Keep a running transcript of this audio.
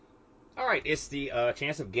right, it's the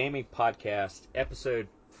Chance of Gaming podcast, episode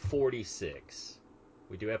 46.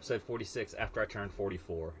 We do episode 46 after I turn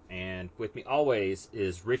 44. And with me always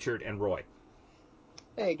is Richard and Roy.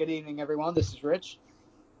 Hey, good evening, everyone. This is Rich.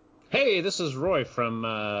 Hey, this is Roy from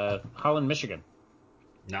Holland, Michigan.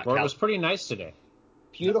 Not Where it was pretty nice today.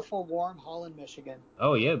 Beautiful, warm Holland, Michigan.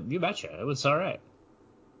 Oh, yeah, you betcha. It was all right.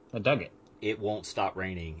 I dug it. It won't stop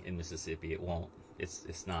raining in Mississippi. It won't.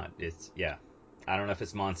 It's not. It's, yeah. I don't know if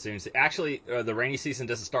it's monsoon. Actually, the rainy season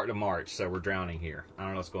doesn't start to March, so we're drowning here. I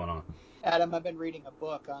don't know what's going on. Adam, I've been reading a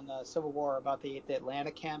book on the Civil War about the Atlanta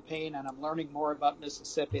campaign, and I'm learning more about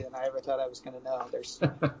Mississippi than I ever thought I was going to know. There's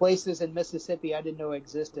places in Mississippi I didn't know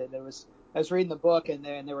existed. I was reading the book, and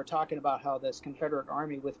they were talking about how this Confederate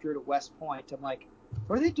Army withdrew to West Point. I'm like,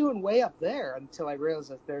 what are they doing way up there? Until I realized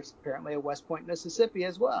that there's apparently a West Point, Mississippi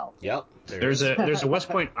as well. Yep. There's a West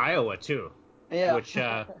Point, Iowa too. Yeah. Which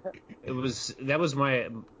that was my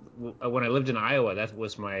when I lived in Iowa. That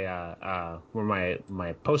was my where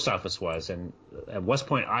my post office was, and West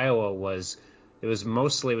Point, Iowa was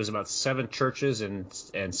about 7 churches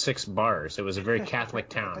and 6 bars. It was a very Catholic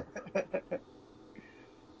town.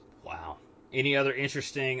 Wow. Any other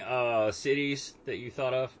interesting cities that you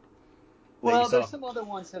thought of? Well, there's some other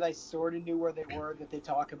ones that I sort of knew where they were that they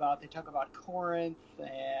talk about. They talk about Corinth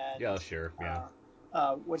and Yeah, sure, yeah.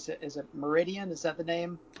 What's it? Is it Meridian? Is that the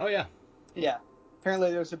name? Oh yeah. Yeah. Apparently,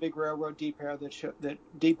 there's a big railroad depot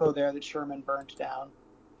there that Sherman burned down.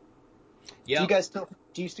 Yeah. Do you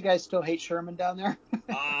guys still hate Sherman down there?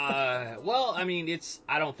 Well, I mean,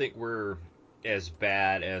 I don't think we're as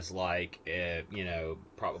bad as like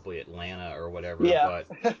probably Atlanta or whatever. Yeah.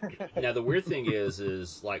 But now the weird thing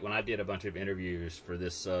is like when I did a bunch of interviews for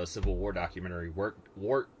this Civil War documentary,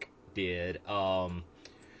 work did.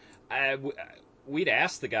 We'd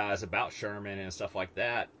ask the guys about Sherman and stuff like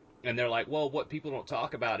that, and they're like, well, what people don't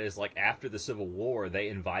talk about is like after the Civil War, they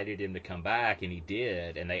invited him to come back, and he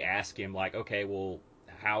did, and they asked him like, okay, well,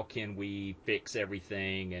 how can we fix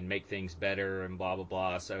everything and make things better and blah blah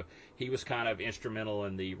blah. So he was kind of instrumental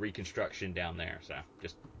in the reconstruction down there. So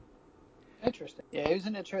just interesting. Yeah, he was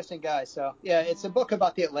an interesting guy. So yeah, it's a book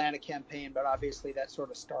about the Atlanta campaign, but obviously that sort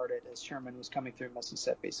of started as Sherman was coming through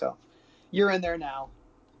Mississippi. So you're in there now.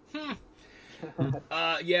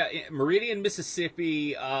 Yeah, Meridian,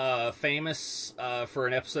 Mississippi, famous for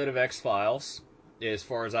an episode of X-Files. As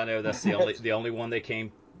far as I know, that's the only one they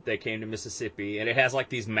came to Mississippi, and it has like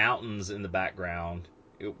these mountains in the background.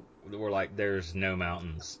 We're like, there's no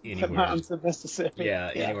mountains anywhere. The mountains of Mississippi.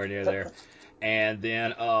 Yeah, anywhere near there. And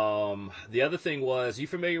then the other thing was, you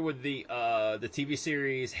familiar with the TV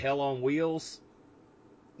series Hell on Wheels?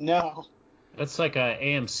 No. That's like a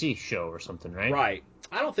AMC show or something, right? Right.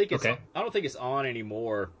 I don't think it's on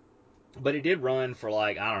anymore, but it did run for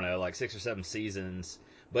like, I don't know, like 6 or 7 seasons.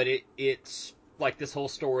 But it's like this whole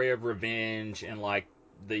story of revenge and like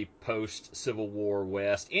the post Civil War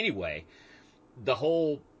West. Anyway, the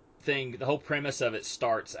whole premise of it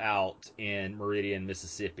starts out in Meridian,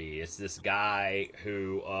 Mississippi. It's this guy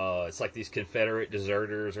who it's like these Confederate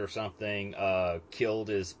deserters or something killed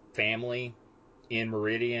his family in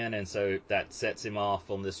Meridian, and so that sets him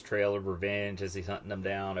off on this trail of revenge as he's hunting them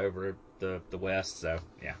down over the west. So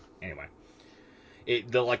yeah. Anyway,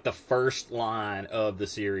 the first line of the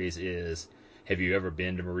series is, "Have you ever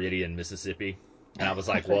been to Meridian, Mississippi?" And I was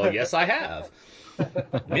like, "Well, yes, I have,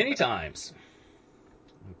 many times."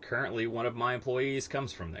 Currently, one of my employees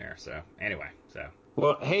comes from there. So anyway,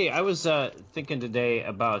 Well, hey, I was thinking today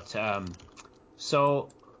about so.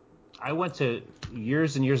 I went to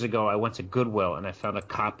years and years ago. I went to Goodwill and I found a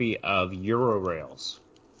copy of Eurorails.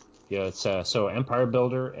 Yeah, it's so Empire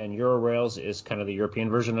Builder, and Eurorails is kind of the European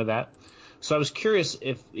version of that. So I was curious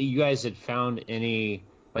if you guys had found any,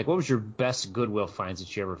 like, what was your best Goodwill finds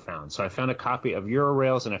that you ever found? So I found a copy of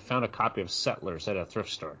Eurorails and I found a copy of Settlers at a thrift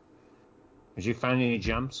store. Did you find any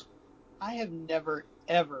gems? I have never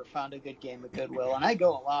ever found a good game at Goodwill, and I go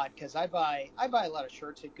a lot because I buy a lot of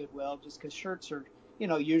shirts at Goodwill just because shirts are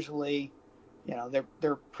usually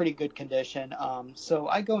they're pretty good condition. So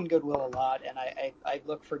I go in Goodwill a lot, and I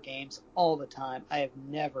look for games all the time. I have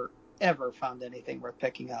never ever found anything worth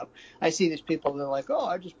picking up. I see these people, they're like, oh,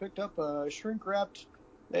 I just picked up a shrink wrapped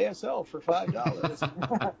ASL for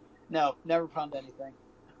 $5. No, never found anything.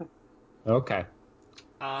 Okay.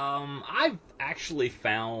 I've actually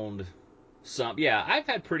found some. Yeah, I've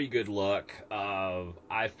had pretty good luck.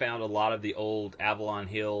 I found a lot of the old Avalon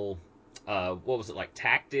Hill. What was it, like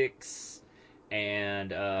Tactics, and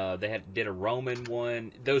did a Roman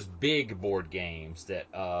one. Those big board games that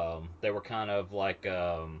they were kind of like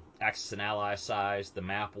Axis and Allies size. The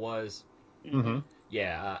map was. Mm-hmm.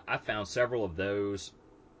 Yeah, I found several of those.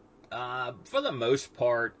 For the most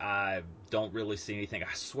part, I don't really see anything.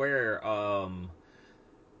 I swear,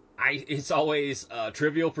 it's always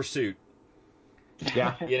Trivial Pursuit.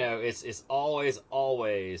 Yeah. It's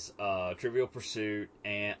always Trivial Pursuit,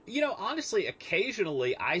 and honestly,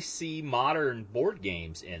 occasionally I see modern board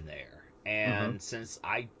games in there, Mm-hmm. and since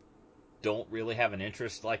I don't really have an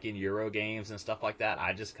interest like in Euro games and stuff like that,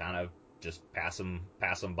 I just kind of just pass them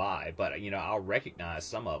by. But I'll recognize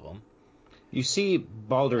some of them. You see I think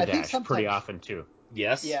Balderdash pretty sometimes, often too.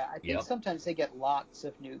 Yes. yeah, I think Yep. sometimes they get lots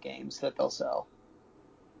of new games that they'll sell.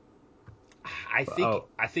 I think Oh.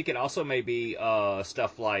 I think it also may be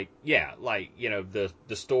stuff like the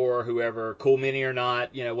store, whoever, Cool Mini or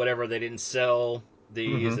not, whatever, they didn't sell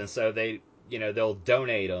these, Mm-hmm. and so they'll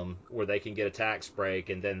donate them where they can get a tax break,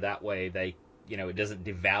 and then that way they it doesn't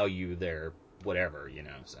devalue their whatever.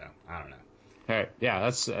 So I don't know. All right. Yeah.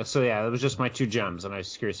 That was just my 2 gems, and I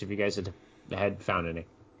was curious if you guys had found any.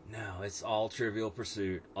 No, it's all Trivial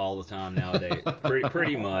Pursuit all the time nowadays.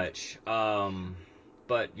 pretty much.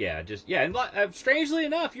 But yeah, and strangely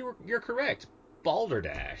enough, you're correct.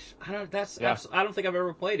 Balderdash. Yeah. I don't think I've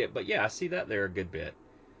ever played it, but yeah, I see that there a good bit.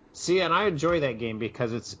 See, and I enjoy that game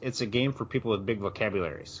because it's a game for people with big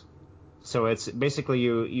vocabularies. So it's basically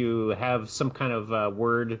you have some kind of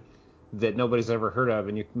word that nobody's ever heard of,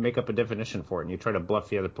 and you make up a definition for it, and you try to bluff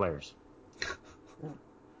the other players.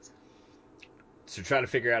 So trying to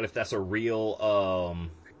figure out if that's a real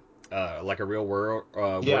like a real word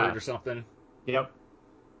Yeah. or something. Yep.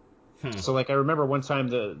 Hmm. So like I remember one time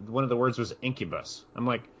one of the words was incubus. I'm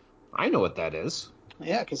like, I know what that is.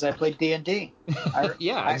 Yeah, because I played D&D.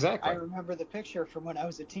 Yeah, I exactly. remember the picture from when I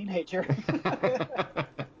was a teenager. and,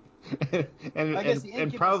 I guess and the and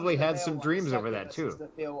incubus is probably the had male some one. The dreams over that succubus is too. the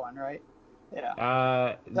female one, right?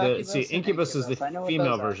 Yeah. The Succubus and incubus is the incubus. I know what female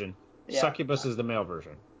those are. version. Yeah. Succubus is the male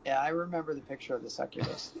version. Yeah, I remember the picture of the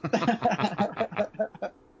succubus.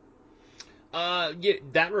 Yeah,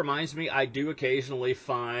 that reminds me, I do occasionally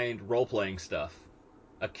find role playing stuff.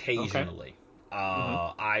 Okay. Occasionally,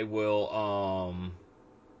 Mm-hmm. I will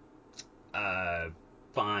uh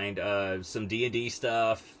find some D&D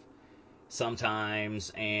stuff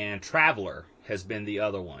sometimes, and Traveler has been the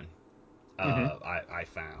other one Mm-hmm. I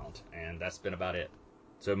found, and that's been about it.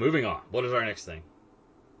 So moving on. What is our next thing?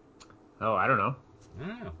 Oh, I don't know. I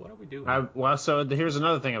don't know. What are we doing? Here's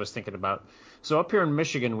another thing I was thinking about. So up here in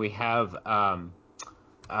Michigan, we have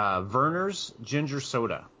Verner's ginger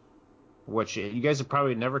soda, which you guys have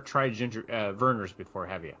probably never tried Verner's before,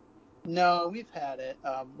 have you? No, we've had it.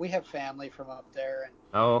 We have family from up there, and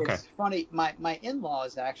Oh, okay. it's funny. My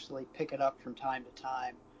in-laws actually pick it up from time to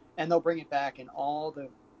time, and they'll bring it back, and all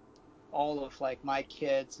of like my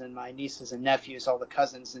kids and my nieces and nephews, all the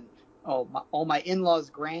cousins and all my in-laws'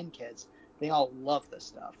 grandkids, they all love this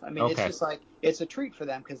stuff. I mean, it's Okay. just like it's a treat for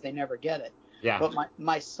them because they never get it. Yeah. But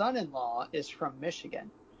my son-in-law is from Michigan,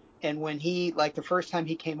 and when he like the first time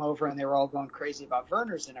he came over and they were all going crazy about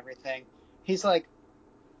Verner's and everything, he's like,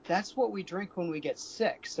 "That's what we drink when we get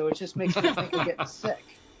sick." So it just makes me think of getting sick.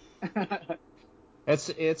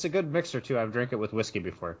 It's a good mixer too. I've drank it with whiskey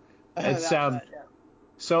before. It's That, yeah.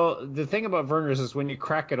 So the thing about Verner's is when you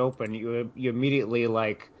crack it open, you immediately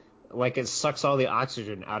like it sucks all the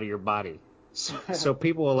oxygen out of your body. So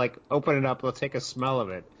people will like open it up, they'll take a smell of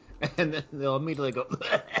it, and then they'll immediately go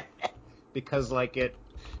because like it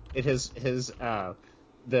has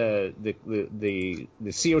the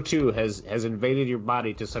CO2 has invaded your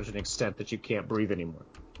body to such an extent that you can't breathe anymore.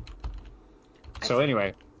 So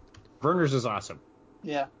anyway, Verner's is awesome.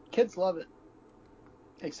 Yeah, kids love it,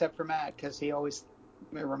 except for Matt because it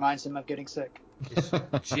reminds him of getting sick.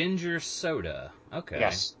 Ginger soda. Okay.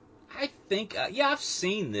 Yes. I think I've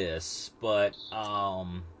seen this, but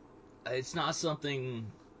it's not something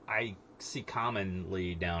I see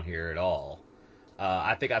commonly down here at all.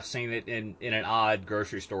 I think I've seen it in an odd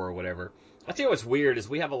grocery store or whatever. I tell you what's weird is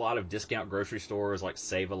we have a lot of discount grocery stores like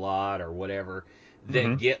Save a Lot or whatever that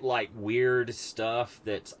Mm-hmm. get like weird stuff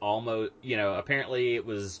that's almost, apparently it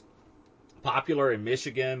was popular in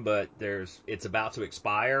Michigan, but it's about to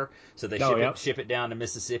expire, so they Oh, ship it yep. ship it down to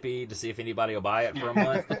Mississippi to see if anybody will buy it for a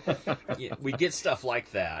month. Yeah, we get stuff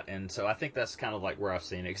like that, and so I think that's kind of like where I've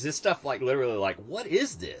seen it, because this stuff like literally like, what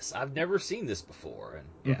is this? I've never seen this before, and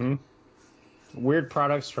yeah. Mm-hmm. Weird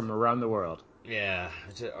products from around the world. Yeah,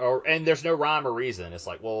 and there's no rhyme or reason. It's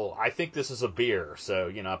like, well, I think this is a beer, so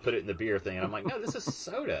I put it in the beer thing, and I'm like, no, this is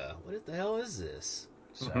soda. What the hell is this?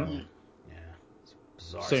 So, Mm-hmm. yeah, it's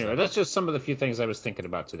bizarre So anyway, stuff. that's just some of the few things I was thinking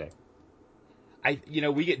about today.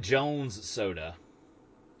 We get Jones soda.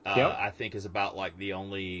 Yep. I think is about like the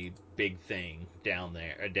only big thing down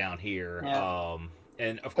here. Yeah.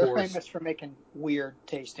 And of They're course, famous for making weird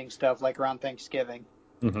tasting stuff like around Thanksgiving.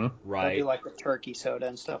 Mm-hmm. They'll do right. like the turkey soda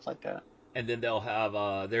and stuff like that. And then they'll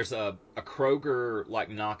have there's a Kroger like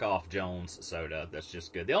knockoff Jones soda that's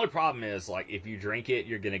just good. The only problem is like if you drink it,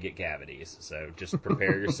 you're gonna get cavities. So just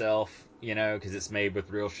prepare yourself, because it's made with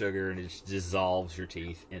real sugar and it just dissolves your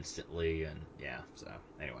teeth instantly. And yeah, so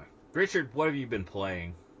anyway, Richard, what have you been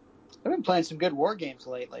playing? I've been playing some good war games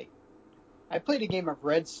lately. I played a game of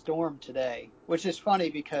Red Storm today, which is funny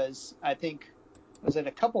because I think was it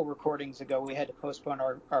a couple recordings ago we had to postpone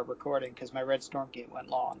our recording because my Red Storm game went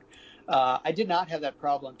long. I did not have that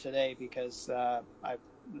problem today because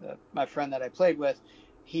my friend that I played with,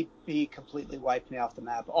 he completely wiped me off the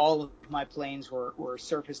map. All of my planes were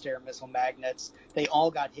surface to air missile magnets. They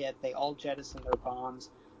all got hit. They all jettisoned their bombs.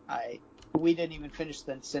 We didn't even finish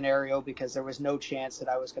the scenario because there was no chance that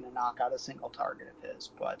I was going to knock out a single target of his.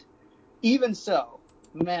 But even so,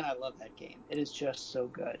 man, I love that game. It is just so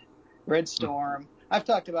good. Red Storm, I've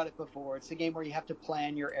talked about it before. It's a game where you have to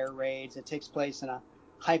plan your air raids. It takes place in a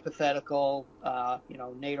hypothetical,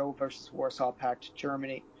 NATO versus Warsaw Pact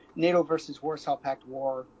Germany, NATO versus Warsaw Pact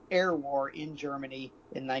air war in Germany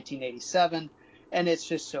in 1987. And it's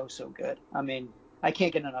just so good. I mean, I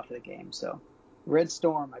can't get enough of the game. So Red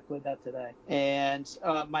Storm, I played that today. And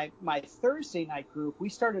my Thursday night group, we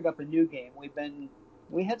started up a new game.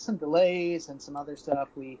 We had some delays and some other stuff.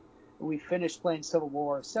 We finished playing Civil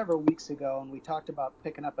War several weeks ago, and we talked about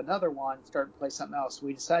picking up another one, starting to play something else.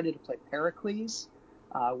 We decided to play Pericles,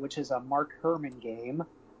 which is a Mark Herman game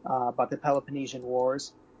about the Peloponnesian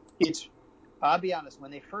Wars. I'll be honest,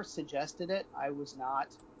 when they first suggested it, I was not.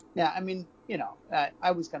 Yeah, I mean,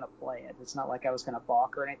 I was going to play it. It's not like I was going to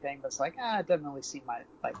balk or anything, but it's like, it doesn't really seem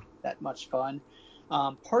like that much fun.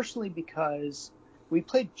 Partially because we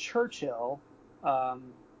played Churchill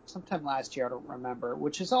sometime last year, I don't remember,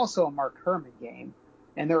 which is also a Mark Herman game,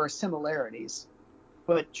 and there are similarities.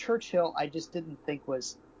 But Churchill, I just didn't think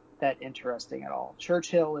was that interesting at all.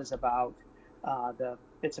 Churchill is about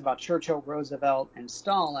it's about Churchill, Roosevelt, and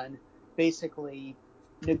Stalin basically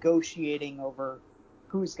negotiating over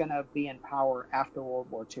who's going to be in power after World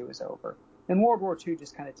War II is over. And World War II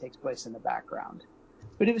just kind of takes place in the background.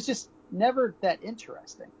 But it was just never that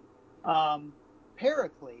interesting.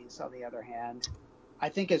 Pericles, on the other hand, I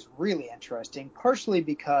think is really interesting, partially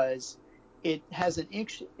because it has an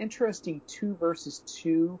interesting 2 versus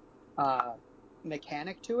 2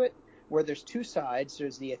 mechanic to it, where there's two sides.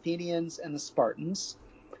 There's the Athenians and the Spartans.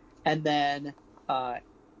 And then,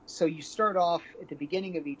 so you start off at the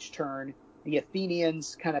beginning of each turn, the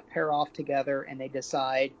Athenians kind of pair off together and they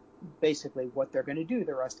decide basically what they're going to do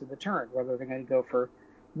the rest of the turn, whether they're going to go for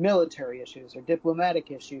military issues or diplomatic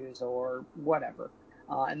issues or whatever.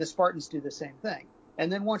 And the Spartans do the same thing.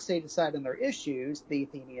 And then once they decide on their issues, the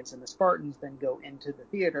Athenians and the Spartans then go into the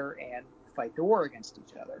theater and fight the war against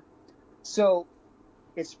each other. So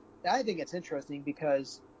I think it's interesting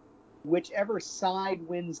because whichever side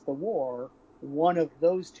wins the war, one of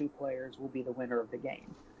those two players will be the winner of the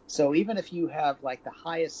game. So even if you have like the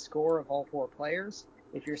highest score of all 4 players,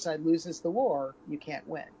 if your side loses the war, you can't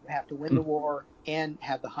win. You have to win the war and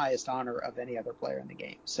have the highest honor of any other player in the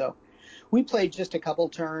game. So we played just a couple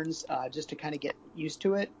turns just to kind of get used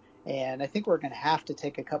to it. And I think we're going to have to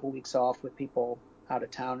take a couple weeks off with people out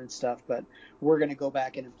of town and stuff. But we're going to go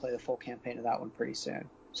back in and play the full campaign of that one pretty soon.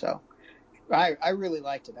 So I really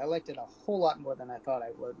liked it. I liked it a whole lot more than I thought I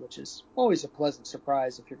would, which is always a pleasant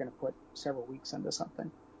surprise if you're going to put several weeks into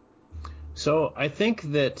something. So I think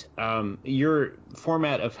that your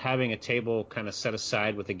format of having a table kind of set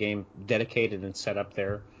aside with a game dedicated and set up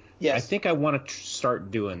there, yes. I think I want to start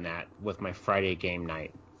doing that with my Friday game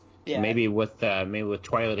night. Yeah. Maybe with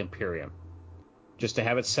Twilight Imperium, just to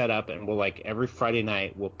have it set up, and we'll every Friday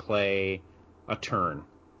night we'll play a turn.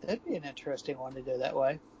 That'd be an interesting one to do that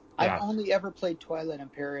way. Yeah. I've only ever played Twilight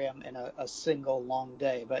Imperium in a single long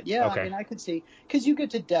day, but yeah, Okay. I mean, I could see, because you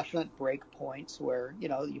get to definite break points where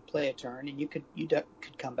you play a turn and you could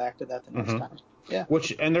come back to that the next time. Yeah.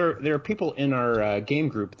 And there are people in our game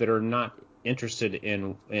group that are not interested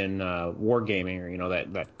in wargaming or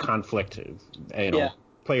that conflict,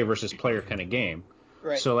 player versus player kind of game.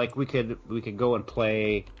 Right. So we could go and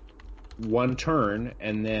play one turn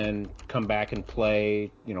and then come back and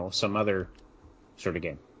play some other sort of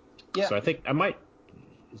game. Yeah. So I think I might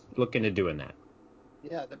look into doing that.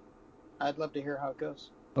 Yeah, I'd love to hear how it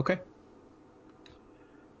goes. Okay.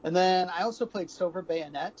 And then I also played Silver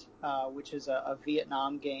Bayonet, which is a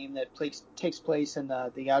Vietnam game that takes place in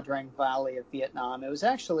the Ia Drang Valley of Vietnam. It was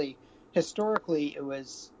actually, historically, it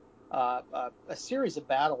was a series of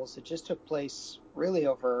battles that just took place really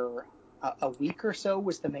over a week or so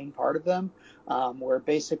was the main part of them, where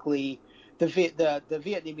basically the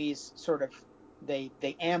Vietnamese sort of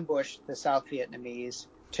they ambushed the South Vietnamese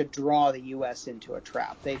to draw the U.S. into a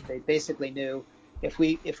trap. They basically knew if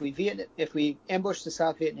we ambush the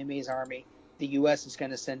South Vietnamese army, the U.S. is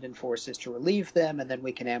going to send in forces to relieve them, and then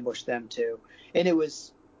we can ambush them too. And it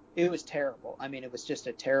was terrible. I mean, it was just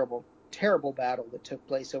a terrible battle that took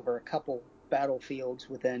place over a couple battlefields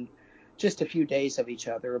within just a few days of each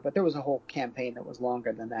other. But there was a whole campaign that was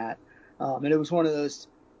longer than that, and it was one of those.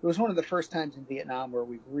 It was one of the first times in Vietnam where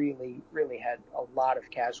we really, really had a lot of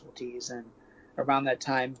casualties. And around that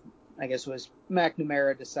time, I guess it was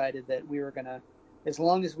McNamara decided that we were gonna, as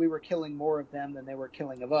long as we were killing more of them than they were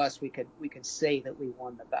killing of us, we could say that we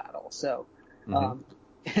won the battle. So,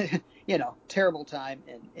 terrible time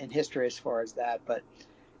in history as far as that. But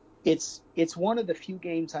it's one of the few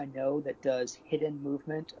games I know that does hidden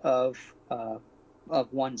movement of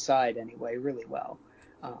one side anyway really well.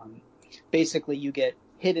 Basically, you get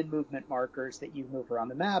hidden movement markers that you move around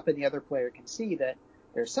the map, and the other player can see that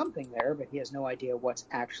there's something there, but he has no idea what's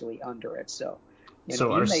actually under it. So,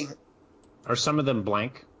 are some of them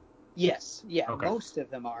blank? Yes, yeah, okay. Most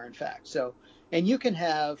of them are, in fact. So, and you can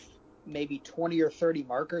have maybe 20 or 30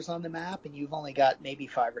 markers on the map, and you've only got maybe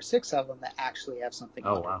 5 or 6 of them that actually have something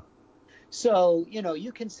under. Wow. So,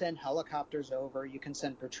 you can send helicopters over, you can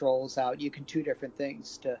send patrols out, you can do different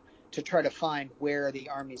things to try to find where the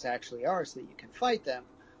armies actually are so that you can fight them.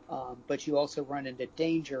 But you also run into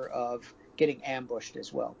danger of getting ambushed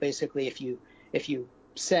as well. Basically, if you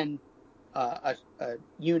send a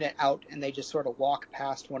unit out and they just sort of walk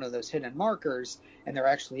past one of those hidden markers and there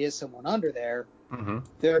actually is someone under there,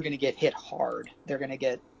 they're going to get hit hard. They're going to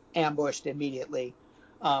get ambushed immediately.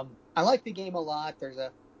 I like the game a lot. There's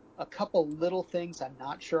a couple little things I'm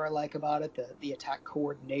not sure I like about it. The attack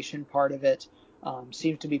coordination part of it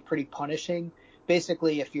seems to be pretty punishing.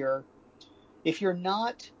 Basically, if you're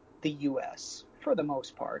not the U.S., for the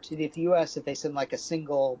most part, if the U.S., if they send like a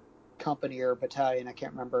single company or battalion, I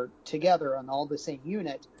can't remember, together on all the same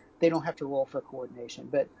unit, they don't have to roll for coordination.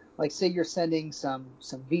 But like, say you're sending some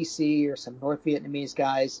VC or some North Vietnamese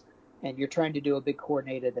guys, and you're trying to do a big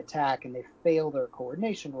coordinated attack, and they fail their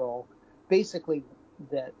coordination roll, basically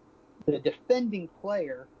the defending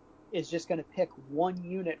player is just going to pick one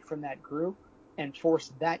unit from that group and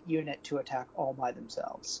force that unit to attack all by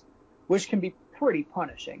themselves, which can be pretty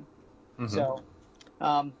punishing. So,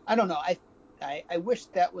 I don't know. I wish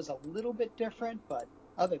that was a little bit different, but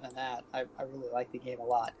other than that, I really like the game a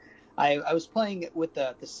lot. I was playing it with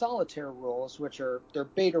the solitaire rules, which they're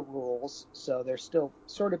beta rules, so they're still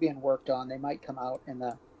sort of being worked on. They might come out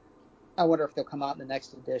I wonder if they'll come out in the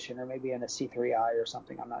next edition or maybe in a C3I or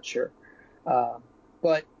something. I'm not sure.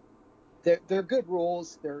 But they're good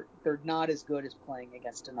rules. They're not as good as playing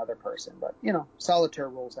against another person, but solitaire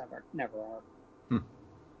rules never are.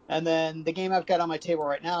 And then the game I've got on my table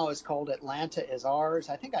right now is called Atlanta Is Ours.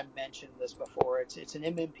 I think I mentioned this before. It's an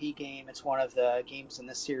MMP game. It's one of the games in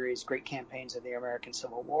this series, Great Campaigns of the American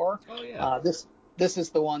Civil War. Oh yeah. This is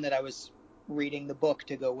the one that I was reading the book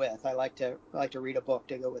to go with. I like to read a book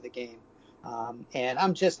to go with a game. And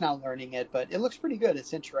I'm just now learning it, but it looks pretty good.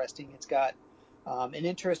 It's interesting. It's got an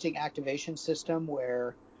interesting activation system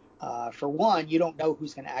where, for one, you don't know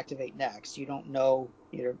who's going to activate next. You don't know,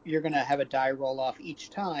 you're going to have a die roll off each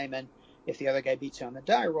time, and if the other guy beats you on the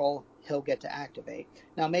die roll, he'll get to activate.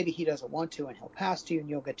 Now, maybe he doesn't want to, and he'll pass to you, and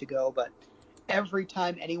you'll get to go, but every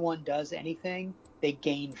time anyone does anything, they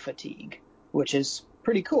gain fatigue, which is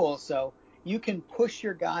pretty cool. So you can push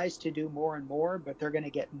your guys to do more and more, but they're going to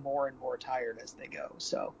get more and more tired as they go.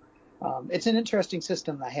 So it's an interesting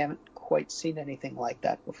system. I haven't quite seen anything like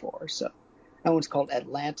that before. So that one's called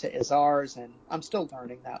Atlanta Is Ours, and I'm still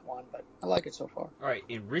learning that one, but I like it so far. All right,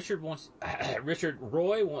 and Richard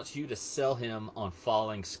Roy wants you to sell him on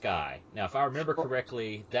Falling Sky. Now, if I remember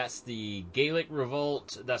correctly, that's the Gaelic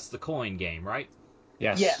Revolt. That's the coin game, right?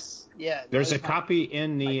 Yes. Yeah. There's a copy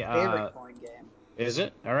in the favorite coin game. Is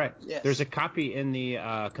it? All right. Yes. There's a copy in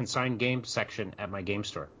the consigned game section at my game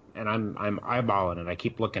store, and I'm eyeballing it. I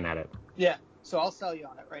keep looking at it. Yeah. So I'll sell you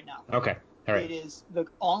on it right now. Okay. All right. It is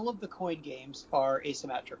all of the coin games are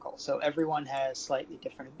asymmetrical, so everyone has slightly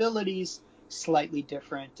different abilities, slightly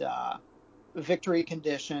different victory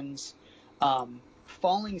conditions.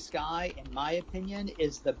 Falling Sky, in my opinion,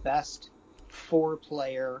 is the best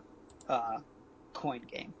 4-player coin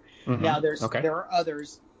game. Now there are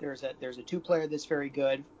others. There's a 2-player that's very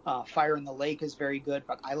good. Fire in the Lake is very good,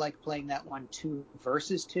 but I like playing that one 2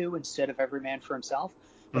 versus 2 instead of every man for himself.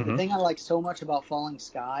 But the thing I like so much about Falling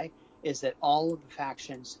Sky is that all of the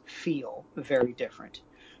factions feel very different.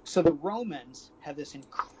 So the Romans have this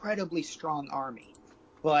incredibly strong army,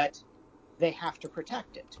 but they have to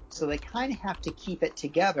protect it. So they kind of have to keep it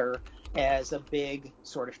together as a big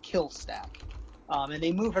sort of kill stack. And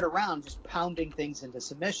they move it around, just pounding things into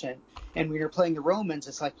submission. And when you're playing the Romans,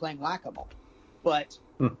 it's like playing whack-a-mole. But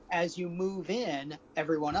as you move in,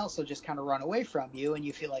 everyone else will just kind of run away from you, and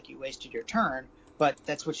you feel like you wasted your turn. But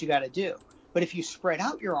that's what you got to do. But if you spread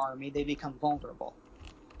out your army, they become vulnerable.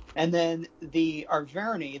 And then the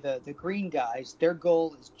Arverni, the green guys, their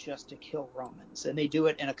goal is just to kill Romans. And they do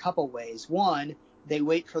it in a couple ways. One, they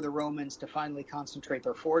wait for the Romans to finally concentrate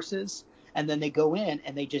their forces, and then they go in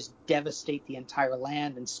and they just devastate the entire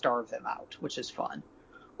land and starve them out, which is fun.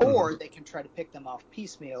 Or they can try to pick them off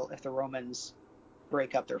piecemeal if the Romans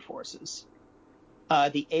break up their forces.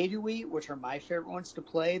 The Aedui, which are my favorite ones to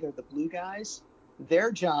play, they're the blue guys.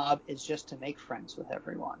 Their job is just to make friends with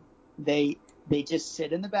everyone. They just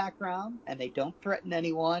sit in the background and they don't threaten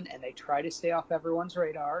anyone and they try to stay off everyone's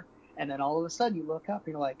radar. And then all of a sudden you look up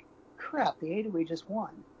and you're like, crap, the Aedui just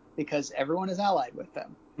won because everyone is allied with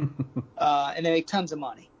them. And they make tons of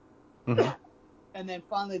money. And then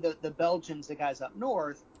finally the Belgians, the guys up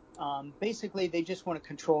north, basically they just want to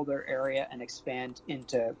control their area and expand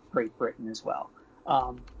into Great Britain as well.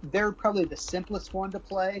 They're probably the simplest one to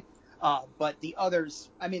play, but the others,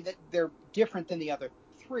 I mean, they're different than the other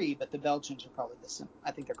three, but the Belgians are probably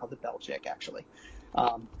I think they're called the Belgic, actually.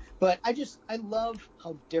 But I love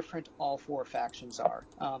how different all four factions are.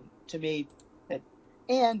 To me,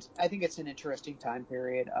 and I think it's an interesting time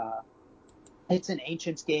period. It's an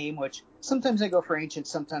Ancients game, which sometimes I go for Ancients,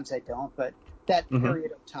 sometimes I don't, but that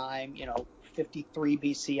period of time, 53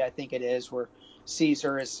 BC, I think it is, where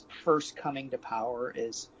Caesar is first coming to power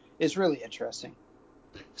is really interesting.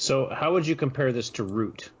 So how would you compare this to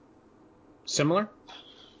Root? Similar?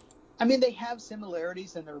 I mean, they have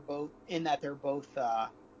similarities, and they're both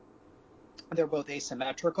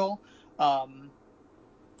asymmetrical.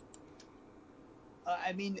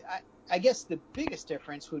 I mean, I guess the biggest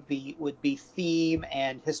difference would be theme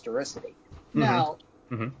and historicity. Now,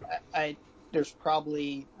 there's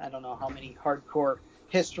probably, I don't know how many hardcore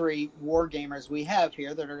history war gamers we have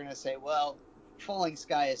here that are going to say, well, Falling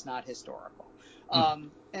Sky is not historical.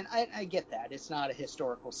 And I get that. It's not a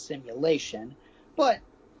historical simulation, but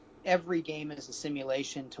every game is a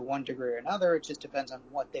simulation to one degree or another. It just depends on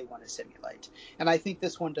what they want to simulate. And I think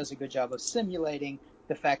this one does a good job of simulating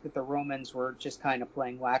the fact that the Romans were just kind of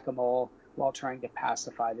playing whack-a-mole while trying to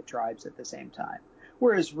pacify the tribes at the same time.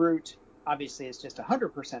 Whereas Root obviously is just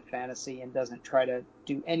 100% fantasy and doesn't try to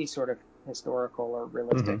do any sort of historical or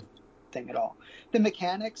realistic thing at all. The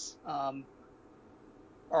mechanics are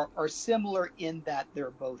similar in that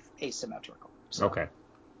they're both asymmetrical. So. Okay.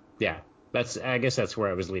 Yeah. I guess that's where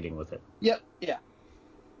I was leading with it. Yep. Yeah.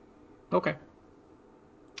 Okay.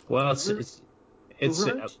 Well, Root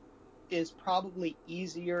is probably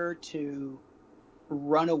easier to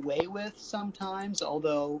run away with sometimes,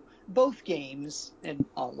 although both games, and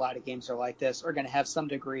a lot of games are like this, are going to have some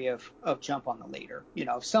degree of jump on the leader.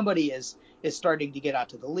 If somebody is starting to get out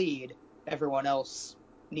to the lead, everyone else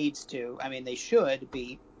needs to, they should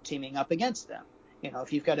be teaming up against them.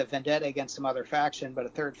 If you've got a vendetta against some other faction, but a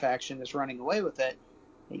third faction is running away with it,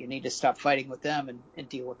 you need to stop fighting with them and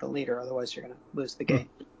deal with the leader. Otherwise, you're going to lose the game.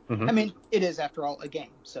 It is, after all, a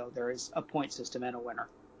game. So there is a point system and a winner.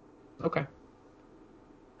 Okay.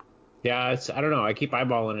 Yeah, I don't know. I keep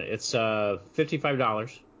eyeballing it. It's $55.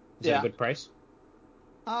 Is that a good price?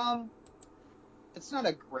 It's not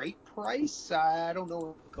a great price. I don't know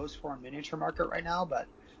what it goes for on Miniature Market right now, but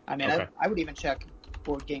okay. I would even check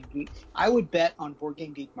Board Game Geek. I would bet on Board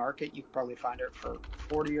Game Geek Market you could probably find it for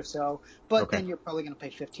 40 or so, but then you're probably going to pay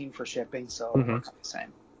 15 for shipping, so it'll work out the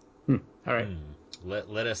same. All right.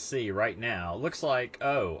 Let us see right now. Looks like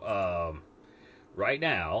right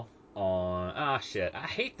now on shit, I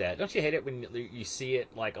hate that. Don't you hate it when you see it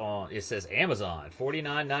like it says Amazon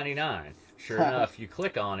 $49.99. Sure enough, you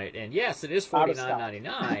click on it and yes, it is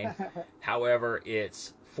 $49.99. However,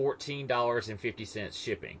 it's $14.50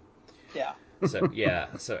 shipping. Yeah.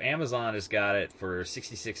 So Amazon has got it for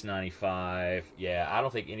 $66.95. Yeah, I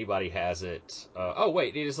don't think anybody has it.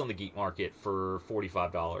 Wait, it is on the Geek Market for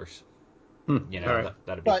 $45. Right.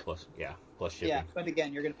 That'd be plus shipping. Yeah, but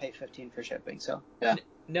again, you're going to pay 15 for shipping. So yeah.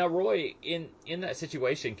 Now, Roy, in that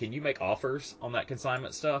situation, can you make offers on that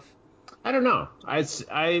consignment stuff? I don't know.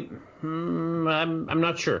 I'm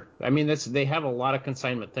not sure. They have a lot of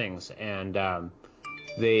consignment things, and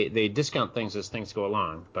they discount things as things go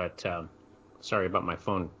along. But sorry about my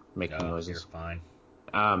phone making noises. You're fine.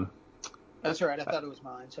 That's all right. I thought it was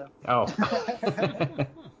mine. So. Oh.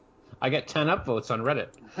 I got 10 upvotes on Reddit.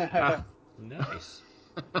 Nice.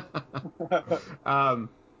 um,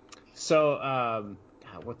 so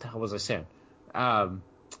what the hell was I saying? Um,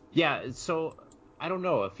 yeah, so I don't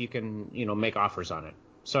know if you can, make offers on it.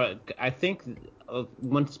 So I think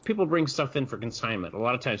when people bring stuff in for consignment, a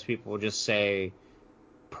lot of times people will just say,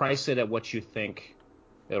 price it at what you think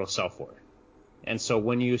it'll sell for. And so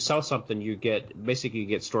when you sell something, you get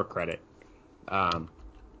store credit on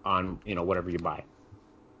whatever you buy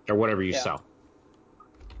or whatever you Yeah. sell.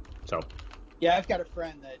 So Yeah, I've got a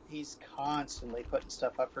friend that he's constantly putting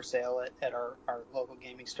stuff up for sale at our local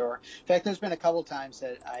gaming store. In fact, there's been a couple times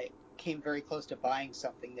that I came very close to buying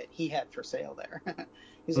something that he had for sale there.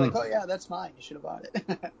 He's like, "Oh yeah, that's mine. You should have bought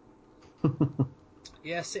it."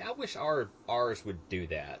 Yeah, see, I wish ours would do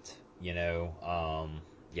that.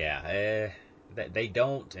 They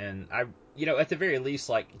don't, and at the very least,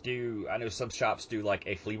 like, I know some shops do like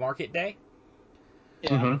a flea market day,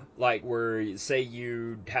 Yeah. like where say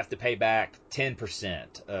you have to pay back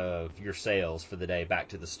 10% of your sales for the day back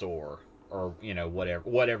to the store, or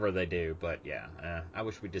whatever they do. But yeah, I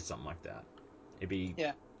wish we did something like that. It'd be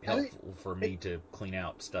Yeah. I think helpful for me to clean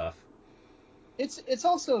out stuff. it's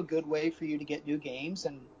also a good way for you to get new games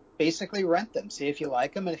and basically rent them. See if you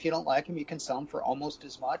like them, and if you don't like them, you can sell them for almost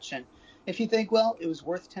as much. And if you think, well, it was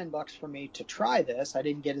worth $10 for me to try this, I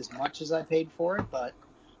didn't get as much as I paid for it, but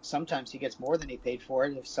sometimes he gets more than he paid for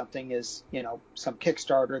it if something is, some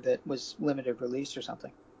Kickstarter that was limited release or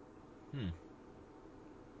something.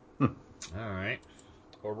 All right.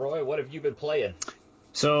 Well, Roy, what have you been playing?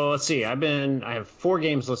 So let's see. I have 4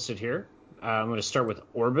 games listed here. I'm going to start with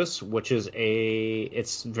Orbis, which is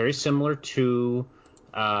it's very similar to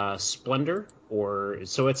Splendor,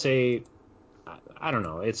 it's I don't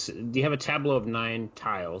know. You have a tableau of 9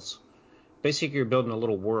 tiles. Basically, you're building a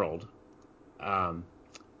little world, and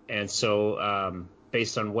so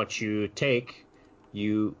based on what you take,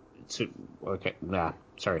 sorry.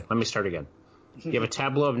 Let me start again. You have a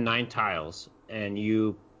tableau of 9 tiles, and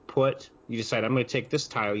you decide, I'm going to take this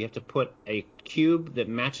tile. You have to put a cube that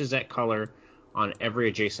matches that color on every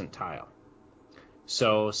adjacent tile.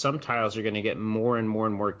 So some tiles are going to get more and more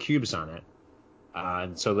and more cubes on it.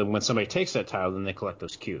 And so then when somebody takes that tile, then they collect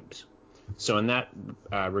those cubes. So in that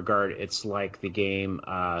regard, it's like the game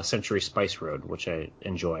Century Spice Road, which I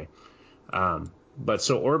enjoy. But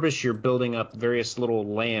so Orbis, you're building up various little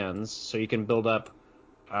lands. So you can build up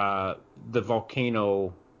the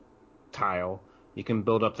volcano tile. You can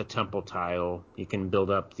build up the temple tile. You can build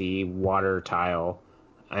up the water tile.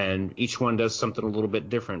 And each one does something a little bit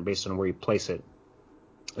different based on where you place it.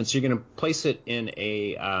 And so you're going to place it in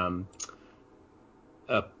a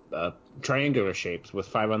triangular shapes with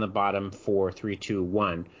 5 on the bottom, 4, 3, 2,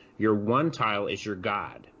 1. Your 1 tile is your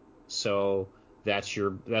god. So that's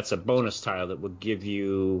a bonus tile that will give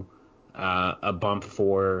you a bump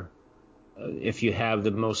for if you have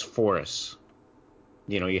the most forests.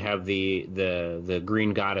 You have the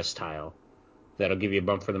green goddess tile that'll give you a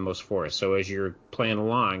bump for the most forest. So as you're playing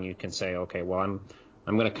along, you can say, okay, well, I'm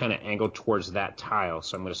going to kind of angle towards that tile,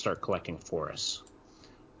 so I'm going to start collecting forests.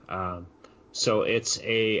 So it's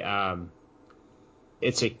a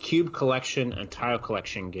cube collection and tile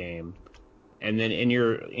collection game, and then in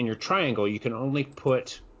your triangle, you can only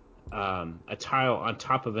put a tile on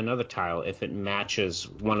top of another tile if it matches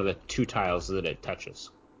one of the 2 tiles that it touches.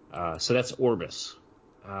 So that's Orbis.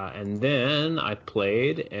 And then I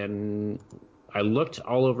played, and I looked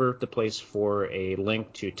all over the place for a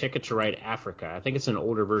link to Ticket to Ride Africa. I think it's an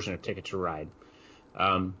older version of Ticket to Ride.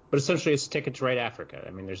 But essentially it's Ticket to Ride Africa.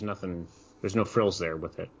 I mean, there's no frills there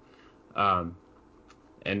with it. And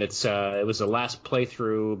it was the last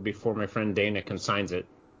playthrough before my friend Dana consigns it.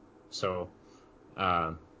 So,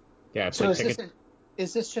 I played So Ticket.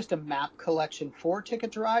 is this just a map collection for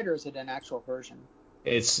Ticket to Ride, or is it an actual version?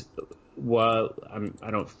 I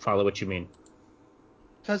don't follow what you mean.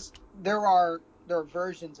 Because there are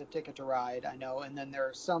versions of Ticket to Ride, I know, and then there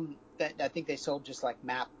are some that I think they sold just like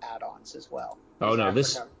map add-ons as well. Oh no,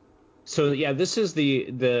 Africa. this is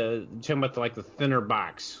the talking about the thinner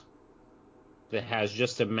box that has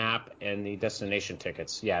just a map and the destination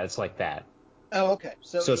tickets. Yeah, it's like that. Oh, okay.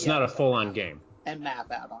 So it's not a full-on game. And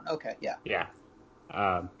map add-on. Okay, yeah. Yeah.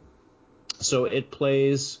 So it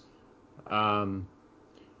plays.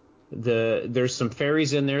 There's some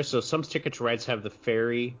ferries in there. So some Ticket to Rides have the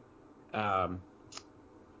ferry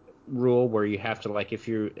rule where you have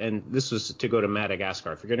to and this was to go to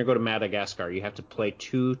Madagascar. If you're going to go to Madagascar, you have to play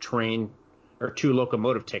 2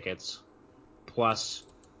 locomotive tickets plus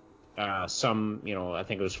some, I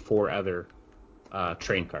think it was 4 other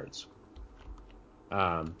train cards.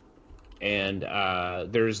 And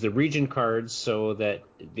there's the region cards, so that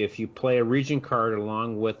if you play a region card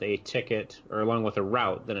along with a ticket or along with a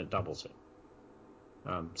route, then it doubles it.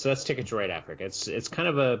 So that's Ticket to Ride Africa. It's kind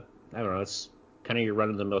of I don't know, it's kind of your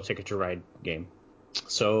run-of-the-mill Ticket to Ride game.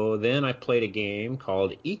 So then I played a game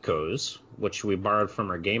called Ecos, which we borrowed from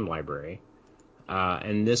our game library.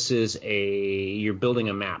 And this is you're building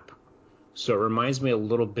a map. So it reminds me a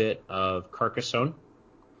little bit of Carcassonne,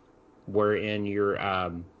 wherein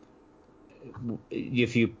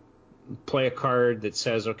if you play a card that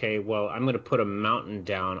says, okay, well, I'm going to put a mountain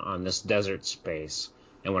down on this desert space,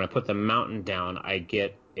 and when I put the mountain down, I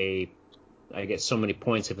get so many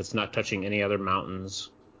points if it's not touching any other mountains,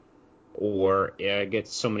 or I get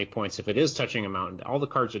so many points if it is touching a mountain. All the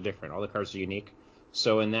cards are different. All the cards are unique.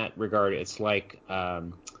 So in that regard, it's like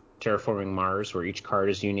Terraforming Mars, where each card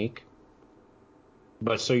is unique.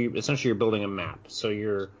 But so essentially you're building a map. So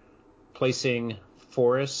you're placing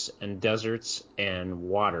forests and deserts and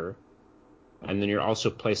water, and then you're also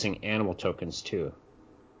placing animal tokens too.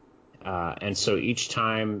 And so each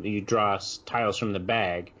time you draw tiles from the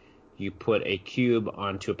bag, you put a cube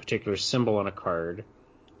onto a particular symbol on a card,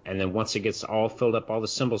 and then once it gets all filled up, all the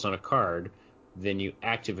symbols on a card, then you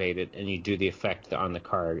activate it and you do the effect on the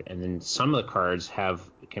card. And then some of the cards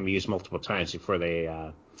can be used multiple times before they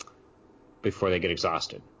get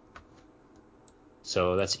exhausted.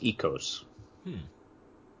 So that's Ecos.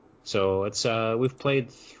 So it's we've played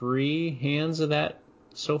 3 hands of that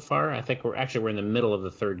so far. I think we're in the middle of the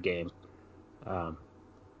 3rd game.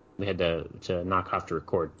 We had to knock off to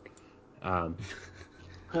record.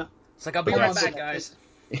 It's like, I'll be right back, guys.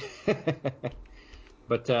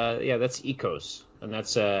 But yeah, that's Ecos, and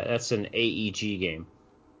that's an AEG game.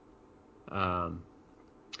 And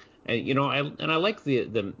I like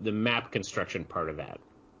the map construction part of that.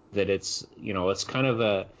 That it's kind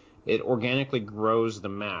of it organically grows the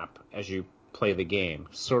map as you play the game,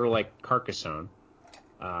 sort of like Carcassonne.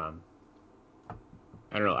 I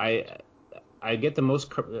don't know. I get the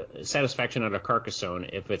most satisfaction out of Carcassonne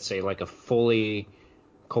if it's a fully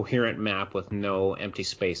coherent map with no empty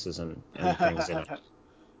spaces and things in it.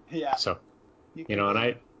 Yeah. So you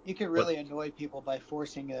can really annoy people by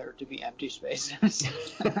forcing there to be empty spaces.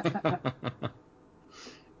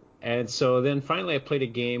 And so then finally I played a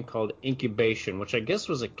game called Incubation, which I guess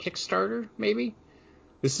was a Kickstarter, maybe?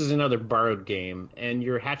 This is another borrowed game, and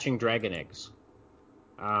you're hatching dragon eggs.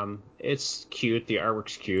 It's cute. The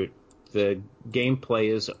artwork's cute. The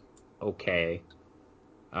gameplay is okay.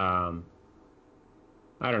 I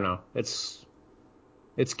don't know. It's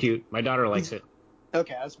cute. My daughter likes it.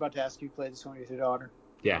 Okay, I was about to ask you play this one with your daughter.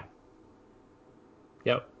 Yeah.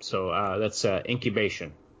 Yep. So that's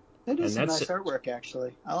Incubation. That is some nice artwork,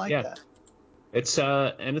 actually. I like that. It's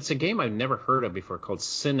a game I've never heard of before called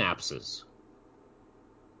Synapses.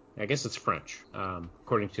 I guess it's French,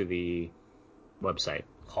 according to the website.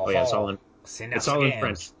 Yeah, it's all in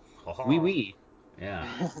French. Oui, oui. Yeah.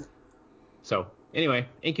 So anyway,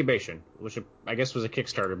 Incubation, which I guess was a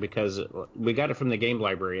Kickstarter because we got it from the game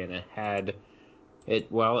library, and it had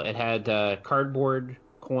cardboard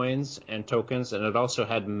coins and tokens, and it also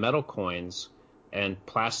had metal coins and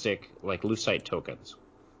plastic lucite tokens.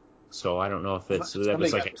 So I don't know if that was got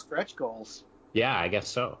the stretch goals. Yeah, I guess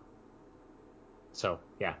so. So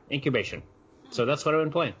yeah, Incubation. So that's what I've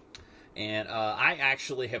been playing. And I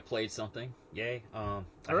actually have played something. Yay! All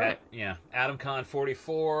right. AdamCon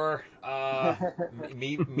 44.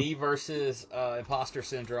 Me versus Imposter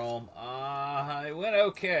Syndrome. It went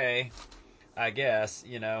okay, I guess. I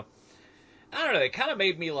don't know. It kind of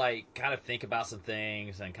made me kind of think about some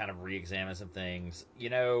things and kind of re-examine some things.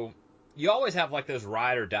 You always have those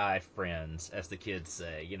ride or die friends, as the kids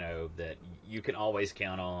say. That you can always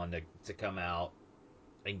count on to come out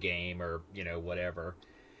and game or whatever.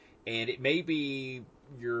 And it may be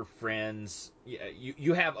your friends.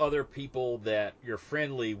 You have other people that you're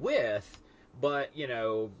friendly with, but you're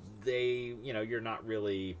not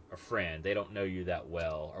really a friend. They don't know you that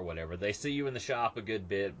well or whatever. They see you in the shop a good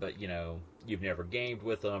bit, but you've never gamed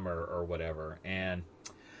with them or whatever. And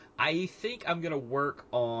I think I'm gonna work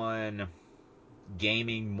on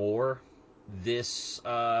gaming more this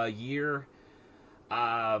year.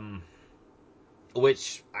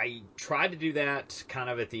 Which I tried to do that kind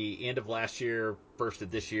of at the end of last year, first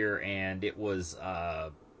of this year, and it was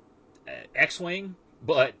X-Wing.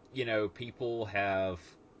 But people have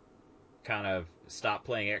kind of stopped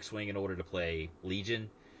playing X-Wing in order to play Legion.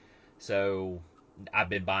 So I've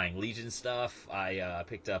been buying Legion stuff. I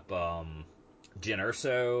picked up Jyn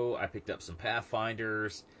Erso. I picked up some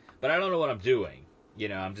Pathfinders, but I don't know what I'm doing.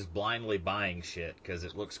 I'm just blindly buying shit because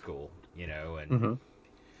it looks cool. And. Mm-hmm.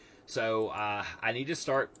 So I need to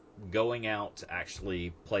start going out to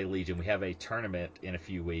actually play Legion. We have a tournament in a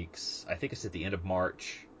few weeks. I think it's at the end of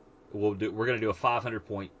March. We're going to do a 500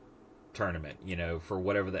 point tournament, for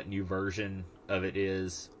whatever that new version of it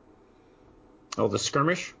is. Oh, the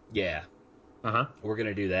skirmish? Yeah. Uh-huh. We're going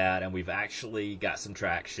to do that, and we've actually got some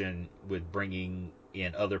traction with bringing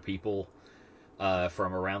in other people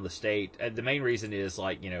from around the state. And the main reason is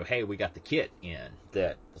hey, we got the kit in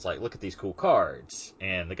that it's like, look at these cool cards,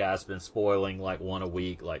 and the guy's been spoiling one a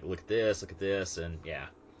week, like look at this, and yeah,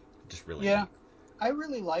 just really yeah. neat. I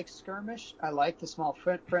really like Skirmish. I like the small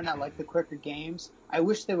footprint. I like the quicker games. I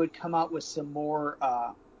wish they would come out with some more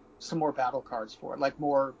battle cards for it, like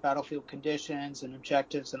more battlefield conditions and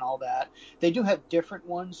objectives and all that. They do have different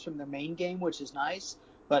ones from their main game, which is nice,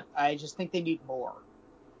 but I just think they need more.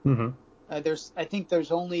 Mm-hmm. I think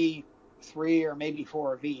there's only 3 or maybe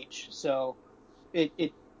 4 of each, so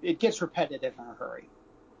it gets repetitive in a hurry.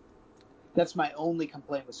 That's my only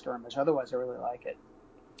complaint with Skirmish. Otherwise, I really like it.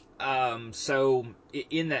 So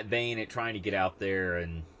in that vein, at trying to get out there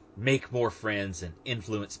and make more friends and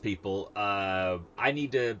influence people, I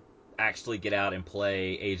need to actually get out and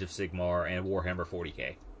play Age of Sigmar and Warhammer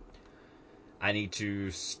 40k. I need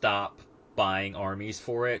to stop buying armies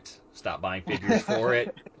for it, stop buying figures for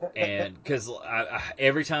it, and because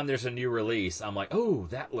every time there's a new release, I'm like, oh,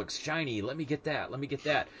 that looks shiny. Let me get that.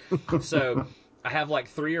 So I have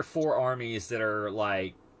 3 or 4 armies that are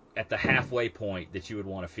at the halfway point that you would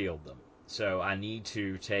want to field them. So I need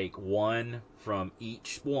to take one from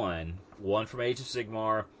each one from Age of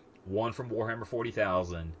Sigmar, one from Warhammer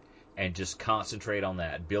 40,000, and just concentrate on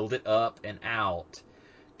that. Build it up and out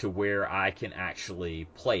to where I can actually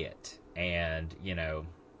play it and,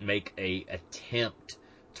 make a attempt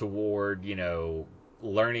toward,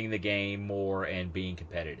 learning the game more and being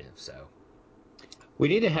competitive. So we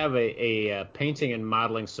need to have a painting and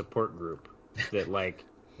modeling support group that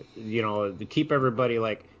to keep everybody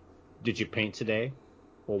did you paint today?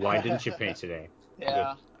 Well, why didn't you paint today?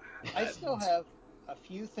 Yeah. I still have a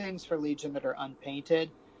few things for Legion that are unpainted,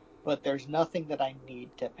 but there's nothing that I need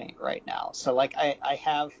to paint right now. So I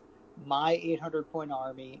have my 800 point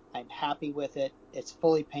army. I'm happy with it. It's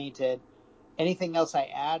fully painted. Anything else I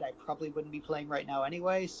add, I probably wouldn't be playing right now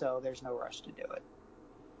anyway, so there's no rush to do it.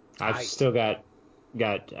 I've still got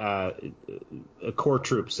core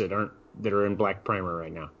troops that are in black primer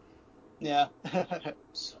right now. Yeah.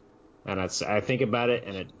 And I think about it,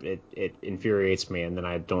 and it infuriates me, and then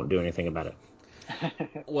I don't do anything about it.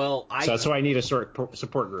 Well, so that's why I need a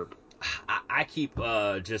support group. I keep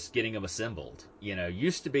just getting them assembled.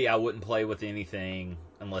 Used to be I wouldn't play with anything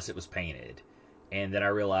unless it was painted, and then I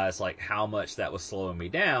realized how much that was slowing me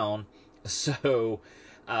down. So,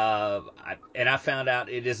 I found out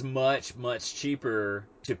it is much cheaper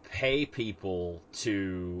to pay people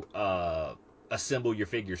to assemble your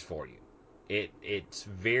figures for you. It's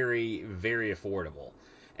very affordable.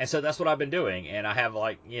 And so that's what I've been doing, and I have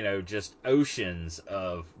just oceans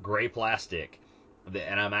of gray plastic,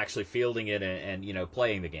 and I'm actually fielding it and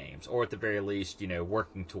playing the games, or at the very least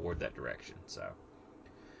working toward that direction.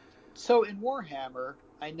 So in Warhammer,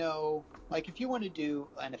 I know if you want to do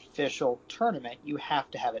an official tournament, you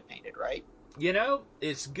have to have it painted, right?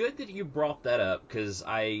 It's good that you brought that up, because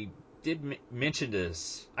I did mention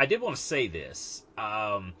this. I did want to say this.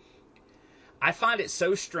 I find it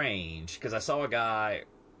so strange because I saw a guy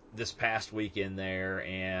this past weekend there,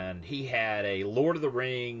 and he had a Lord of the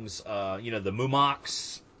Rings, the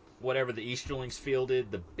Mumox, whatever the Easterlings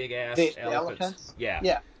fielded, the big ass the elephants.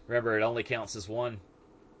 Yeah. Remember, it only counts as one.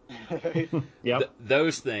 Yep.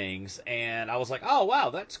 Those things, and I was like, oh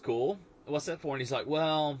wow, that's cool. What's that for? And he's like,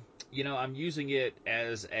 well, I'm using it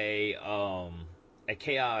as a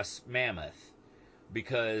Chaos Mammoth,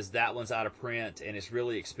 because that one's out of print and it's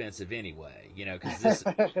really expensive anyway, because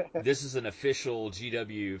this is an official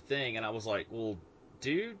GW thing. And I was like, well,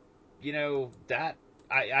 dude, that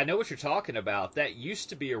I know what you're talking about. That used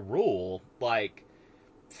to be a rule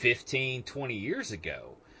 15, 20 years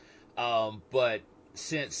ago. But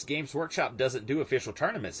since Games Workshop doesn't do official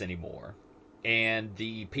tournaments anymore, and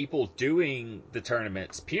the people doing the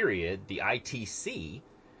tournaments, period, the ITC,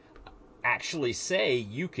 actually say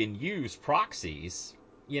you can use proxies,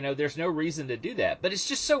 there's no reason to do that. But it's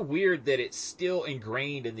just so weird that it's still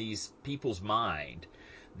ingrained in these people's mind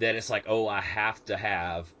that it's like, oh, I have to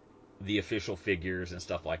have the official figures and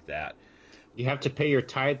stuff like that. You have to pay your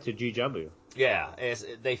tithe to GW. Yeah,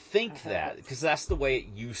 they think that because that's the way it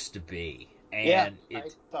used to be. And I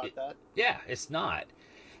thought that. Yeah, it's not.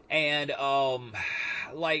 And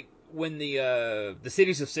when the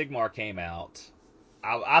Cities of Sigmar came out,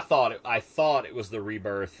 I thought it was the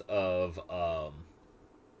rebirth of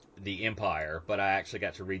the Empire, but I actually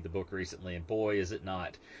got to read the book recently, and boy, is it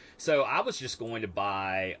not. So I was just going to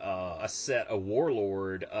buy a set of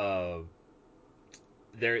Warlord.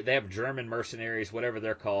 They have German mercenaries, whatever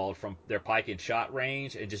they're called, from their pike and shot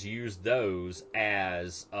range, and just use those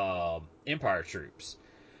as Empire troops.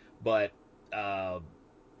 But I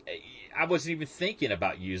wasn't even thinking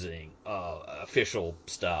about using official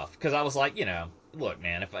stuff because I was like, look,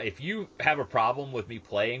 man, if you have a problem with me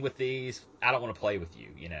playing with these, I don't want to play with you,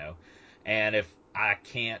 And if I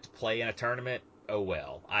can't play in a tournament, oh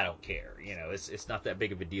well, I don't care. It's not that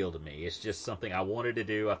big of a deal to me. It's just something I wanted to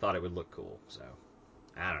do. I thought it would look cool, so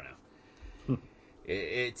I don't know.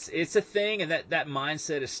 It's a thing, and that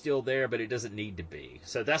mindset is still there, but it doesn't need to be.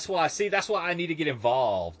 So that's why I need to get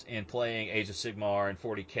involved in playing Age of Sigmar and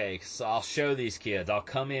 40K. So I'll show these kids. I'll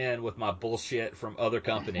come in with my bullshit from other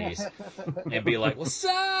companies and be like, "What's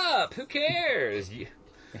up? Who cares?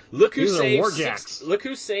 Look who saved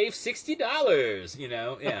 $60.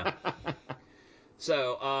 Yeah."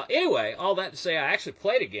 So anyway, all that to say, I actually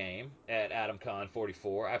played a game at AdamCon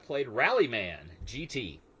 44. I played Rallyman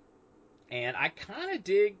GT. And I kind of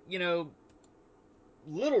dig,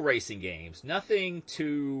 little racing games. Nothing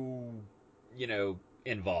too,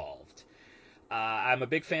 involved. I'm a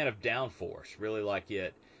big fan of Downforce. Really like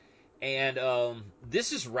it. And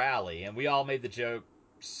this is Rally. And we all made the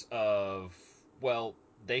jokes of, well,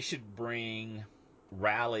 they should bring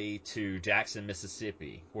Rally to Jackson,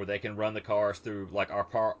 Mississippi, where they can run the cars through, like,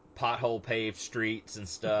 our pothole paved streets and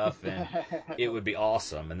stuff. And it would be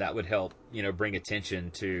awesome. And that would help, bring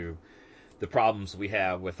attention to the problems we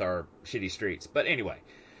have with our shitty streets. But anyway,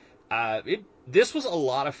 this was a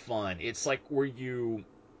lot of fun. It's like where you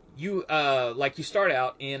start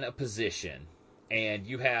out in a position, and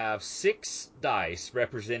you have 6 dice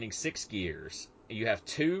representing 6 gears. You have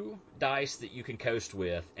 2 dice that you can coast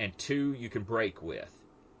with, and 2 you can brake with.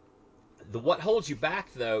 What holds you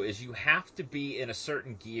back, though, is you have to be in a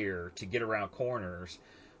certain gear to get around corners.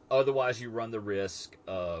 Otherwise, you run the risk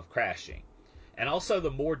of crashing. And also, the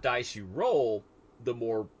more dice you roll, the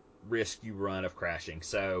more risk you run of crashing.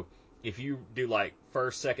 So, if you do like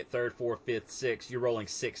first, second, third, fourth, fifth, sixth, you're rolling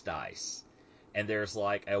 6 dice. And there's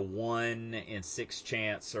like a 1 in 6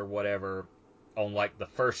 chance or whatever on like the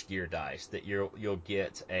first gear dice that you'll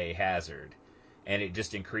get a hazard. And it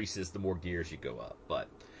just increases the more gears you go up. But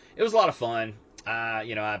it was a lot of fun.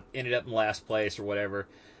 I ended up in last place or whatever.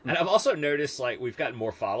 And I've also noticed like we've gotten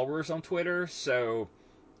more followers on Twitter, so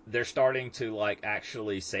they're starting to like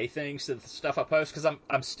actually say things to the stuff I post, because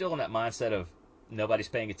I'm still in that mindset of nobody's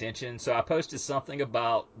paying attention. So I posted something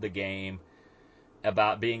about the game,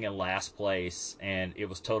 about being in last place, and it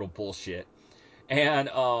was total bullshit. And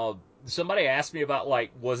somebody asked me about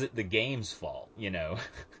like, was it the game's fault?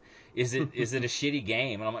 Is it a shitty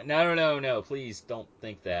game? And I'm like, no, please don't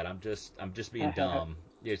think that. I'm just being dumb.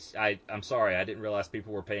 I'm sorry, I didn't realize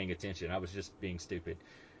people were paying attention. I was just being stupid.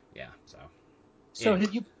 Yeah, so. So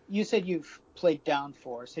have you said you've played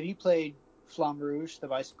Downforce. Have you played Flamme Rouge, the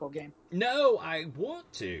bicycle game? No, I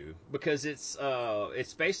want to, because it's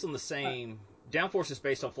based on the same. Downforce is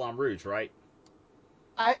based on Flamme Rouge, right?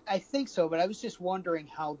 I think so, but I was just wondering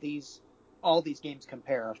how all these games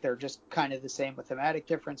compare. If they're just kind of the same with thematic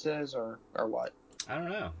differences, or what. I don't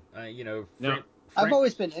know. No. I've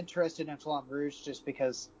always been interested in Flamme Rouge just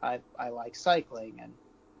because I like cycling, and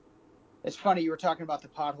it's funny you were talking about the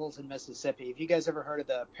potholes in Mississippi. Have you guys ever heard of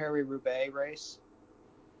the Paris-Roubaix race?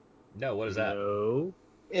 No, what is that? No.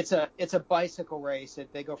 It's a bicycle race.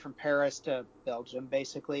 They go from Paris to Belgium,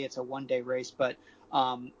 basically. It's a one-day race, but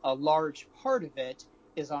a large part of it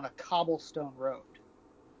is on a cobblestone road.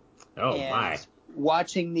 Oh, and my.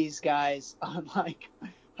 Watching these guys on like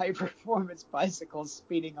high-performance bicycles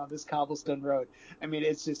speeding on this cobblestone road. I mean,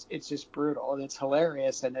 it's just brutal, and it's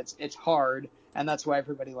hilarious, and it's hard, and that's why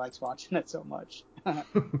everybody likes watching it so much.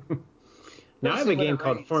 Now I have a game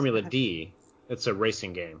called Formula D. It's a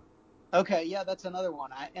racing game. Okay, yeah, that's another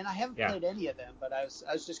one. I haven't Yeah. played any of them, but I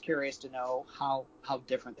was just curious to know how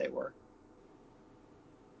different they were.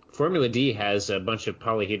 Formula D has a bunch of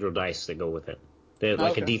polyhedral dice that go with it. They're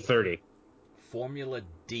like a D30. Formula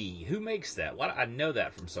D. Who makes that? What? I know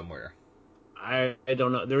that from somewhere. I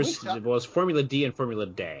don't know. There was Formula D and Formula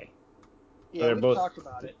Day. Yeah, we talked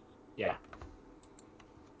about it. Yeah.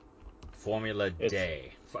 Formula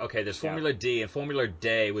Day. Okay, there's Formula D, and Formula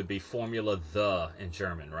Day would be Formula the in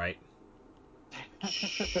German, right?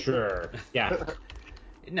 Sure. Yeah.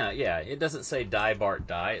 No, yeah, it doesn't say Die Bart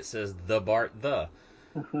Die. It says the Bart the.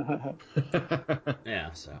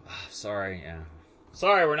 Yeah, so sorry. Yeah,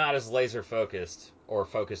 sorry, we're not as laser focused or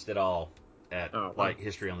focused at all at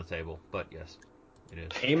History on the Table. But yes, it is.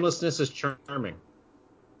 Aimlessness is charming.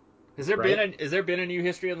 Has there right? been a new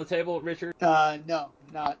history on the table, Richard? No,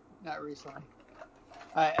 not recently.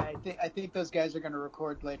 I think those guys are going to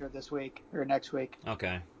record later this week or next week.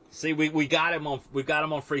 Okay. See, we got him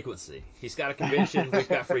on frequency. He's got a convention. We've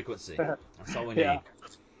got frequency. That's all we Yeah.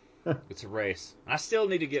 need. It's a race. I've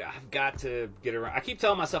got to get around. I keep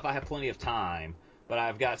telling myself I have plenty of time, but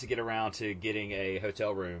I've got to get around to getting a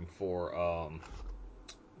hotel room for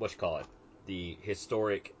what you call it, the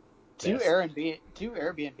historic Do fest.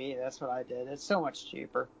 Airbnb. That's what I did. It's so much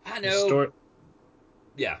cheaper. I know. Historic.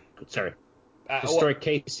 Yeah. Sorry. Well, Historic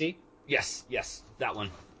KC. yes, that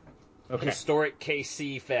one. Okay. Historic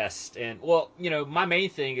KC Fest. And, well, my main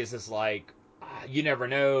thing is like, you never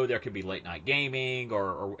know. There could be late night gaming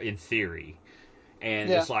or in theory. And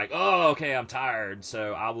Yeah. it's like, oh, okay, I'm tired,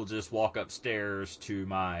 so I will just walk upstairs to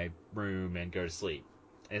my room and go to sleep.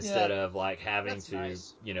 Instead of like having That's to,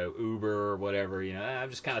 nice. Uber or whatever, I'm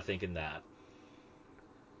just kind of thinking that.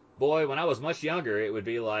 Boy, when I was much younger, it would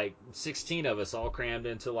be like 16 of us all crammed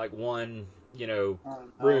into like one, Oh.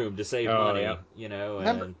 room to save Oh money,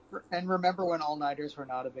 Remember and remember when all nighters were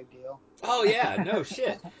not a big deal? oh yeah, no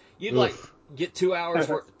shit. You'd like Oof. get 2 hours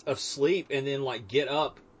worth of sleep and then like get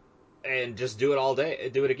up and just do it all day,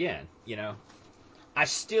 do it again, I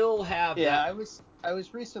still have Yeah, that. I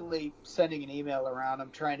was recently sending an email around.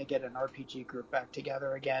 I'm trying to get an RPG group back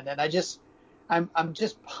together again, and I'm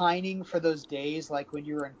just pining for those days like when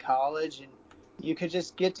you were in college and you could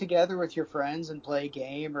just get together with your friends and play a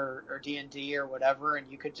game or D&D or whatever,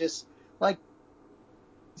 and you could just like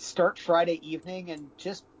start Friday evening and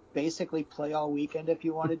just basically play all weekend if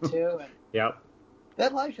you wanted to, and Yep.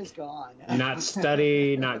 that life is gone. Not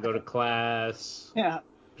study, not go to class, Yeah.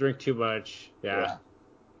 drink too much. Yeah.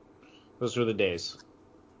 Those were the days.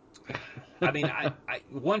 I mean, I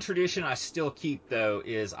one tradition I still keep though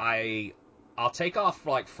is I'll take off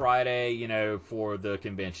like Friday, for the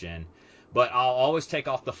convention, but I'll always take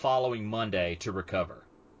off the following Monday to recover.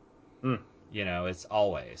 Hmm. It's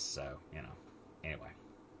always so. Anyway,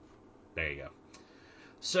 there you go.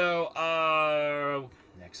 So,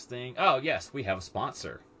 next thing. Oh yes, we have a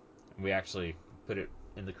sponsor. We actually put it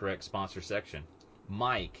in the correct sponsor section.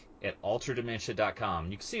 Mike at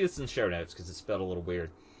alterdementia.com. You can see this in the show notes because it's spelled a little weird.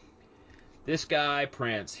 This guy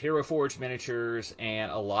prints Hero Forge miniatures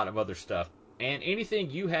and a lot of other stuff. And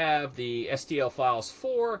anything you have the STL files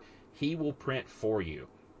for, he will print for you.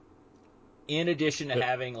 In addition to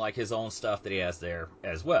having like his own stuff that he has there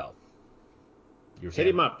as well. Hit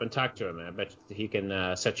him up and talk to him. I bet he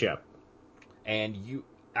can set you up. And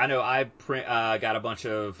I know I got a bunch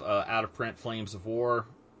of out of print Flames of War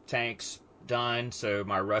tanks done, so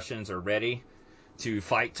my Russians are ready to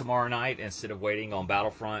fight tomorrow night instead of waiting on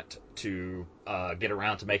Battlefront to get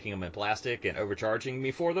around to making them in plastic and overcharging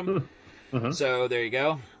me for them. Mm-hmm. So there you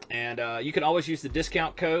go. And you can always use the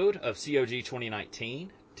discount code of COG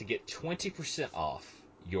 2019 to get 20% off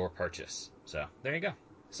your purchase. So there you go.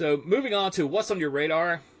 So moving on to what's on your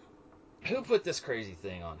radar. Who put this crazy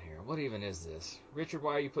thing on here? What even is this? Richard,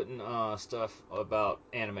 why are you putting stuff about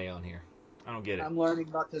anime on here? I don't get it. I'm learning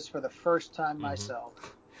about this for the first time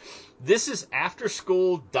myself. This is After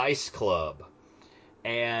School Dice Club.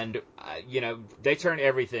 And, they turn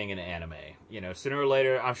everything into anime. Sooner or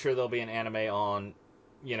later, I'm sure there'll be an anime on,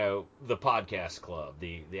 the podcast club,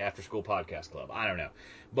 the After School Podcast Club. I don't know.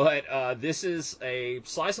 But this is a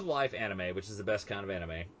slice of life anime, which is the best kind of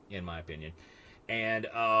anime, in my opinion. And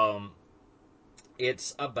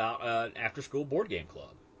it's about an after school board game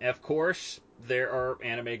club. And of course, there are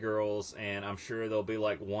anime girls, and I'm sure there'll be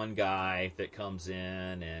like one guy that comes in,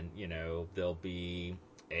 and there'll be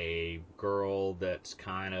a girl that's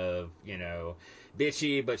kind of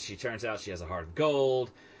bitchy, but she turns out she has a heart of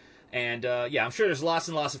gold. And I'm sure there's lots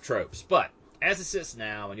and lots of tropes. But as it sits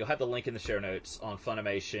now, and you'll have the link in the show notes on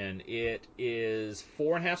Funimation, it is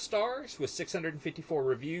 4.5 stars with 654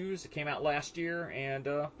 reviews. It came out last year, and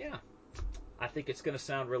I think it's going to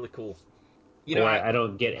sound really cool. I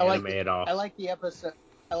don't get anime at all. I like the episode.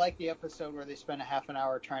 I like the episode where they spend a half an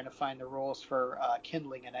hour trying to find the rules for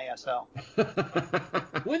kindling an ASL.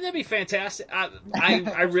 Wouldn't that be fantastic?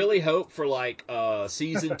 I really hope for like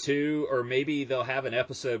season 2, or maybe they'll have an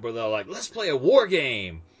episode where they're like, let's play a war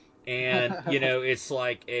game. And, it's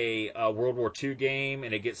like a World War II game,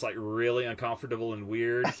 and it gets like really uncomfortable and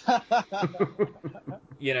weird.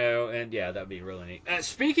 And yeah, that'd be really neat.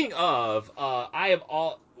 Speaking of,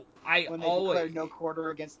 when they declare no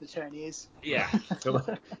quarter against the Chinese. Yeah.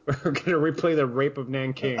 We're going to replay the Rape of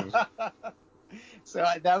Nanking. So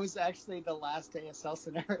that was actually the last ASL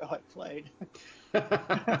scenario I played.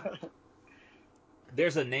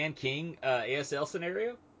 There's a Nanking ASL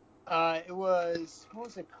scenario? It was, what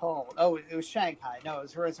was it called? Oh, it was Shanghai. No, it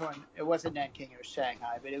was the first one. It wasn't Nanking. It was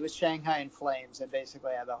Shanghai, but it was Shanghai in flames, and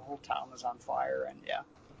basically, yeah, the whole town was on fire, and yeah,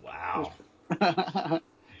 it was. Wow.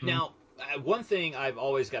 Now, one thing I've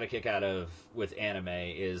always got a kick out of with anime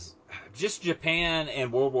is just Japan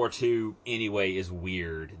and World War II anyway is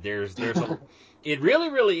weird. It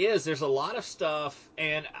really is. There's a lot of stuff,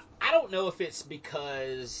 and I don't know if it's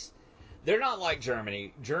because they're not like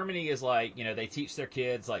Germany. Germany is like, they teach their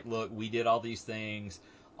kids like, look, we did all these things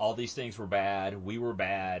were bad, we were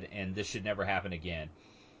bad, and this should never happen again.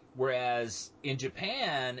 Whereas in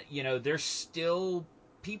Japan, there's still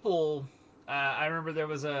people. I remember there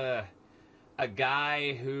was a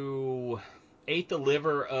guy who ate the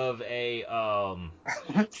liver of a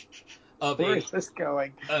Where is this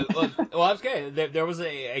going? well, I was okay. There was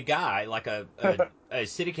a guy like a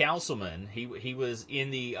city councilman. He was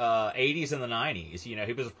in the 80s and the 90s.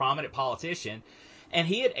 He was a prominent politician, and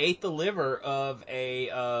he had ate the liver of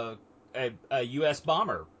a U.S.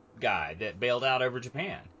 bomber guy that bailed out over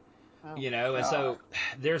Japan. Oh, And so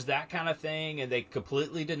there's that kind of thing, and they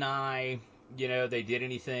completely deny, they did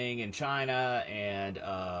anything in China and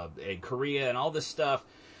in Korea and all this stuff.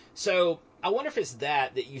 So I wonder if it's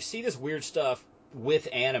that you see this weird stuff with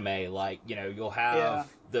anime, like, you'll have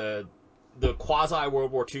yeah. the quasi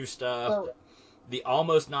World War II stuff, So the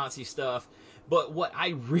almost Nazi stuff, but what I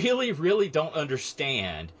really, really don't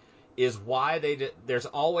understand is why there's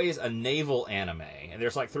always a naval anime, and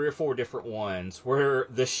there's like 3 or 4 different ones where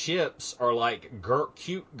the ships are like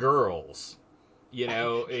cute girls,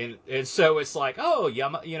 and so it's like, oh,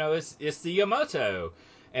 it's the Yamato,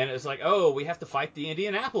 and it's like, oh, we have to fight the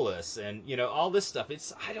Indianapolis, and all this stuff.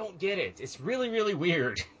 I don't get it. It's really, really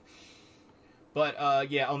weird. But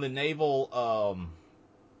yeah, on the naval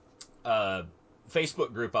uh,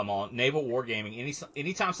 Facebook group I'm on, Naval Wargaming,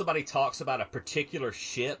 anytime somebody talks about a particular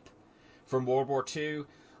ship from World War II,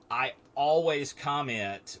 I always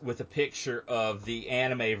comment with a picture of the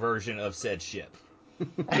anime version of said ship.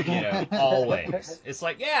 Always. It's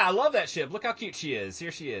like, yeah, I love that ship. Look how cute she is.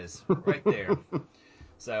 Here she is, right there.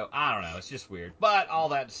 So, I don't know. It's just weird. But all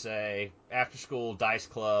that to say, After School Dice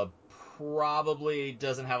Club probably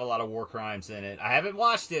doesn't have a lot of war crimes in it. I haven't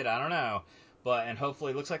watched it. I don't know. And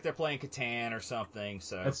hopefully it looks like they're playing Catan or something.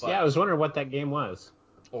 So, I was wondering what that game was.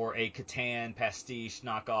 Or a Catan pastiche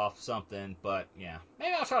knockoff something. But yeah,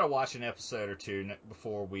 maybe I'll try to watch an episode or two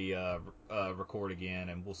before we record again,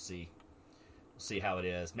 and we'll see. See how it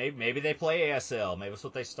is. Maybe they play ASL. Maybe that's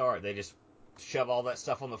what they start. They just shove all that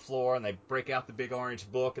stuff on the floor and they break out the big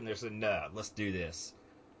orange book and they're saying, no, let's do this.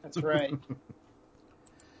 That's right.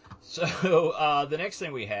 So the next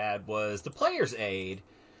thing we had was the Player's Aid.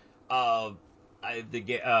 The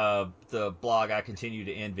blog I continue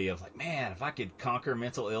to envy of, like, man, if I could conquer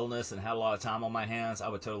mental illness and had a lot of time on my hands, I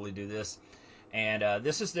would totally do this. And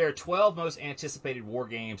this is their 12 most anticipated war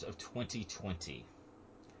games of 2020.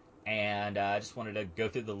 And I just wanted to go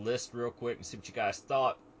through the list real quick and see what you guys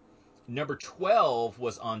thought. Number 12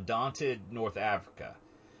 was Undaunted North Africa.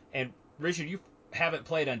 And Richard, you haven't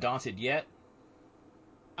played Undaunted yet?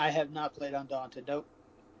 I have not played Undaunted. Nope.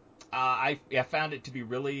 I found it to be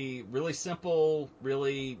really, really simple,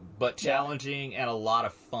 but challenging, and a lot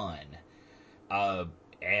of fun.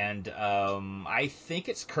 And I think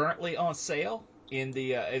it's currently on sale in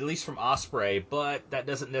the at least from Osprey, but that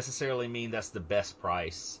doesn't necessarily mean that's the best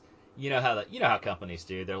price. You know how companies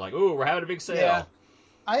do. They're like, "Ooh, we're having a big sale." Yeah.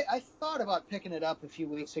 I thought about picking it up a few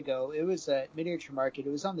weeks ago. It was at Miniature Market.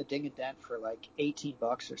 It was on the Ding and Dent for like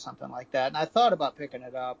 $18 or something like that. And I thought about picking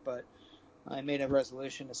it up, but I made a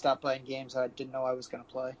resolution to stop buying games I didn't know I was going to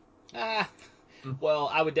play. Well,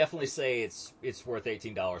 I would definitely say it's worth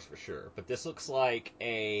 $18 for sure. But this looks like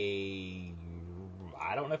I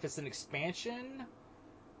don't know if it's an expansion.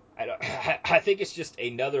 I think it's just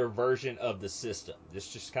another version of the system. This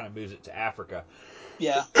just kind of moves it to Africa.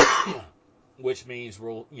 Yeah. Which means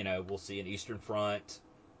we'll see an Eastern Front.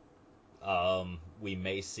 We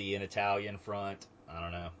may see an Italian front. I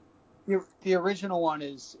don't know. The original one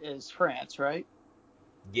is France, right?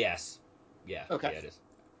 Yes. Yeah. Okay. Yeah, it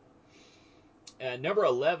is. Number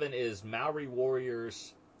 11 is Maori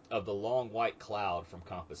Warriors of the Long White Cloud from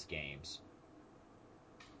Compass Games,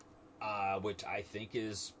 which I think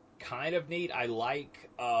is kind of neat. I like.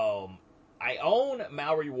 I own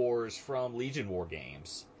Maori Wars from Legion War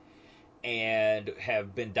Games, and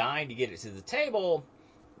have been dying to get it to the table,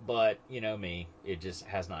 but you know me, it just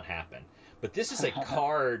has not happened. But this is a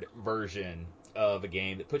card version of a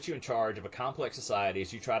game that puts you in charge of a complex society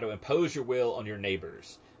as you try to impose your will on your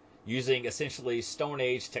neighbors using essentially Stone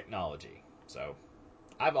Age technology. So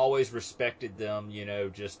I've always respected them,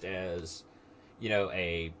 just as,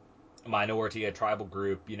 a minority, a tribal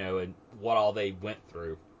group, and what all they went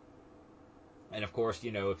through. And of course,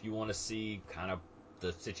 if you want to see kind of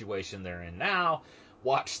the situation they're in now,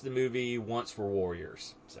 watch the movie Once Were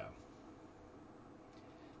Warriors. So,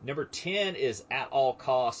 number 10 is At All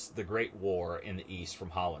Costs: The Great War in the East from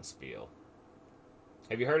Hollandspiel.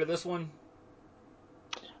 Have you heard of this one?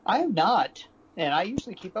 I have not, and I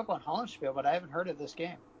usually keep up on Hollandspiel, but I haven't heard of this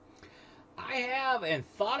game. I have, and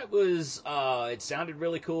thought it sounded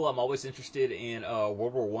really cool. I'm always interested in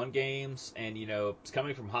World War One games, and it's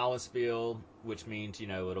coming from Hollandspiel, which means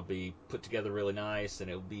it'll be put together really nice, and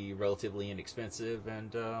it'll be relatively inexpensive,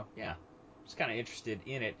 and yeah, just kind of interested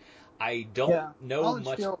in it. I don't know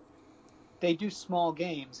much. They do small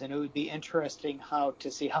games, and it would be interesting to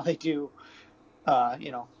see how they do.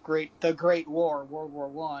 The Great War, World War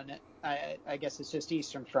One. I guess it's just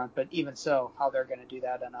Eastern Front, but even so, how they're going to do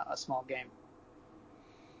that in a small game.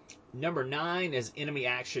 Number 9 is Enemy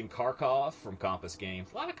Action Kharkov from Compass Games.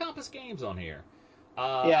 A lot of Compass Games on here.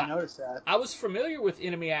 Yeah, I noticed that. I was familiar with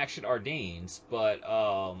Enemy Action Ardennes, but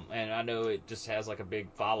and I know it just has like a big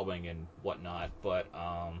following and whatnot, but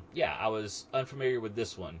yeah, I was unfamiliar with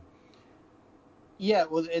this one. Yeah,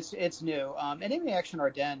 well, it's new. Enemy Action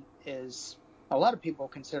Ardennes is, a lot of people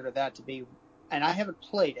consider that to be, and I haven't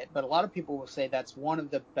played it, but a lot of people will say that's one of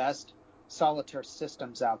the best solitaire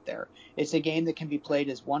systems out there. It's a game that can be played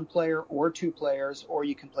as one player or two players, or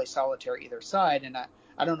you can play solitaire either side. And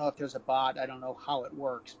I don't know if there's a bot. I don't know how it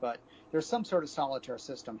works, but there's some sort of solitaire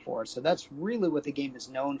system for it. So that's really what the game is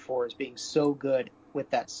known for, is being so good with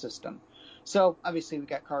that system. So obviously we've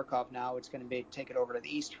got Kharkov now. It's going to be take it over to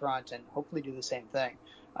the East Front and hopefully do the same thing.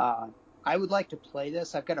 I would like to play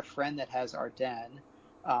this. I've got a friend that has Ardennes.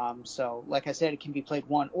 So like I said, it can be played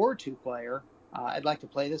one or two player. I'd like to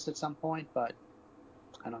play this at some point, but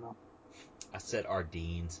I don't know. I said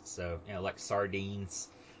Ardennes, so like sardines.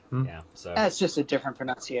 Yeah, so that's just a different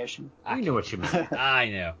pronunciation. I know what you meant. I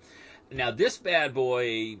know. Now this bad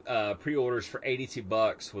boy pre-orders for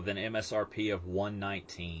 $82 with an MSRP of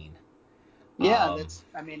 $119. Yeah,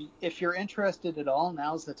 if you're interested at all,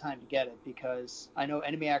 now's the time to get it, because I know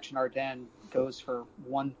Enemy Action Ardennes goes for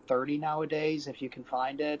 $130 nowadays if you can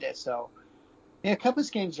find it. So yeah, Compass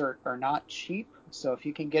Games are not cheap, so if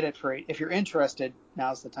you can get it if you're interested,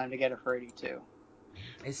 now's the time to get it for $82.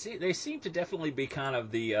 They seem to definitely be kind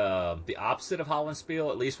of the opposite of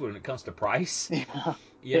Hollandspiel, at least when it comes to price.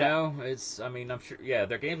 Yeah. I'm sure,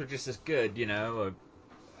 their games are just as good,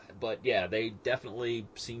 but yeah, they definitely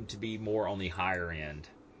seem to be more on the higher end.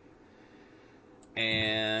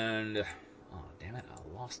 And oh damn it,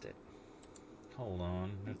 I lost it. Hold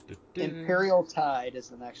on. Imperial Tide is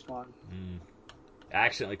the next one. I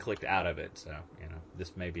accidentally clicked out of it, so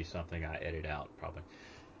this may be something I edit out probably.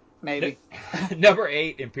 Maybe. Number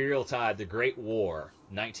 8, Imperial Tide: The Great War,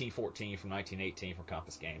 1914 from 1918 from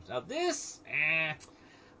Compass Games. Now this,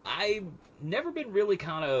 I've never been really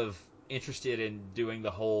kind of interested in doing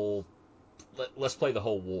the whole let's play the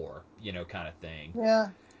whole war, kind of thing. Yeah.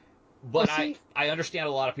 But well, I understand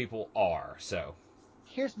a lot of people are, so.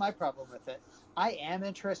 Here's my problem with it. I am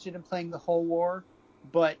interested in playing the whole war,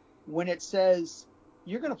 but when it says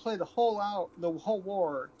you're going to play the whole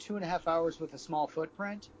war 2.5 hours with a small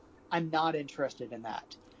footprint, I'm not interested in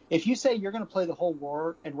that. If you say you're going to play the whole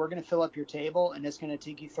war and we're going to fill up your table and it's going to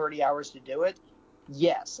take you 30 hours to do it,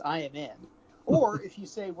 yes, I am in. Or if you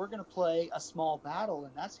say we're going to play a small battle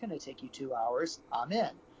and that's going to take you 2 hours, I'm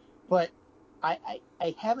in. But I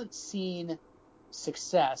haven't seen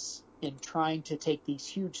success in trying to take these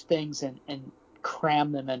huge things and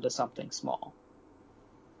cram them into something small.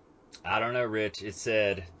 I don't know, Rich. It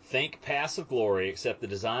said, think Paths of Glory, except the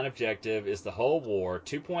design objective is the whole war,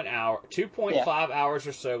 2.5 hours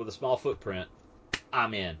or so with a small footprint.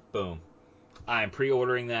 I'm in. Boom. I am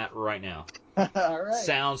pre-ordering that right now. All right.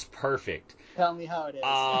 Sounds perfect. Tell me how it is.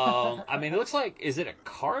 It looks like, is it a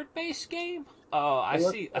card-based game? I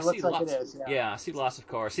see lots lots. Like it is, I see lots of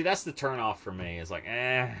cards. See, that's the turnoff for me. It's like,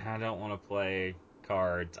 I don't want to play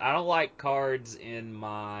cards. I don't like cards in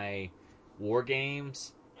my war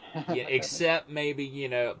games. Yeah, except maybe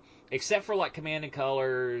except for like Command and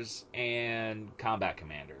Colors and Combat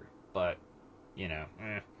Commander, but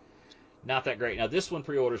not that great. Now this one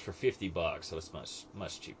pre-orders for $50, so it's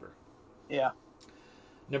much cheaper. Yeah.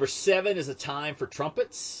 Number 7 is A Time for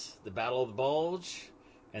Trumpets, The Battle of the Bulge,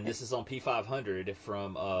 and this is on P500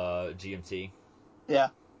 from GMT. Yeah.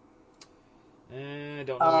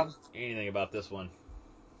 Don't know anything about this one.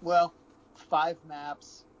 Well, 5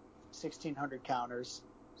 maps, 1,600 counters,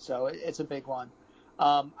 so it's a big one.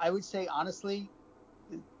 I would say, honestly,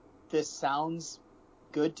 this sounds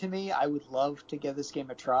good to me. I would love to give this game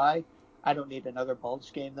a try. I don't need another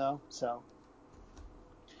Bulge game though. So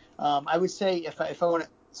I would say if I want to,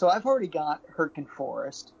 so I've already got Hurtgen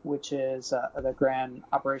Forest, which is the Grand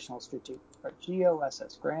Operational Strategic, or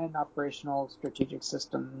GOSS, Grand Operational Strategic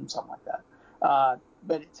System, something like that.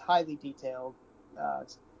 But it's highly detailed,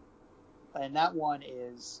 and that one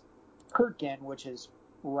is Hurtgen, which is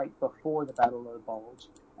right before the Battle of the Bulge,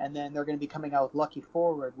 and then they're going to be coming out with Lucky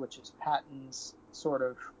Forward, which is Patton's sort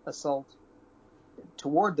of assault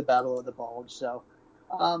toward the Battle of the Bulge. So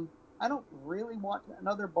I don't really want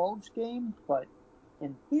another Bulge game, but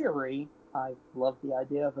in theory, I love the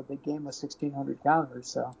idea of a big game with 1,600 counters.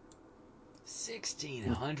 So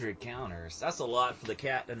 1,600 counters. That's a lot for the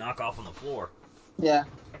cat to knock off on the floor. yeah.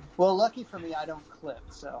 Well, lucky for me, I don't clip.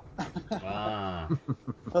 So. Ah.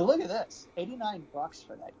 But look at this, $89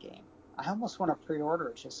 for that game. I almost want to pre-order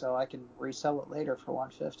it just so I can resell it later for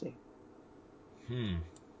 $150.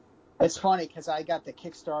 It's funny because I got the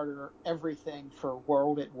Kickstarter everything for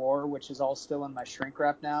World at War, which is all still in my shrink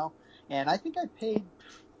wrap now, and I think I paid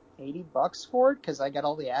 $80 for it because I got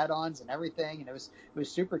all the add-ons and everything, and it was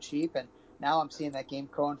super cheap. And now I'm seeing that game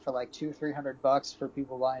going for like $200-300 for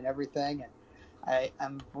people buying everything, and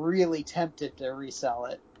I'm really tempted to resell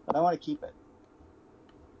it, but I want to keep it.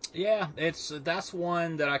 Yeah, that's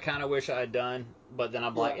one that I kind of wish I had done, but then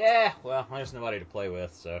I'm like, well, there's nobody to play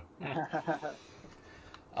with, so.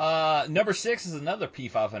 Number 6 is another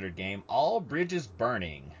P500 game, All Bridges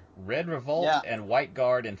Burning, Red Revolt and White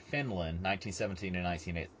Guard in Finland, 1917 and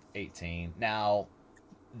 1918. Now,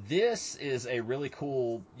 this is a really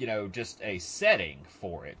cool, just a setting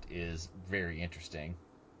for it is very interesting.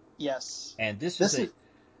 Yes. And this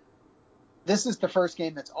is the first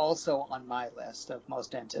game that's also on my list of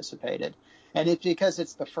most anticipated. And it's because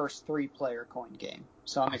it's the first 3-player coin game.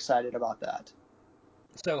 So I'm excited about that.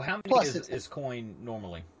 So how many is coin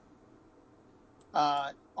normally?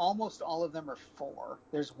 Almost all of them are 4.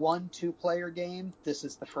 There's 1 2-player game. This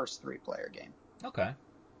is the first 3-player game. Okay.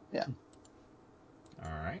 Yeah.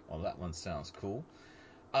 All right. Well, that one sounds cool.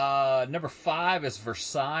 Number 5 is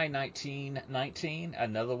Versailles 1919,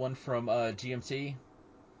 another one from GMT.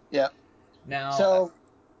 Yeah. Now. So,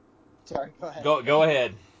 sorry. Go ahead. Go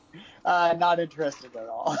ahead. Not interested at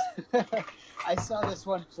all. I saw this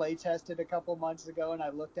one play tested a couple months ago, and I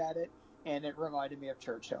looked at it, and it reminded me of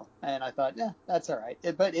Churchill. And I thought, that's all right.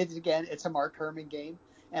 But it's a Mark Herman game.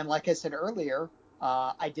 And like I said earlier,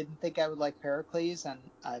 I didn't think I would like Pericles, and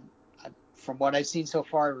I, from what I've seen so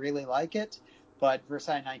far, I really like it. But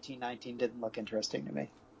Versailles 1919 didn't look interesting to me.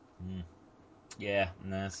 Yeah,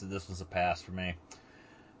 this was a pass for me.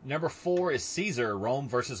 Number 4 is Caesar, Rome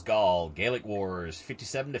versus Gaul, Gaelic Wars,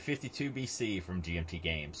 57 to 52 BC from GMT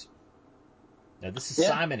Games. Now, this is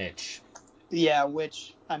Simonich. Yeah,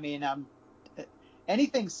 which, I mean,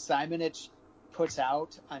 anything Simonich puts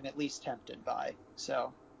out, I'm at least tempted by.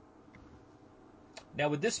 So. Now,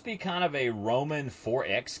 would this be kind of a Roman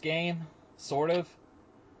 4X game, sort of?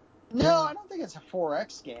 No, I don't think it's a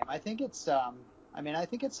 4X game. I think it's, I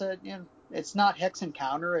think it's it's not hex and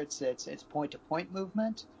counter. It's point-to-point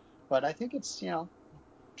movement, but I think it's,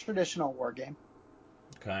 traditional war game.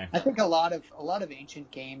 Okay. I think a lot of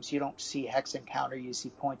ancient games you don't see hex and counter, you see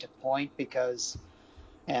point-to-point because,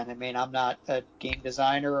 and I mean, I'm not a game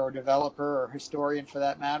designer or developer or historian for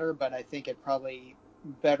that matter, but I think it probably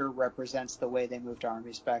better represents the way they moved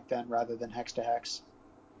armies back then rather than hex to hex.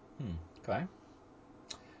 Okay.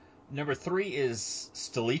 Number 3 is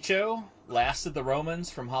Stilicho, Last of the Romans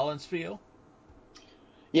from Hollandsfield.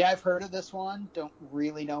 Yeah, I've heard of this one. Don't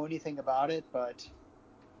really know anything about it, but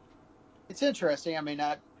it's interesting. I mean,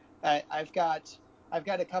 I've got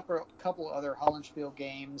a couple other Hollandsfield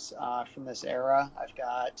games from this era. I've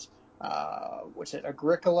got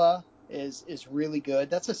Agricola is really good.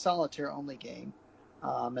 That's a solitaire only game.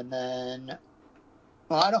 And then,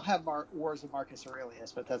 well, I don't have Wars of Marcus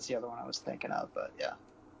Aurelius, but that's the other one I was thinking of. But yeah.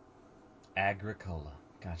 Agricola.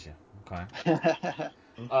 Gotcha. Okay.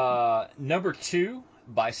 Number 2,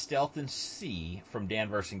 By Stealth and Sea from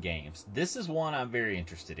Danverson Games. This is one I'm very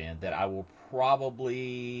interested in that I will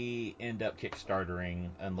probably end up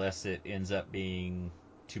Kickstartering unless it ends up being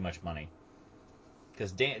too much money.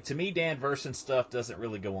 Because to me, Danverson stuff doesn't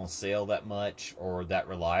really go on sale that much or that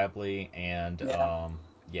reliably. And and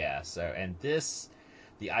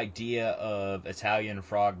the idea of Italian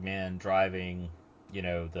frogmen driving,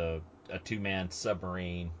 a 2-man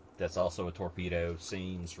submarine that's also a torpedo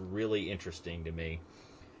seems really interesting to me.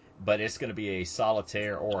 But it's going to be a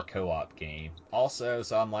solitaire or a co-op game. Also,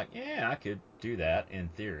 so I'm like, I could do that in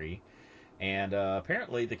theory. And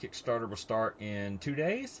apparently the Kickstarter will start in 2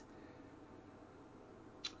 days.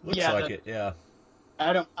 Looks like it, yeah.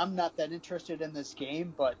 I'm not that interested in this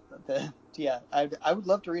game, but I would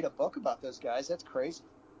love to read a book about those guys. That's crazy.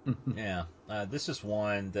 Yeah, this is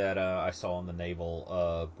one that I saw on the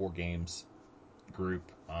Naval Board Games group.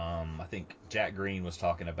 I think Jack Green was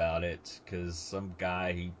talking about it because some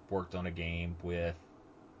guy he worked on a game with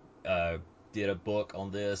uh, did a book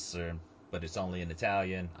on this, but it's only in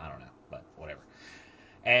Italian. I don't know, but whatever.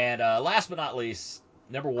 And last but not least,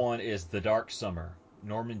 number one is The Dark Summer,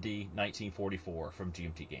 Normandy, 1944 from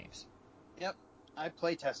GMT Games. Yep, I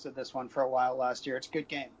play tested this one for a while last year. It's a good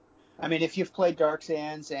game. I mean, if you've played Dark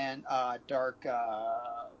Sands and what's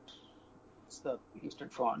the Eastern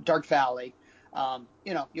Front, Dark Valley,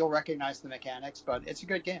 you'll recognize the mechanics, but it's a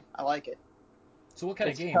good game. I like it. So what kind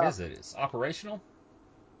of It's game tough. is it? It's operational?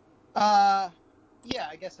 Uh, yeah,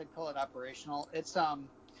 I guess I'd call it operational. It's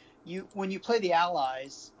you when you play the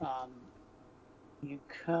allies, you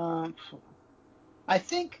come. I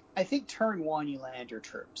think turn one you land your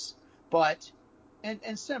troops, but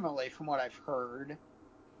and similarly from what I've heard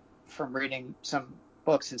from reading some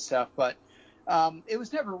books and stuff, but it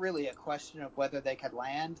was never really a question of whether they could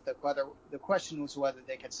land. The question was whether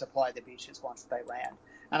they could supply the beaches once they land,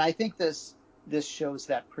 and I think this shows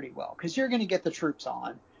that pretty well because you're going to get the troops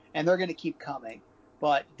on and they're going to keep coming.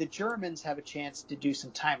 But the Germans have a chance to do some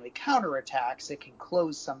timely counterattacks that can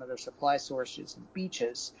close some of their supply sources and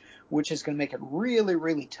beaches, which is going to make it really,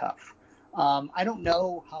 really tough. I don't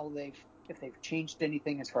know if they've changed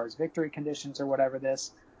anything as far as victory conditions or whatever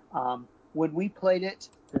this. When we played it,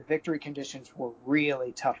 the victory conditions were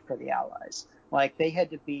really tough for the Allies. Like they had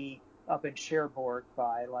to be up in Cherbourg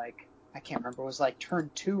by I can't remember, it was like turn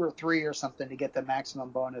 2 or 3 or something to get the maximum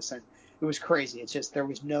bonus, and it was crazy. It's just there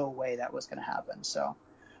was no way that was going to happen. So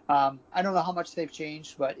I don't know how much they've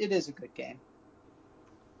changed, but it is a good game.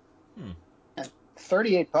 Hmm. And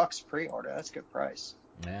 $38 pre-order, that's a good price.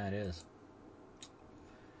 Yeah, it is.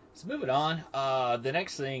 So moving on, the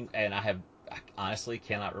next thing, and I honestly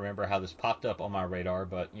cannot remember how this popped up on my radar,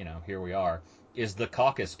 but here we are, is the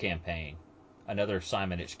Caucus campaign, another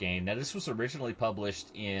Simonich game. Now this was originally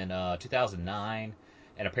published in 2009,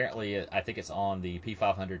 and apparently I think it's on the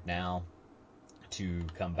P500 now to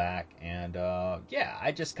come back. And yeah,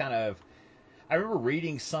 I remember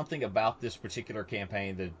reading something about this particular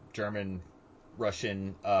campaign, the German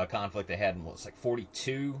Russian conflict they had in what's like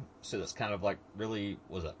 42. So that's kind of like really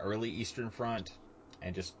was an early Eastern Front,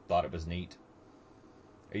 and just thought it was neat.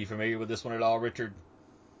 Are you familiar with this one at all, Richard?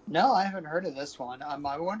 No, I haven't heard of this one. I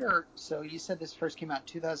wonder. So you said this first came out in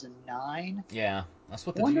 2009. Yeah, that's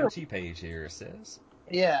what the Wonder. GMT page here says.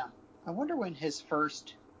 Yeah, I wonder when his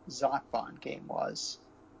first Zocbon game was,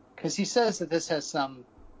 because he says that this has some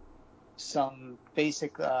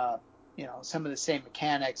basic, some of the same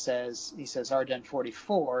mechanics as he says Ardennes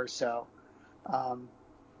 44. So, um,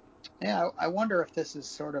 yeah, I wonder if this is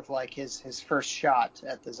sort of like his first shot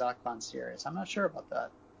at the Zocbon series. I'm not sure about that.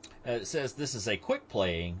 It says this is a quick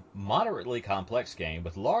playing, moderately complex game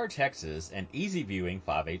with large hexes and easy viewing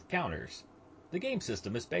 5/8 counters. The game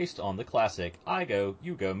system is based on the classic I-Go,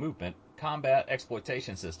 You-Go movement combat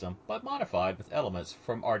exploitation system, but modified with elements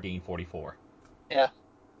from Ardennes 44. Yeah.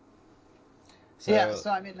 Yeah, So, so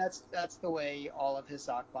I mean that's the way all of his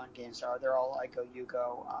Zocbon games are. They're all I go you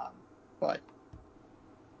go. But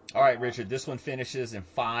all right, Richard, this one finishes in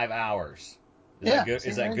 5 hours. Is that yeah, good? see,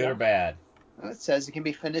 Is there that you good or go. bad? It says it can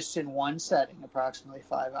be finished in one setting, approximately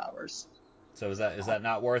 5 hours. So is that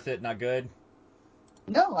not worth it? Not good?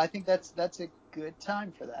 No, I think that's a good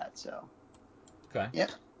time for that. So, Okay.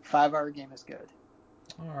 yep, 5 hour game is good.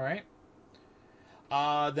 All right.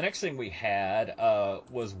 The next thing we had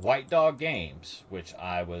was White Dog Games, which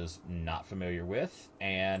I was not familiar with,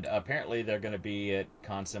 and apparently they're going to be at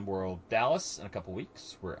Consim World Dallas in a couple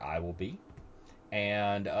weeks, where I will be.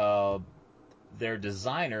 And their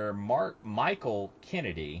designer Michael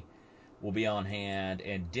Kennedy will be on hand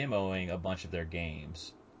and demoing a bunch of their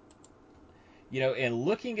games. And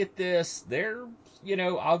looking at this, they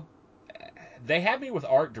have me with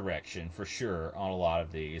art direction for sure on a lot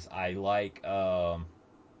of these. I like.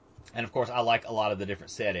 And of course, I like a lot of the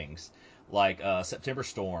different settings, like September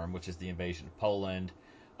Storm, which is the invasion of Poland.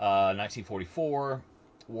 1944,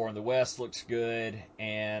 War in the West looks good,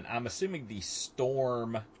 and I'm assuming the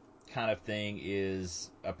Storm kind of thing is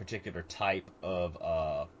a particular type of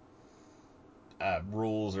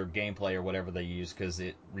rules or gameplay or whatever they use because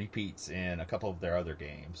it repeats in a couple of their other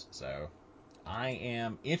games. So I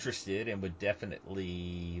am interested and would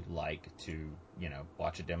definitely like to,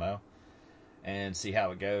 watch a demo and see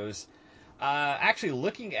how it goes. Actually,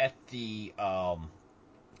 looking at the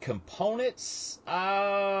components,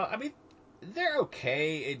 I mean, They're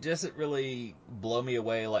okay. It doesn't really blow me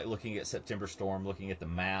away like looking at September Storm, looking at the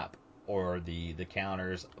map or the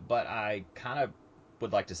counters. But I kind of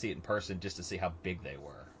would like to see it in person just to see how big they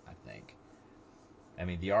were. I think. I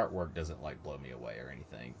mean, the artwork doesn't like blow me away or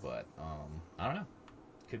anything, but I don't know.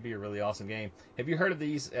 Could be a really awesome game. Have you heard of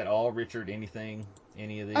these at all, Richard? Anything?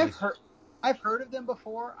 Any of these? I've heard of them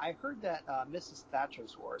before. I heard that Mrs.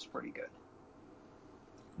 Thatcher's War is pretty good.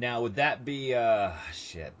 Now, would that be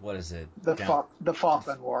shit? What is it? The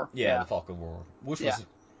Falkland War. Yeah, the Falkland War, which was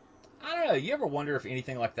I don't know. You ever wonder if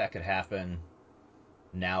anything like that could happen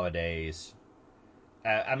nowadays?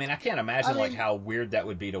 I mean, I can't imagine like how weird that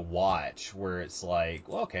would be to watch, where it's like,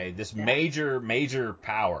 well, okay, this major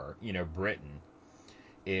power, Britain,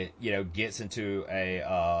 it gets into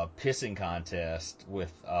a pissing contest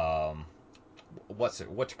with what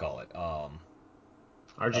you call it?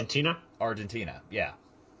 Argentina. Argentina, yeah.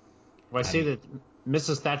 Well, I see that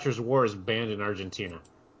Mrs. Thatcher's War is banned in Argentina.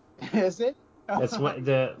 Is it? That's what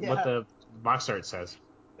the box art says.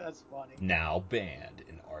 That's funny. Now banned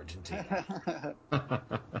in Argentina.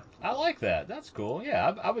 I like that. That's cool.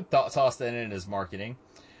 Yeah, I would toss that in as marketing.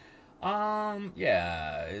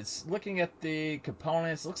 Yeah, it's looking at the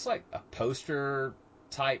components. Looks like a poster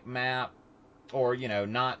type map, or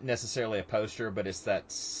not necessarily a poster, but it's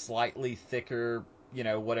that slightly thicker,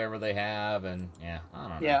 whatever they have, and yeah, I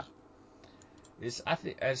don't know. Yeah. I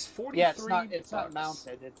think it's 43. Yeah, it's not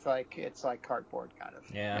mounted. It's like cardboard kind of.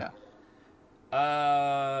 Yeah.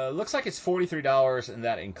 Looks like it's $43, and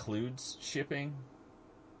that includes shipping.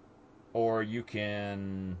 Or you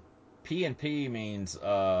can P&P means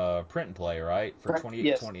print and play, right? For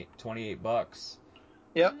 $28.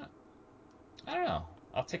 Yep. I don't know.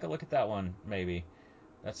 I'll take a look at that one maybe.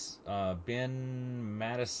 That's Ben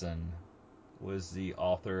Madison was the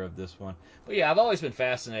author of this one. But yeah, I've always been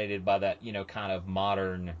fascinated by that, kind of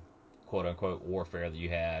modern quote unquote warfare that you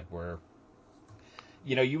had where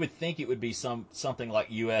you would think it would be something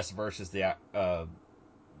like US versus the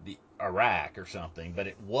Iraq or something, but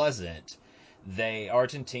it wasn't.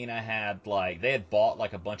 Argentina had they had bought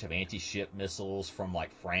like a bunch of anti-ship missiles from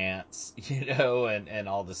like France, and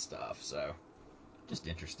all this stuff. So just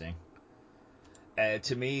interesting.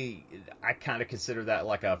 To me, I kind of consider that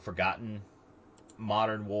like a forgotten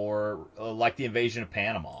modern war, like the invasion of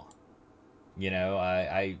Panama.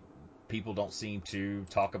 I people don't seem to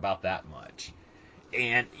talk about that much.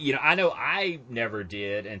 And, I know I never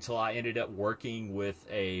did until I ended up working with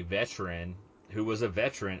a veteran who was a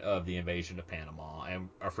veteran of the invasion of Panama, and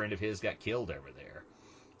a friend of his got killed over there.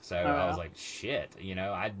 So I was like, shit,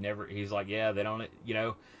 he's like, yeah, they don't,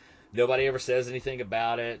 nobody ever says anything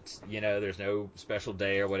about it. There's no special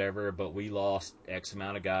day or whatever, but we lost X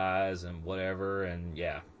amount of guys and whatever, and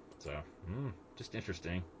yeah. So, just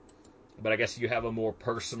interesting. But I guess you have a more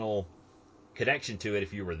personal connection to it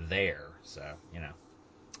if you were there. So,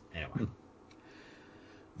 Anyway.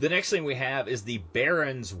 The next thing we have is the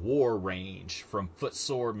Baron's War range from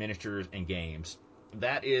Footsore Miniatures and Games.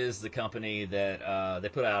 That is the company that they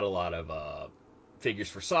put out a lot of figures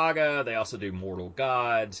for Saga. They also do Mortal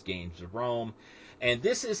Gods, Games of Rome. And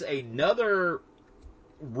this is another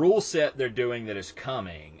rule set they're doing that is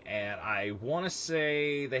coming. And I want to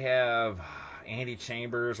say they have Andy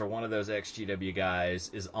Chambers or one of those XGW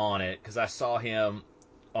guys is on it because I saw him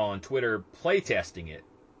on Twitter playtesting it.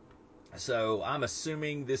 So I'm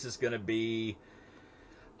assuming this is going to be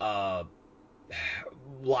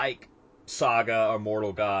like Saga or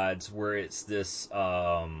Mortal Gods, where it's this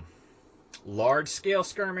large-scale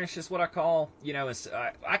skirmish is what I call.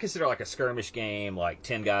 I consider like a skirmish game like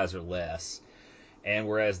 10 guys or less. And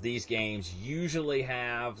whereas these games usually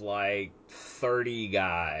have like 30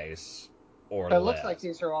 guys or less. It looks like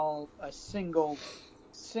these are all a single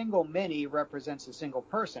mini represents a single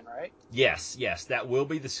person, right? Yes, that will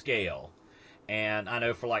be the scale. And I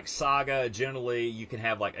know for like Saga, generally you can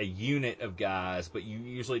have like a unit of guys, but you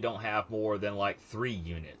usually don't have more than like 3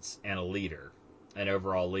 units and a leader, an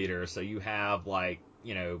overall leader. So you have like,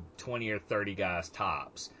 20 or 30 guys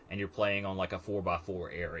tops, and you're playing on like a 4x4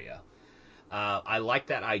 area. I like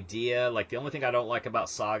that idea. Like the only thing I don't like about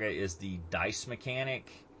Saga is the dice mechanic.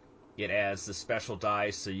 It adds the special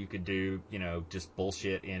dice, so you could do, just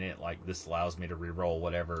bullshit in it. Like this allows me to reroll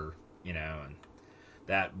whatever, and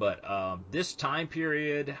that. But this time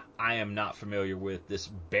period, I am not familiar with this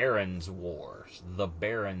Barons Wars. The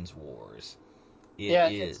Barons Wars.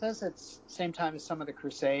 It says it's same time as some of the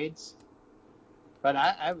Crusades, but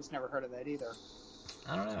I was never heard of that either.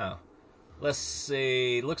 I don't know. Let's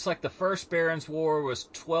see. Looks like the first Barons War was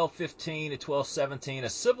 1215 to 1217, a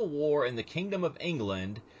civil war in the Kingdom of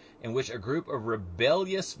England in which a group of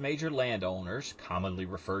rebellious major landowners, commonly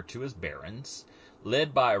referred to as barons,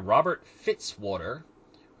 led by Robert Fitzwater,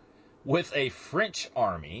 with a French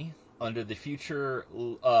army under the future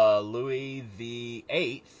Louis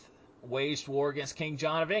VIII, waged war against King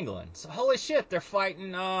John of England. So holy shit, they're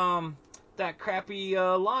fighting that crappy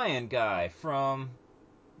lion guy from,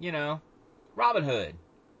 Robin Hood.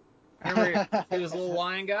 Remember he was a little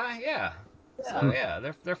lion guy? Yeah. So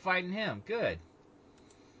yeah, they're fighting him. Good.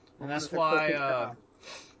 And that's why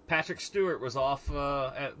Patrick Stewart was off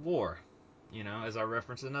at war. As I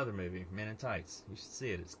referenced another movie, Men in Tights. You should see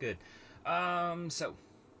it. It's good. So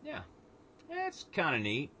yeah, it's kind of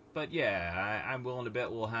neat. But yeah, I'm willing to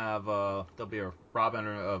bet we'll have there'll be a Robin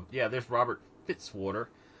of there's Robert Fitzwater.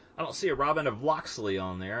 I don't see a Robin of Locksley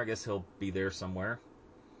on there. I guess he'll be there somewhere.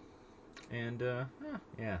 And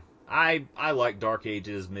yeah, I like Dark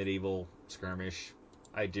Ages medieval skirmish.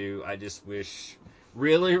 I do. I just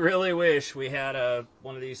really, really wish we had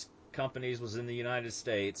one of these companies was in the United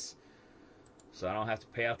States, so I don't have to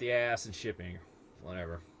pay out the ass in shipping,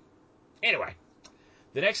 whatever. Anyway,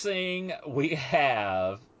 the next thing we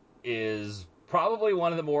have is probably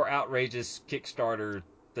one of the more outrageous Kickstarter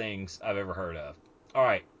things I've ever heard of. All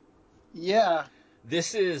right. Yeah.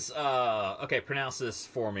 This is okay. Pronounce this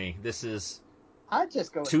for me. This is. I'd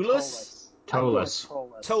just go with Ptolus.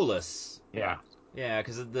 Ptolus. Yeah. Yeah,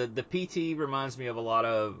 because the PT reminds me of a lot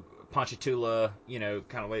of Ponchatoula, kind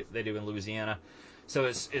of what they do in Louisiana. So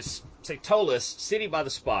it's say Ptolus, City by the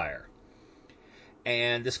Spire,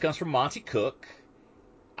 and this comes from Monty Cook,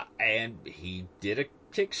 and he did a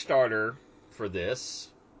Kickstarter for this.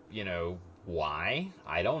 Why?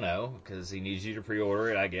 I don't know, because he needs you to pre-order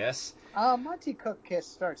it, I guess. Monty Cook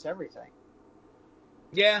starts everything.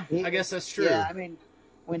 Yeah, I guess that's true. Yeah, I mean,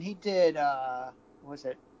 when he did, was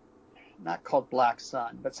it not called Black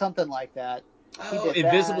Sun, but something like that.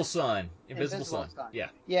 Invisible Sun. Invisible Sun. Yeah.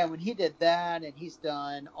 Yeah, when he did that, and he's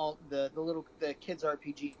done all the kids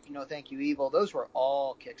RPG, Thank You Evil, those were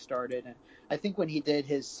all kickstarted. And I think when he did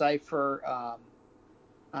his Cypher,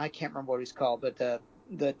 I can't remember what he's called, but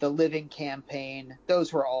the Living campaign,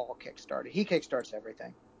 those were all kickstarted. He kickstarts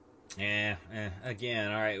everything. Yeah.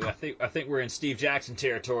 Again, all right. I think we're in Steve Jackson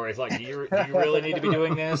territory. It's like, do you really need to be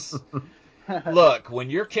doing this? Look, when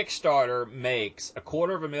your Kickstarter makes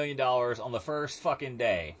 $250,000 on the first fucking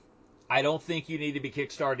day, I don't think you need to be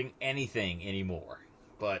kickstarting anything anymore.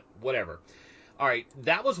 But whatever. All right,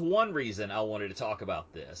 that was one reason I wanted to talk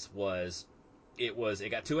about this. It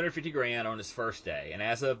got $250,000 on its first day, and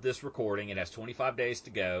as of this recording, it has 25 days to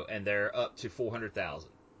go, and they're up to $400,000.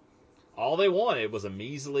 All they wanted was a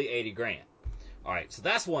measly $80,000. All right, so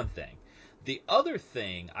that's one thing. The other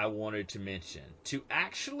thing I wanted to mention, to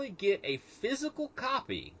actually get a physical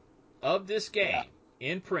copy of this game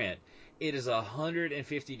in print, it is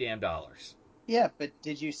 $150 damn dollars. Yeah, but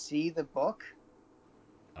did you see the book?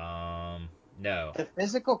 No. The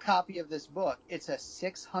physical copy of this book, it's a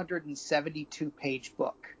 672-page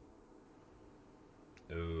book.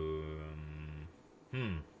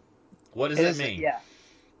 What does that mean? Yeah.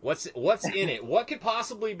 What's in it? What could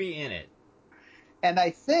possibly be in it? And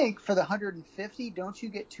I think for the 150, don't you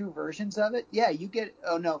get two versions of it? Yeah, you get.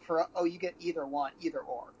 You get either one, either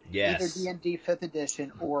or. Yes. Either D&D 5th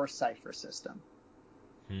edition or Cypher system.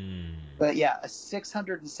 Hmm. But yeah, a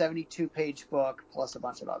 672-page book plus a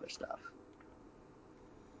bunch of other stuff.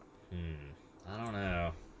 I don't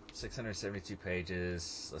know. 672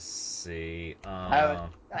 pages. Let's see. I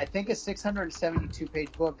think a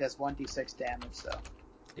 672-page book does 1d6 damage, though.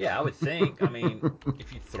 Yeah, I would think. I mean,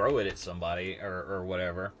 if you throw it at somebody or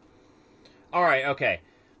whatever. All right, okay.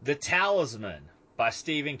 The Talisman by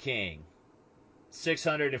Stephen King.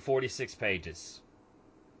 646 pages.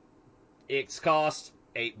 It's cost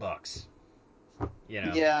 $8.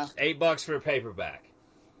 Yeah. $8 for a paperback.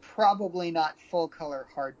 Probably not full color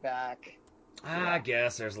hardback. I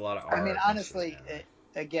guess there's a lot of art. I mean, honestly,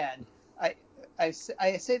 again, I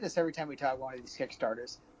say this every time we talk about one of these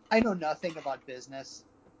Kickstarters. I know nothing about business,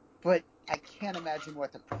 but I can't imagine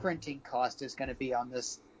what the printing cost is going to be on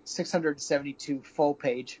this 672 full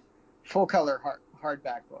color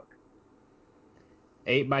hardback book.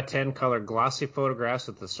 8x10 color glossy photographs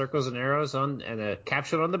with the circles and arrows on and a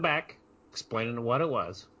caption on the back explaining what it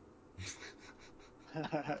was.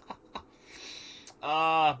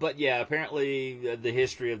 But yeah, apparently the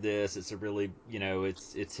history of this, it's a really,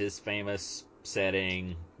 it's his famous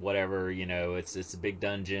setting, whatever, it's a big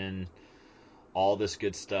dungeon, all this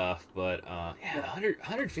good stuff, but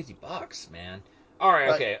 $150, man. All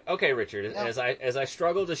right, okay, Richard. As I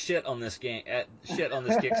struggle to shit on this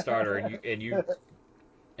Kickstarter,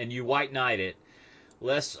 and you white knight it.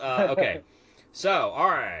 Let's okay. So, all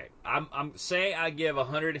right, I'm say I give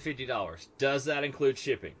 $150. Does that include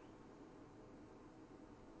shipping?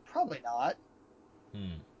 Probably not.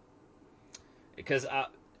 Hmm. Because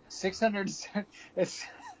 600. It's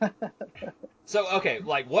so okay,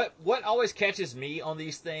 like what always catches me on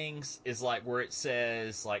these things is like where it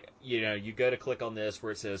says like you go to click on this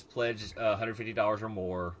where it says pledge $150 or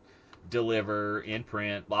more, deliver in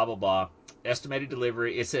print, blah blah blah, estimated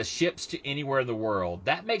delivery. It says ships to anywhere in the world.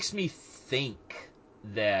 That makes me think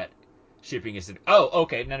that shipping is. Oh,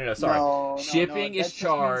 okay, no, sorry. no. Shipping is That just means that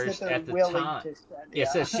charged they're at the willing time. to spend. It Yeah.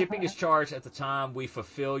 says shipping is charged at the time we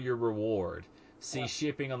fulfill your reward. See Yeah.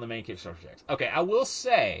 shipping on the main Kickstarter text. Okay, I will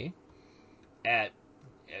say at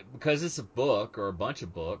because it's a book or a bunch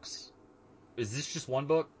of books. Is this just one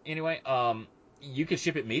book anyway? You can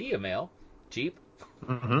ship it media mail, cheap.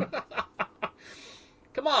 Mm-hmm.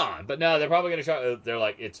 Come on, but no, they're probably gonna try. They're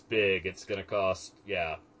like, it's big. It's gonna cost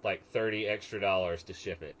like $30 extra to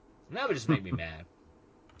ship it. And that would just make me mad.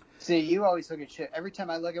 See, you always look at shit. Every time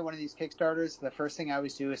I look at one of these Kickstarters, the first thing I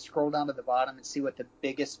always do is scroll down to the bottom and see what the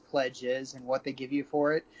biggest pledge is and what they give you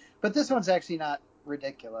for it. But this one's actually not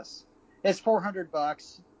ridiculous. It's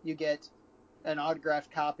 $400. You get an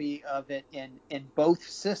autographed copy of it in both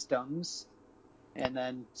systems, and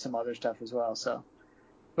then some other stuff as well. So,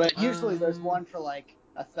 but usually there's one for like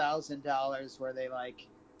 $1,000 where they like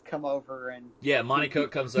come over and Yeah, Monty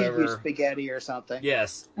Cook comes feed you over. spaghetti or something.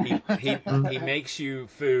 Yes, he makes you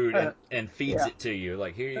food and feeds Yeah. it to you.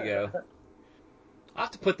 Like, here you go. I'll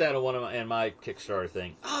have to put that on one of my Kickstarter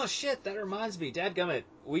thing. Oh shit, that reminds me, dadgummit,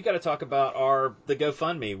 we got to talk about the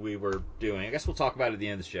GoFundMe we were doing. I guess we'll talk about it at the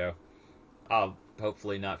end of the show. I'll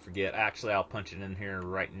hopefully not forget. Actually, I'll punch it in here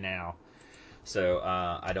right now so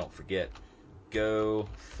I don't forget. Go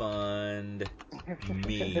fund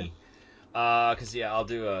me. Cause yeah, I'll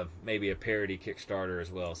do maybe a parody Kickstarter as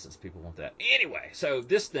well since people want that. Anyway, so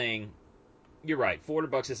this thing, you're right,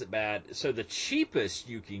 $400 isn't bad. So the cheapest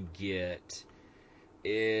you can get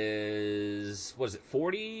is what is it,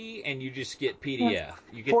 40, and you just get PDF.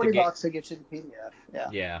 You get the game. $40 to get you the PDF. Yeah.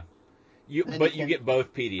 Yeah, Then you but you can get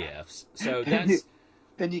both PDFs. So then you that's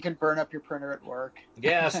then you can burn up your printer at work.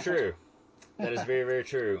 yeah, that's true. That is very very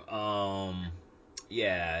true.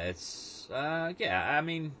 Yeah, it's yeah. I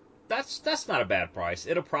mean, that's not a bad price.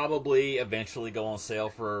 It'll probably eventually go on sale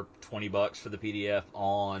for $20 for the PDF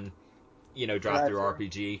on Drive Through Drive-through.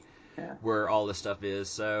 RPG Yeah. where all this stuff is.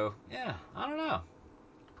 So yeah, I don't know.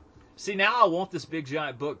 See, now I want this big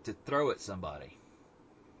giant book to throw at somebody.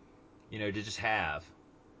 To just have. Just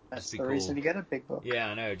That's be the reason cool. to get a big book. Yeah,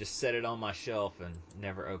 I know. Just set it on my shelf and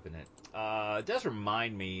never open it. It does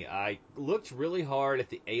remind me, I looked really hard at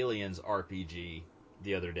the Aliens RPG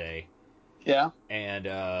the other day. Yeah. And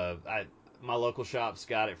my local shop's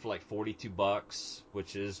got it for like $42,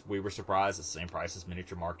 which is, we were surprised, it's the same price as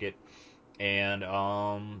Miniature Market. And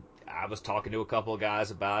I was talking to a couple of guys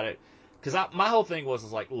about it. Because my whole thing was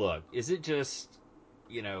like, look, is it just,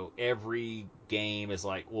 every game is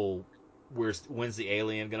like, well, when's the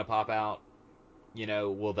alien gonna pop out?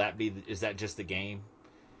 Will that be? Is that just the game?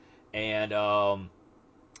 And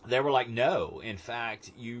they were like, no. In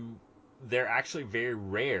fact, they're actually very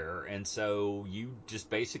rare, and so you just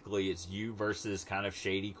basically it's you versus kind of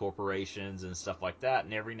shady corporations and stuff like that,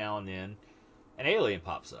 and every now and then an alien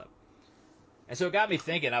pops up. And so it got me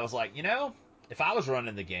thinking. I was like, if I was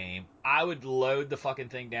running the game, I would load the fucking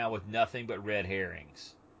thing down with nothing but red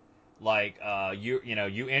herrings. Like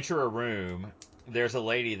you enter a room, there's a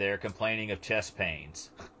lady there complaining of chest pains.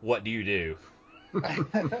 What do you do?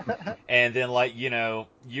 And then like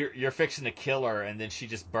you're fixing to kill her, and then she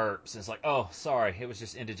just burps, and it's like, oh sorry, it was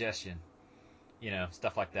just indigestion.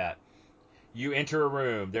 Stuff like that. You enter a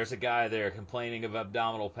room, there's a guy there complaining of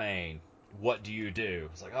abdominal pain. What do you do?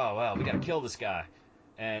 It's like, oh well, we got to kill this guy.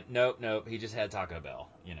 And nope, he just had Taco Bell.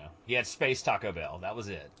 He had space Taco Bell. That was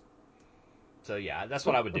it. So yeah, that's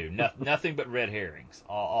what I would do. Nothing but red herrings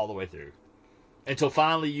all the way through. Until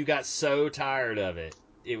finally you got so tired of it,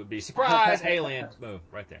 it would be surprise alien. Boom,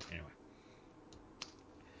 right there.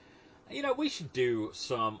 Anyway, we should do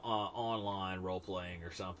some online role playing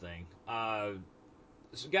or something.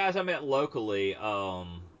 So guys I met locally,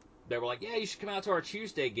 they were like, yeah, you should come out to our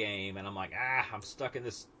Tuesday game, and I'm like, I'm stuck in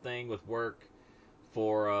this thing with work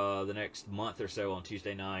for the next month or so on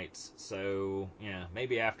Tuesday nights. So, yeah,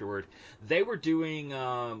 maybe afterward. They were doing,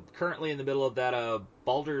 currently in the middle of that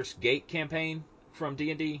Baldur's Gate campaign from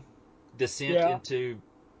D&D. Descent Yeah. into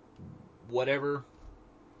whatever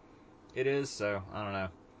it is, so I don't know.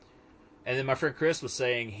 And then my friend Chris was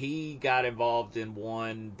saying he got involved in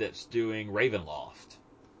one that's doing Ravenloft.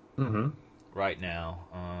 Mm-hmm. right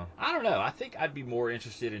now. I don't know. I think I'd be more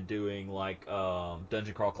interested in doing like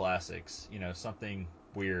Dungeon Crawl Classics. Something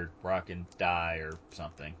weird where I can die or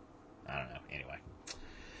something. I don't know. Anyway,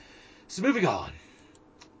 so moving on.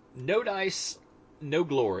 No Dice, No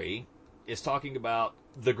Glory is talking about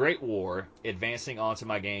the Great War advancing onto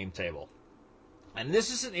my game table. And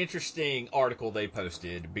this is an interesting article they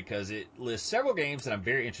posted because it lists several games that I'm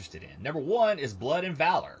very interested in. Number one is Blood and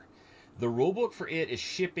Valor. The rulebook for it is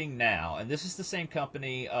shipping now, and this is the same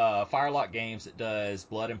company, Firelock Games, that does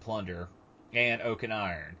Blood and Plunder and Oak and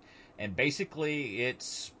Iron. And basically,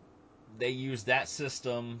 they use that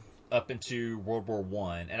system up into World War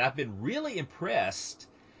One, and I've been really impressed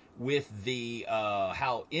with the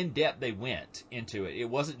how in depth they went into it. It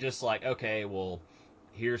wasn't just like, okay, well,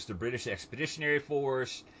 here's the British Expeditionary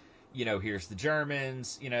Force, here's the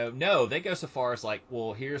Germans, no, they go so far as like,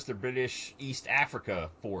 well, here's the British East Africa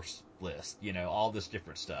Force list, all this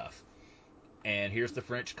different stuff. And here's the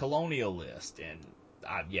French colonial list. And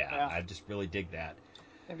I just really dig that.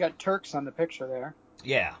 They've got Turks on the picture there.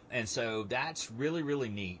 Yeah, and so that's really, really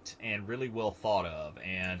neat and really well thought of.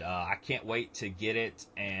 And I can't wait to get it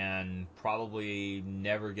and probably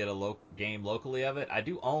never get a game locally of it. I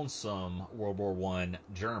do own some World War One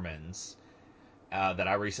Germans that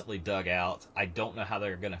I recently dug out. I don't know how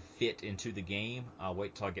they're going to fit into the game. I'll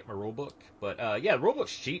wait till I get my rulebook. But the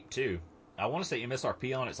rulebook's cheap too. I want to say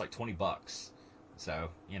MSRP on it's like $20. So,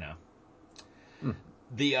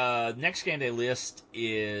 The next game they list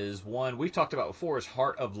is one we've talked about before, is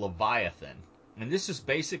Heart of Leviathan. And this is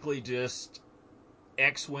basically just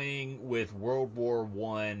X-Wing with World War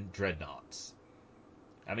One dreadnoughts.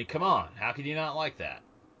 I mean, come on. How could you not like that?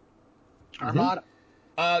 Armada.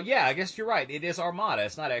 Yeah, I guess you're right. It is Armada.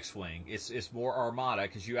 It's not X-Wing. It's more Armada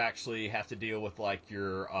because you actually have to deal with like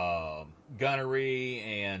your gunnery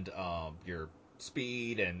and your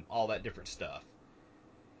speed and all that different stuff.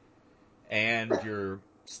 And your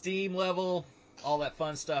steam level, all that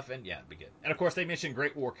fun stuff, and yeah, it'd be good. And of course, they mentioned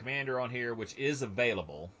Great War Commander on here, which is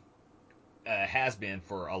available. Has been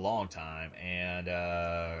for a long time, and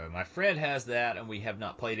my friend has that, and we have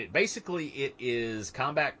not played it. Basically, it is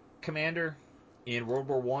Combat Commander in World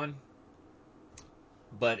War One,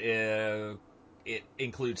 but it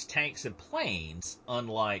includes tanks and planes,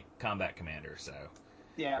 unlike Combat Commander. So,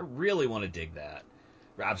 yeah, I really want to dig that.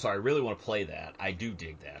 I'm sorry, I really want to play that. I do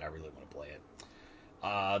dig that. I really want to play it.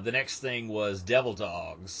 The next thing was Devil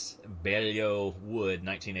Dogs, Balliol Wood,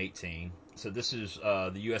 1918. So this is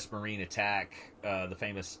the U.S. Marine attack, the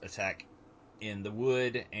famous attack in the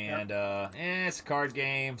wood, and it's a card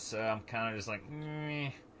game, so I'm kind of just like,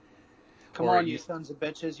 Come on, you sons of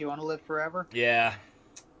bitches, you want to live forever? Yeah,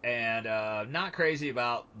 and not crazy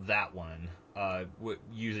about that one,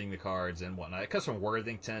 using the cards and whatnot. It comes from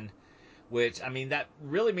Worthington, which, I mean, that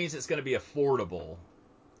really means it's going to be affordable,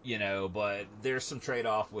 but there's some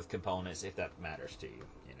trade-off with components if that matters to you,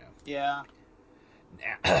 Yeah.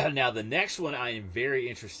 Now, the next one I am very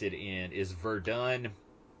interested in is Verdun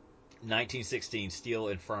 1916 Steel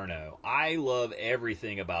Inferno. I love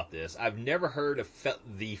everything about this. I've never heard of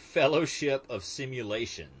the Fellowship of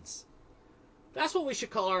Simulations. That's what we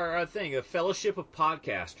should call our thing, a Fellowship of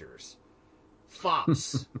Podcasters.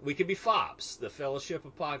 FOPS. We could be FOPS, the Fellowship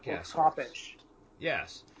of Podcasters. We're foppish.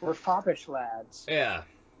 Yes. We're foppish lads. Yeah.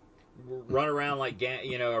 Run around like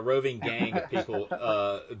a roving gang of people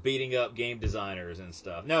beating up game designers and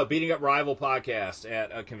stuff. No, beating up rival podcasts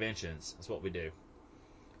at conventions. That's what we do.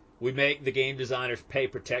 We make the game designers pay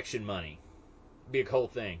protection money. Be a whole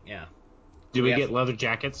thing, yeah. Do we get leather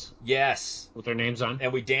jackets? Yes. With their names on?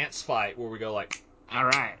 And we dance fight where we go like, all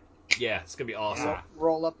right. Yeah, it's going to be awesome. Yeah.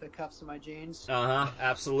 Roll up the cuffs of my jeans.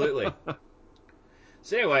 Absolutely.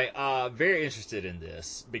 So anyway, very interested in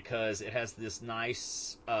this because it has this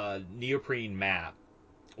nice neoprene map,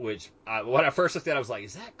 which when I first looked at it, I was like,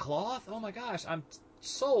 is that cloth? Oh my gosh, I'm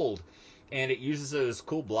sold. And it uses those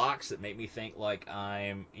cool blocks that make me think like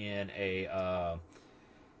I'm in a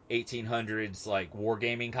 1800s like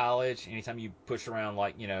wargaming college. Anytime you push around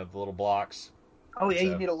like, the little blocks. Oh yeah,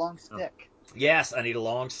 you need a long stick. Yes, I need a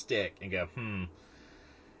long stick and go,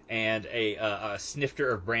 and a snifter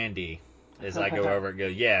of brandy as I go over and go,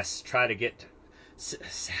 yes, try to get,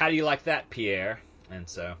 how do you like that, Pierre? And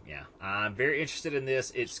so, yeah, I'm very interested in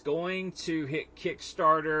this. It's going to hit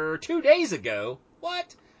Kickstarter 2 days ago.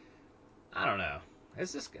 What? I don't know.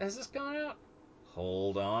 Has this gone out?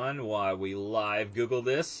 Hold on while we live Google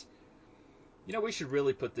this. We should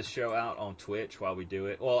really put this show out on Twitch while we do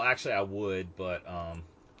it. Well, actually, I would, but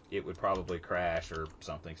it would probably crash or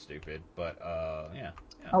something stupid. But yeah,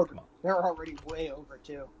 oh, come on. They're already way over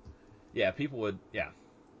too. Yeah, people would. Yeah,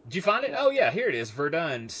 Did you find it? Yeah. Oh yeah, here it is.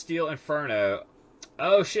 Verdun Steel Inferno.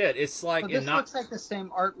 Oh shit, it's So like in this not. looks like the same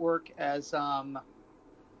artwork as the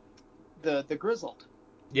Grizzled.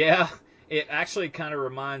 Yeah, it actually kind of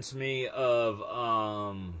reminds me of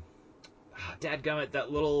dadgummit,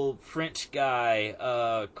 that little French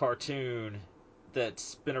guy cartoon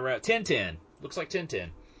that's been around. Tintin. Looks like Tintin.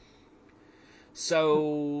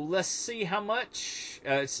 So let's see how much.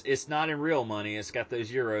 It's not in real money. It's got those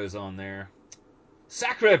euros on there.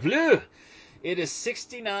 Sacre bleu! It is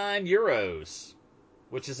 69 euros,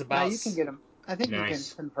 which is Now about. you can get them. I think you can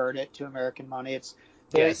Nice. convert it to American money. It's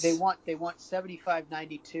they Yes. want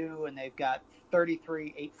 75.92 and they've got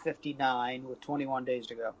 33,859 with 21 days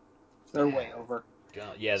to go. They're way over.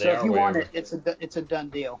 Yeah, they So if are you way want over. it, it's a done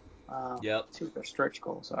deal. Yep. See what their stretch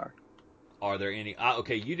goals are. Are there any?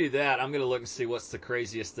 Okay, you do that. I'm gonna look and see what's the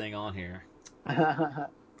craziest thing on here.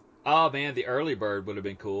 Oh man, the early bird would have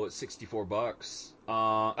been cool. It's $64.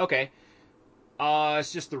 Okay.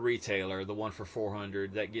 It's just the retailer, the one for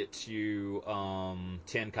 400 that gets you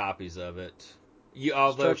 10 copies of it. You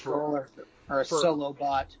although Stretch goal or a for solo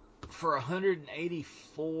bot. for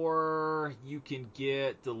 184 you can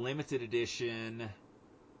get the limited edition,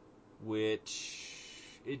 which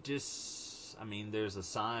it just, I mean, there's a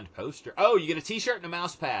signed poster. Oh, you get a T-shirt and a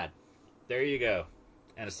mouse pad. There you go,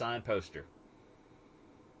 and a signed poster.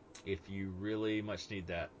 If you really much need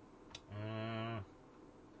that.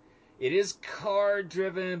 It is card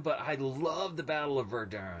driven, but I love the Battle of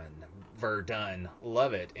Verdun. Verdun,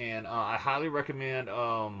 love it, and I highly recommend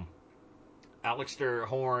Alistair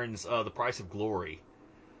Horn's The Price of Glory,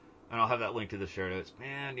 and I'll have that link to the show notes.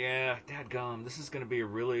 Man, yeah, dadgum, this is going to be a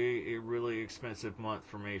really expensive month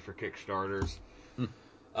for me for Kickstarters,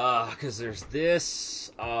 because there's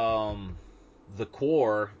this. The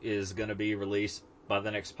Core is going to be released by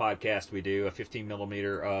the next podcast we do, a 15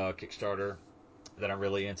 millimeter Kickstarter that I'm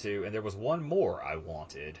really into, and there was one more I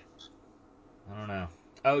wanted. I don't know.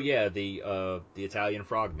 Oh yeah, the Italian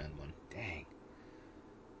Frogman one. Dang,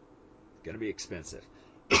 it's gonna be expensive.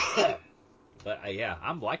 But yeah,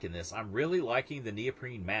 I'm liking this. I'm really liking the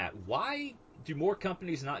neoprene mat. Why do more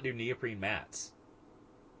companies not do neoprene mats?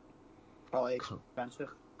 Probably expensive.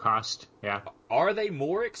 Cost, yeah. Are they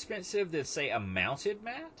more expensive than, say, a mounted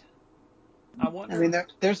mat? I I mean, wonder.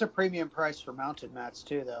 there's a premium price for mounted mats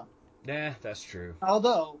too, though. Nah, that's true.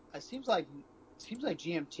 Although it seems like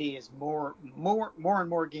GMT is more and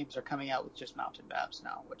more games are coming out with just mounted mats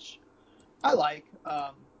now, which I like. I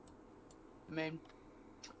mean,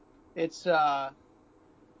 it's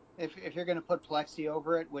if you're going to put plexi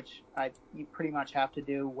over it, which you pretty much have to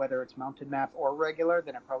do whether it's mounted map or regular,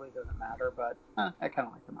 then it probably doesn't matter. But I kind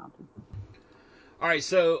of like the mounted. All right,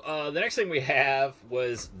 so the next thing we have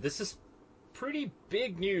was, this is pretty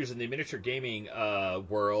big news in the miniature gaming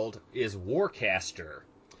world, is Warcaster.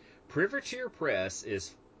 Privateer Press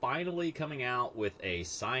is finally coming out with a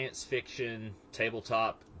science fiction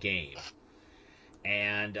tabletop game.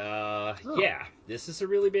 And yeah, this is a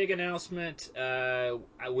really big announcement.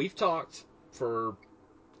 We've talked for,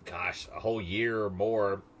 gosh, a whole year or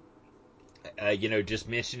more, just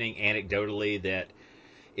mentioning anecdotally that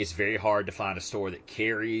it's very hard to find a store that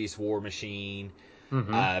carries War Machine.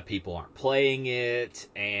 Mm-hmm. People aren't playing it,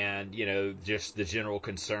 and just the general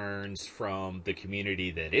concerns from the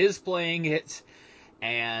community that is playing it.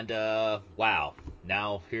 And wow,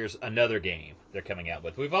 now here's another game they're coming out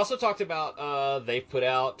with. We've also talked about they've put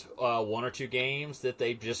out one or two games that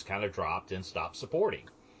they've just kind of dropped and stopped supporting.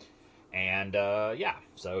 And yeah,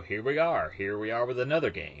 so here we are. Here we are with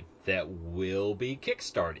another game that will be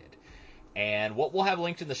kickstarted. And what we'll have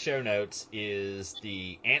linked in the show notes is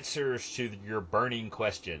the answers to your burning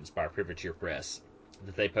questions by Privateer Press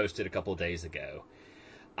that they posted a couple of days ago.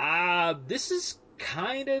 This is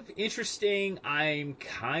kind of interesting. I'm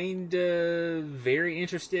kind of very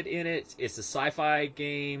interested in it. It's a sci-fi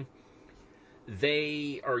game.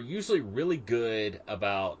 They are usually really good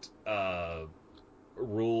about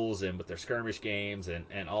rules and with their skirmish games,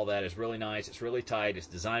 and all that is really nice. It's really tight. It's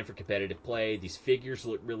designed for competitive play. These figures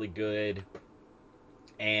look really good.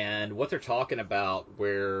 And what they're talking about,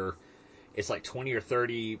 where it's like 20 or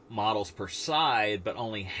 30 models per side, but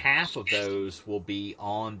only half of those will be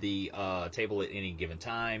on the table at any given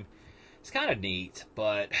time. It's kind of neat,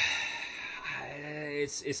 but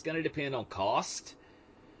it's going to depend on cost.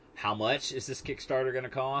 How much is this Kickstarter going to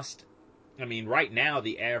cost? I mean, right now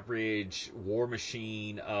the average War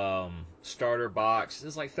Machine starter box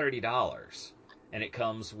is like $30, and it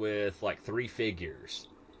comes with like 3 figures.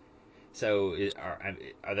 So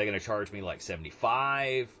are they going to charge me like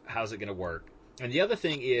 75? How's it going to work? And the other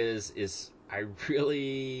thing is I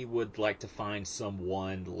really would like to find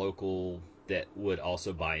someone local that would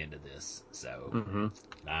also buy into this. So Mm-hmm.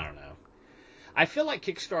 I don't know. I feel like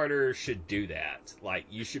Kickstarter should do that. Like,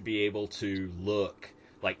 you should be able to look,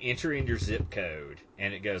 like, enter in your zip code,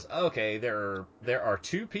 and it goes, okay, there are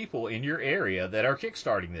 2 people in your area that are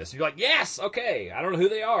kickstarting this. And you're like, yes, okay, I don't know who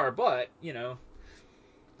they are, but,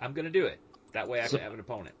 I'm gonna do it. That way I can have an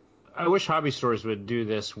opponent. I wish hobby stores would do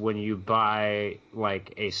this when you buy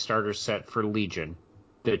like a starter set for Legion,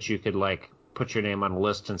 that you could like put your name on a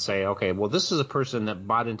list and say, okay, well, this is a person that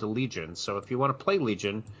bought into Legion, so if you want to play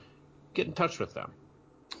Legion, get in touch with them.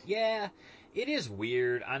 Yeah, it is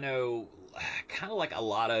weird. I know, kind of like a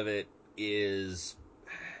lot of it is.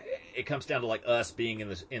 It comes down to like us being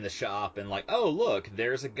in the shop and like, oh look,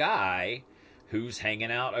 there's a guy who's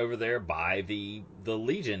hanging out over there by the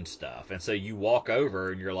Legion stuff, and so you walk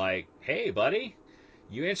over and you're like, hey buddy,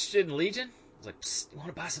 you interested in Legion? It's like, psst, you want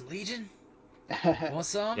to buy some Legion? You want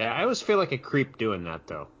some? Yeah, I always feel like a creep doing that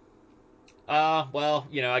though. Well,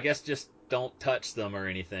 I guess just don't touch them or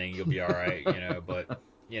anything. You'll be all right, But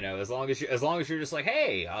as long as you're just like,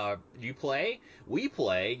 hey, you play? We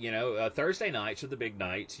play. Thursday nights are the big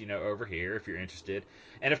nights. Over here if you're interested.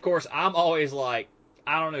 And of course, I'm always like,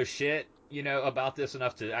 I don't know shit, about this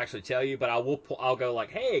enough to actually tell you, but I'll go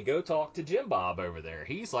like, hey, go talk to Jim Bob over there.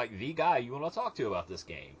 He's like the guy you want to talk to about this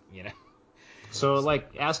game. So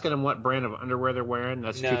like asking them what brand of underwear they're wearing,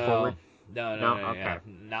 that's too forward. No, No, yeah. okay.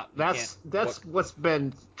 Not you can't. That's what's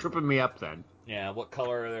been tripping me up then. Yeah, what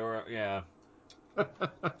color they were? Yeah.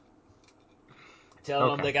 Telling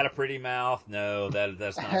them Okay. they got a pretty mouth? No,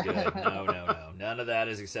 that's not good. No, none of that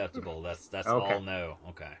is acceptable. That's Okay. all no.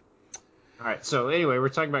 Okay. All right. So anyway, we're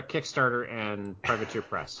talking about Kickstarter and Privateer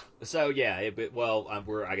Press. So yeah, I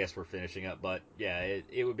guess we're finishing up, but yeah,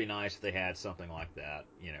 it would be nice if they had something like that,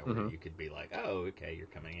 where Mm-hmm. you could be like, oh, okay, you're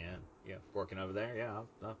coming in, yeah, working over there, yeah.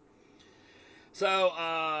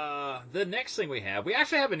 So the next thing we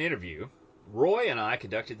actually have an interview. Roy and I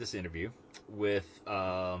conducted this interview with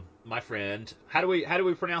my friend. How do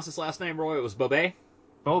we pronounce his last name, Roy? It was Bobé.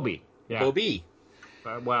 Bobby. Yeah. Bobby.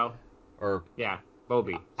 Well, Or yeah,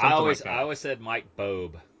 Bobby. I Something like always I that. always said Mike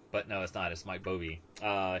Bobe, but no, it's not. It's Mike Bobby.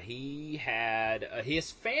 He had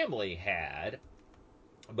his family had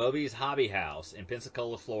Bobby's Hobby House in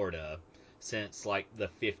Pensacola, Florida, since like the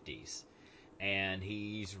 50s. And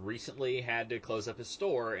he's recently had to close up his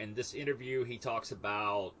store. In this interview, he talks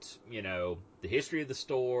about, the history of the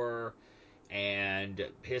store and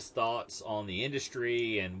his thoughts on the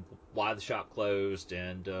industry and why the shop closed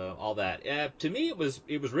and all that. To me, it was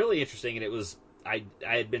really interesting, and I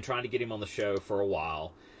had been trying to get him on the show for a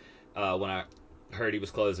while when I heard he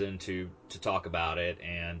was closing to talk about it,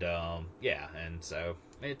 and yeah, and so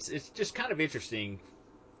it's just kind of interesting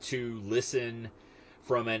to listen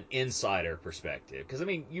from an insider perspective, because I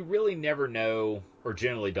mean, you really never know, or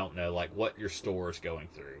generally don't know, like what your store is going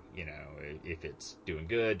through. If it's doing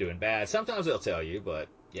good, doing bad. Sometimes they'll tell you, but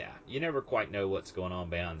yeah, you never quite know what's going on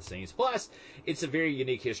behind the scenes. Plus, it's a very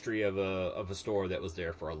unique history of a store that was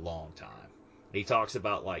there for a long time. He talks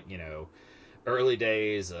about like early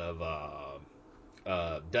days of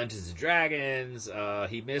Dungeons and Dragons.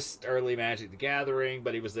 He missed early Magic the Gathering,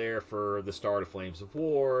 but he was there for the start of Flames of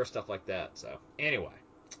War, stuff like that. So anyway,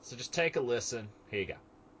 so just take a listen. Here you go.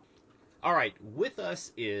 All right, with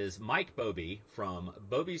us is Mike Bobby from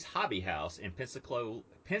Bobby's Hobby House in Pensacola,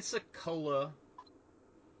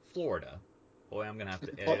 Florida. Boy, I'm gonna have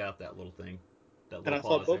to edit out that little thing, that And little I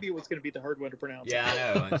thought pause there. Bobby was going to be the hard one to pronounce. Yeah, I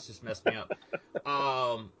know. It's just messed me up.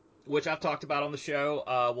 Which I've talked about on the show,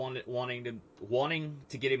 wanting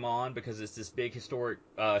to get him on because it's this big historic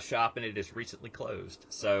shop and it is recently closed.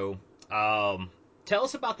 So, tell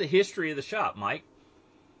us about the history of the shop, Mike.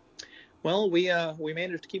 Well, we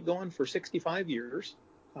managed to keep going for 65 years.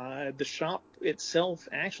 The shop itself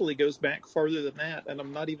actually goes back farther than that, and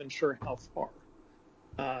I'm not even sure how far.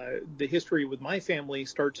 The history with my family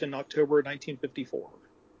starts in October 1954.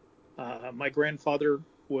 My grandfather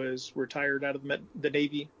was retired out of the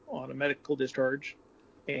Navy on a medical discharge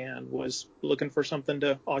and was looking for something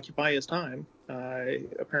to occupy his time.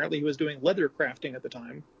 Apparently, he was doing leather crafting at the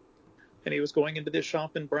time, and he was going into this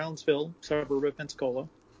shop in Brownsville, suburb of Pensacola.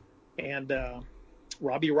 And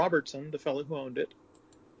Robbie Robertson, the fellow who owned it,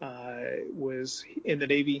 was in the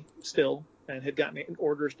Navy still and had gotten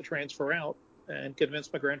orders to transfer out and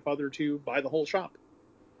convinced my grandfather to buy the whole shop.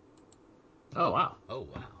 Oh wow. Oh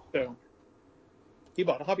wow. So he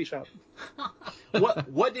bought a hobby shop.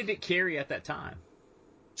 What did it carry at that time?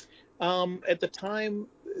 At the time,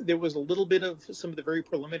 there was a little bit of some of the very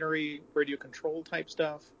preliminary radio control type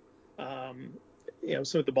stuff.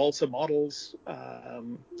 Some of the balsa models.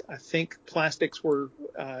 I think plastics were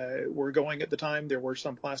going at the time. There were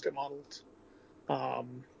some plastic models.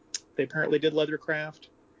 They apparently did leathercraft.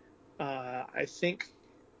 I think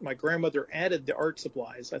my grandmother added the art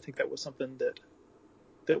supplies. I think that was something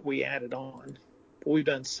that we added on. But we've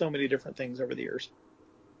done so many different things over the years.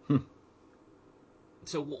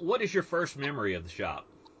 So, what is your first memory of the shop?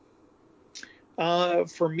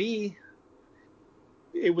 For me,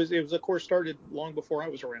 it was of course started long before I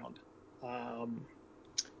was around.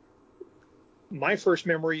 My first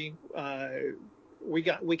memory,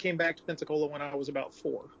 we came back to Pensacola when I was about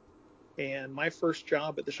 4, and my first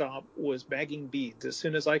job at the shop was bagging beads. As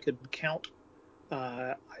soon as I could count,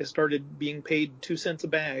 I started being paid 2 cents a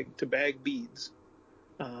bag to bag beads.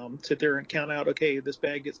 Sit there and count out, okay, this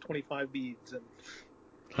bag gets 25 beads,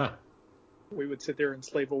 and we would sit there and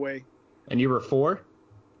slave away. And you were 4?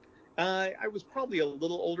 I was probably a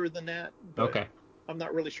little older than that, but Okay. I'm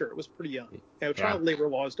not really sure. It was pretty young. Child labor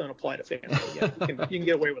laws don't apply to family. Yeah, you can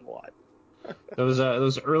get away with a lot.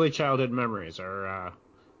 Those early childhood memories are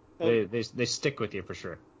they stick with you for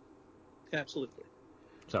sure. Absolutely.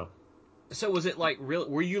 So was it like real?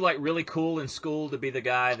 Were you like really cool in school to be the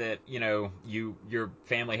guy that your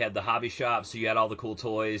family had the hobby shop, so you had all the cool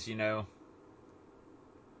toys,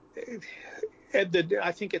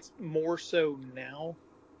 I think it's more so now.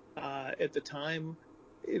 At the time,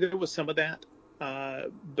 there was some of that,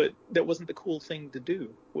 but that wasn't the cool thing to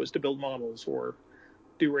do. Was to build models or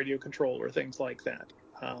do radio control or things like that.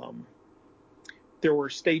 There were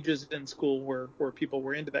stages in school where people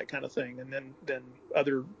were into that kind of thing, and then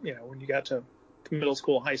other, when you got to middle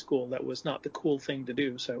school, high school, that was not the cool thing to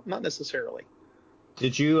do. So not necessarily.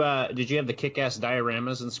 Did you have the kick-ass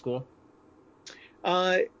dioramas in school?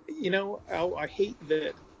 I hate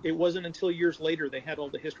that it wasn't until years later they had all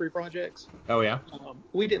the history projects. Oh yeah.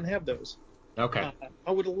 We didn't have those. Okay.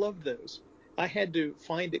 I would have loved those. I had to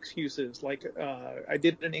find excuses. Like I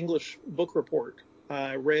did an English book report.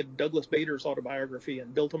 I read Douglas Bader's autobiography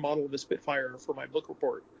and built a model of a Spitfire for my book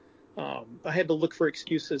report. I had to look for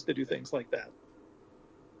excuses to do things like that.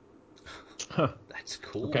 That's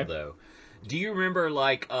cool, Okay. though. Do you remember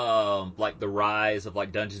like the rise of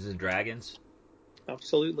like Dungeons and Dragons?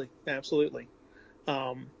 Absolutely.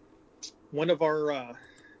 One of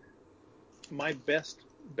my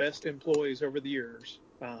best employees over the years,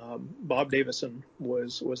 Bob Davison,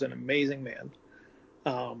 was an amazing man.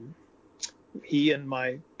 He and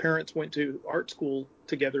my parents went to art school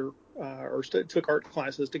together, took art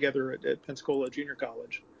classes together at Pensacola Junior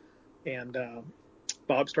College, and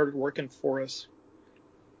Bob started working for us.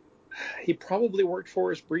 He probably worked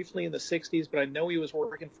for us briefly in the 60s, but I know he was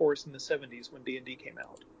working for us in the 70s when D&D came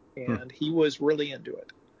out, and he was really into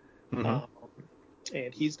it. Mm-hmm.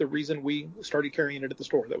 And he's the reason we started carrying it at the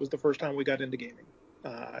store. That was the first time we got into gaming.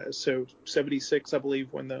 So 76, I believe,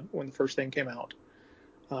 when the first thing came out.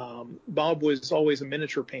 Bob was always a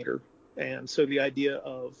miniature painter, and so the idea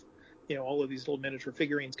of all of these little miniature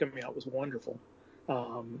figurines coming out was wonderful.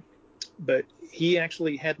 But he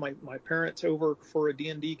actually had my parents over for a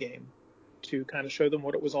D&D game to kind of show them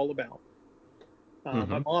what it was all about.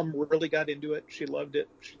 My mom really got into it. She loved it.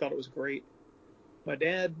 She thought it was great. My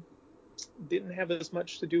dad didn't have as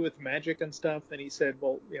much to do with magic and stuff, and he said,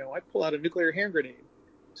 well, I pull out a nuclear hand grenade.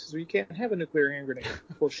 He says, well, you can't have a nuclear hand grenade.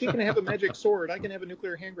 Well, she can have a magic sword. I can have a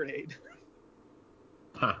nuclear hand grenade.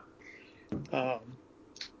 Huh. But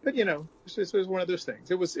it was one of those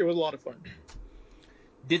things. It was a lot of fun.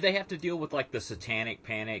 Did they have to deal with like the satanic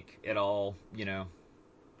panic at all?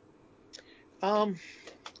 That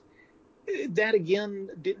again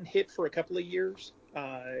didn't hit for a couple of years.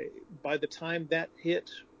 By the time that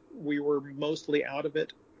hit, we were mostly out of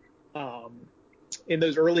it. In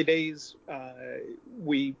those early days,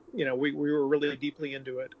 we were really deeply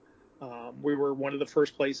into it. We were one of the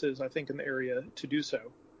first places, I think, in the area to do so.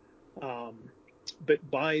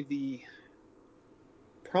 But by the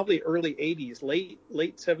probably early 80s, late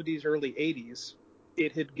 70s, early 80s,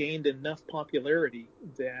 it had gained enough popularity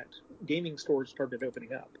that gaming stores started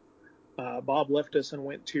opening up. Bob left us and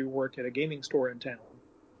went to work at a gaming store in town.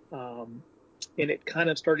 And it kind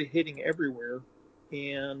of started hitting everywhere,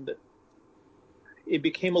 and it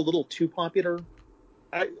became a little too popular.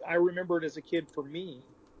 I remember it as a kid for me,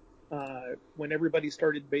 when everybody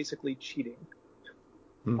started basically cheating.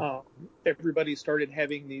 Everybody started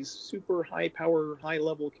having these super high power, high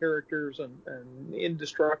level characters and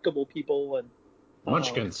indestructible people, and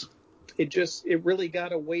Munchkins. It really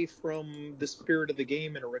got away from the spirit of the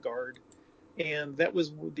game in a regard. And that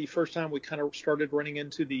was the first time we kind of started running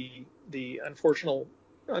into the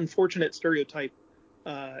unfortunate stereotype,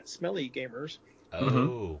 smelly gamers.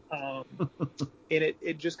 Oh. And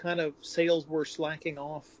it just kind of, sales were slacking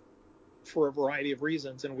off for a variety of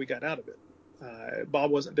reasons, and we got out of it.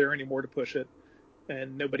 Bob wasn't there anymore to push it.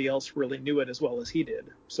 and nobody else really knew it as well as he did.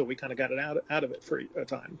 So we kind of got it out of it for a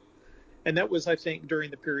time. And that was, I think,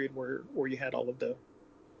 during the period where you had all of the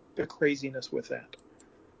craziness with that.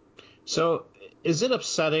 So is it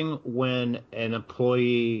upsetting when an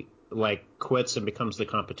employee like quits and becomes the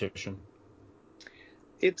competition?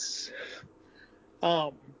 It's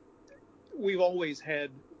we've always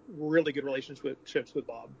had really good relationships with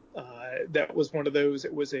Bob. That was one of those.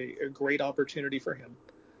 It was a great opportunity for him.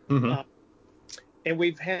 Mm-hmm. And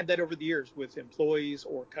we've had that over the years with employees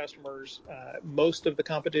or customers. Most of the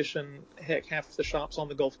competition, heck, half the shops on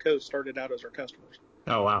the Gulf Coast started out as our customers.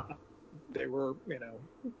 Oh, wow. They were,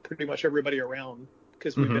 pretty much everybody around,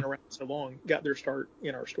 because we've been around so long, got their start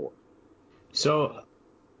in our store. So,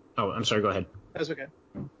 I'm sorry, go ahead. That's okay.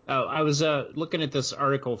 Oh, I was looking at this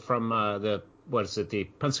article from the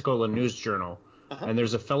Pensacola News Journal, and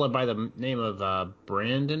there's a fellow by the name of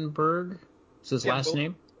Brandenburg. Is his last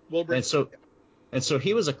name? Will Brandenburg. And so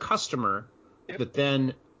he was a customer that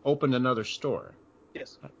then opened another store.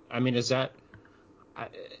 Yes. I mean, is that?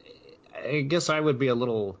 I guess I would be a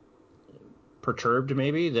little perturbed,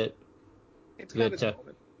 maybe that. It's got its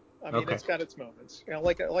moments. I mean, okay. It's got its moments.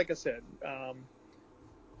 Like I said,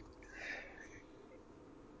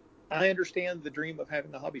 I understand the dream of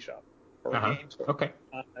having a hobby shop or a game store. Okay.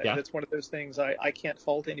 Yeah. It's one of those things. I can't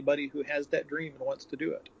fault anybody who has that dream and wants to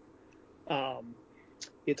do it.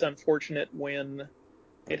 It's unfortunate when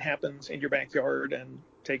it happens in your backyard and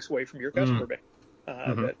takes away from your customer base.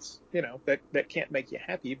 That's that can't make you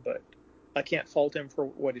happy, but I can't fault him for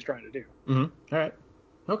what he's trying to do. All right.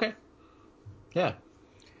 Okay. Yeah.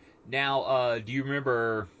 Now, do you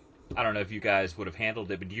remember? I don't know if you guys would have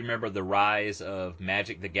handled it, but do you remember the rise of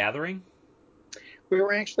Magic: The Gathering? We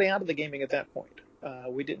were actually out of the gaming at that point.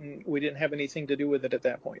 We didn't have anything to do with it at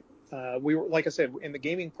that point. We were, like I said, in the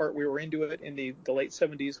gaming part, we were into it in the late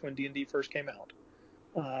 70s when D&D first came out,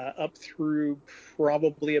 up through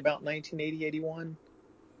probably about 1980, 81,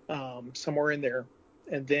 somewhere in there.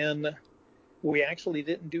 And then we actually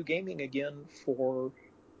didn't do gaming again for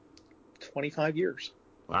 25 years.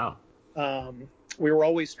 Wow. We were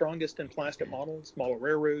always strongest in plastic models, model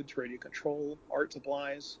railroads, radio control, art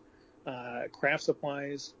supplies, craft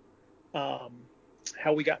supplies.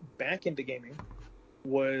 How we got back into gaming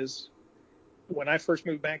was when I first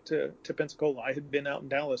moved back to Pensacola. I had been out in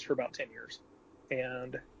Dallas for about 10 years,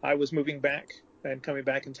 and I was moving back and coming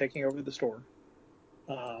back and taking over the store.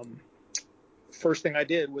 First thing I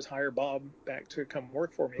did was hire Bob back to come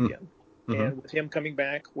work for me again. And with him coming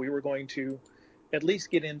back, we were going to at least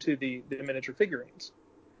get into the miniature figurines.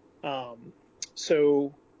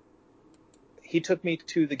 So he took me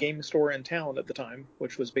to the game store in town at the time,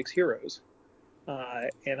 which was Bix Heroes.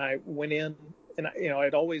 And I went in, and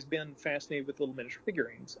I'd always been fascinated with little miniature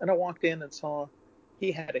figurines. And I walked in and saw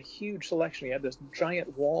he had a huge selection. He had this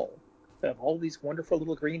giant wall of all these wonderful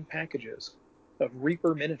little green packages of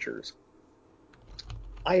Reaper miniatures.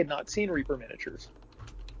 I had not seen Reaper miniatures,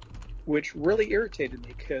 which really irritated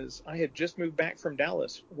me because I had just moved back from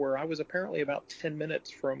Dallas, where I was apparently about 10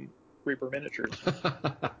 minutes from Reaper miniatures.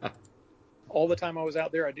 All the time I was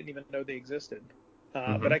out there, I didn't even know they existed.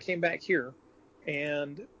 But I came back here,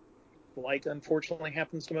 and like unfortunately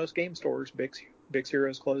happens to most game stores, Bix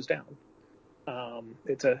Heroes closed down.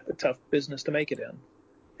 It's a tough business to make it in.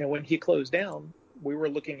 And when he closed down, we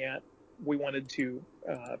wanted to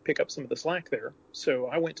pick up some of the slack there. So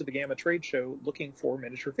I went to the Gamma trade show looking for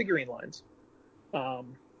miniature figurine lines.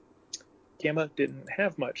 Gamma didn't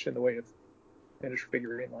have much in the way of miniature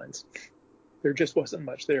figurine lines. There just wasn't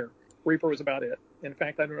much there. Reaper was about it. In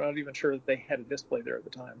fact, I'm not even sure that they had a display there at the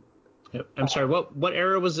time. I'm sorry, what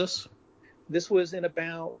era was this? This was in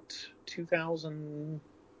about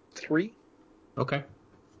 2003. Okay.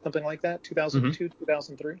 Something like that, 2002,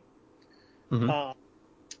 2003.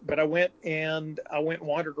 But I went and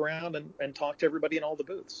wandered around and talked to everybody in all the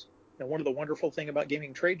booths. And one of the wonderful thing about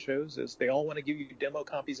gaming trade shows is they all want to give you demo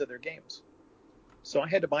copies of their games. So I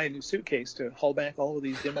had to buy a new suitcase to haul back all of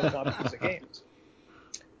these demo copies of games.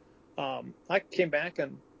 I came back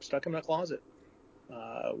and stuck them in a closet.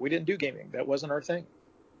 We didn't do gaming. That wasn't our thing.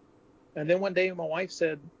 And then one day my wife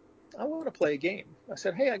said, I want to play a game. I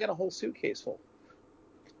said, hey, I got a whole suitcase full.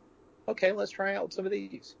 Okay, let's try out some of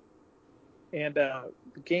these. And the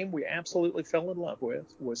game we absolutely fell in love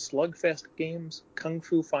with was Slugfest Games Kung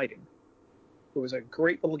Fu Fighting. It was a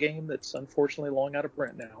great little game that's unfortunately long out of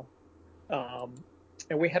print now.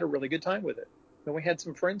 And we had a really good time with it. Then we had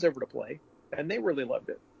some friends over to play, and they really loved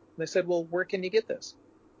it. And they said, well, where can you get this?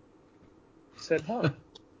 I said,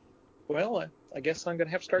 well, I guess I'm going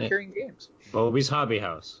to have to start carrying games. Bobby's Hobby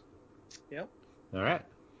House. Yep. All right.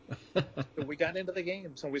 So we got into the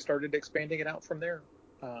games and we started expanding it out from there.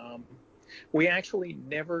 Um, we actually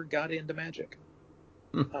never got into Magic.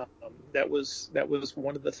 Um, that was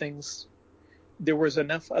one of the things. There was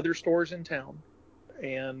enough other stores in town,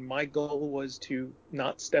 and my goal was to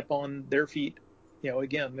not step on their feet.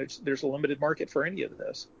 Again, there's a limited market for any of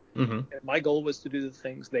this. Mm-hmm. And my goal was to do the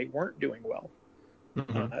things they weren't doing well.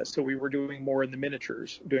 Mm-hmm. So we were doing more in the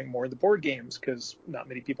miniatures, doing more in the board games because not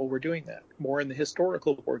many people were doing that. More in the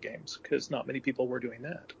historical board games because not many people were doing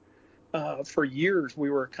that. For years, we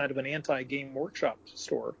were kind of an anti-game workshop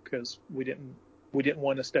store because we didn't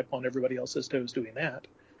want to step on everybody else's toes doing that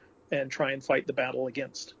and try and fight the battle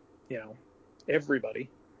against everybody.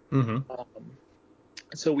 Mm-hmm.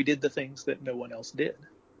 So we did the things that no one else did,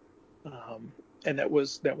 and that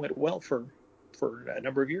went well for a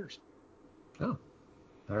number of years. Oh,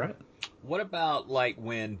 all right. What about like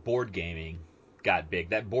when board gaming got big?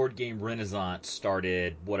 That board game renaissance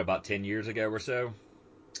started, what, about 10 years ago or so?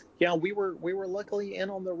 Yeah, we were luckily in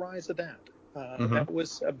on the rise of that. Mm-hmm. That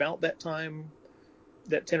was about that time,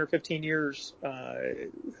 that 10 or 15 years.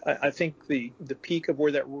 I think the peak of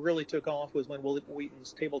where that really took off was when William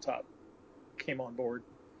Wheaton's tabletop came on board,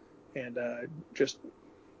 and just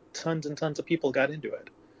tons and tons of people got into it.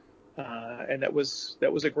 And that was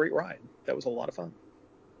a great ride. That was a lot of fun.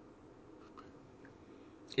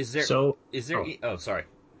 Is there So, is there oh, sorry.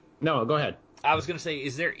 no, go ahead. I was gonna say,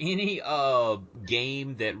 is there any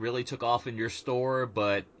game that really took off in your store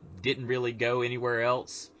but didn't really go anywhere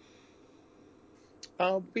else?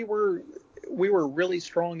 We were really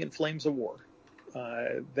strong in Flames of War.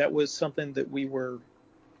 That was something that we were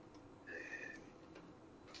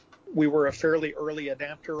a fairly early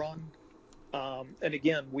adapter on. And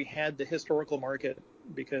again, we had the historical market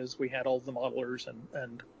because we had all the modelers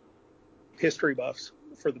and history buffs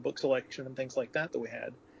for the book selection and things like that we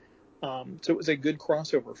had. So it was a good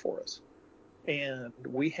crossover for us, and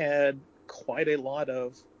we had quite a lot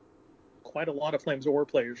of Flames of War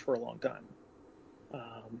players for a long time.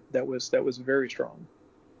 That was very strong.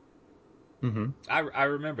 Mm-hmm. I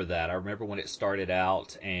remember that. I remember when it started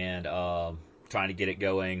out and trying to get it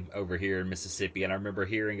going over here in Mississippi, and I remember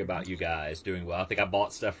hearing about you guys doing well. I think I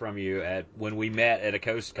bought stuff from you at when we met at a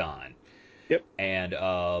Coast Con, Yep. and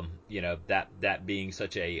that being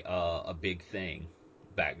such a big thing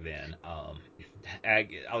back then.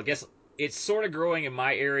 I guess it's sort of growing in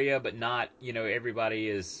my area, but not, everybody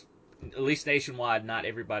is, at least nationwide, not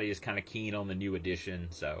everybody is kind of keen on the new edition.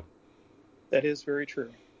 So That is very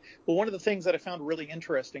true. Well, one of the things that I found really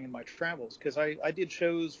interesting in my travels, because I did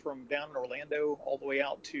shows from down in Orlando all the way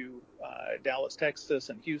out to Dallas, Texas,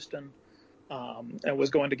 and Houston, and was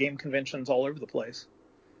going to game conventions all over the place.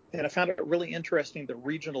 And I found it really interesting, the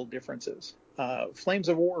regional differences. Flames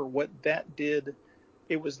of War, what that did,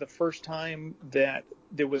 it was the first time that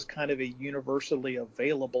there was kind of a universally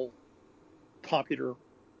available popular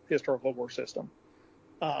historical war system.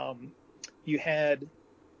 You had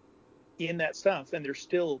in that stuff, and there's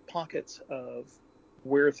still pockets of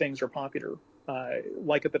where things are popular.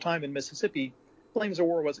 Like at the time in Mississippi, Flames of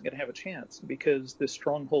War wasn't going to have a chance because the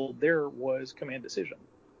stronghold there was Command Decision.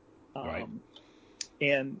 right.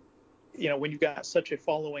 And when you've got such a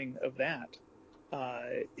following of that,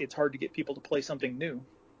 it's hard to get people to play something new.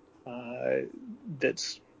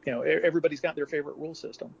 That's everybody's got their favorite rule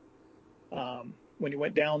system. When you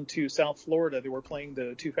went down to South Florida, they were playing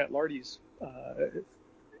the Two Fat Lardies.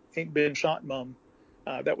 Ain't Been Shot, Mum.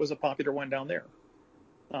 That was a popular one down there.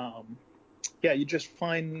 Yeah, you just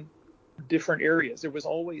find different areas. There was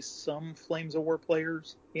always some Flames of War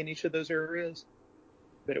players in each of those areas,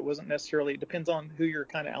 but it wasn't necessarily. It depends on who your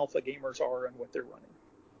kind of alpha gamers are and what they're running.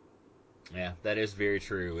 Yeah, that is very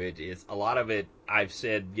true. It is a lot of it. I've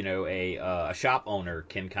said, a shop owner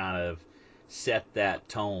can kind of set that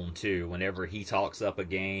tone too. Whenever he talks up a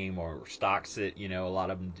game or stocks it, a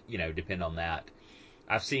lot of them, depend on that. Yep.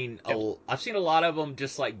 I've seen a lot of them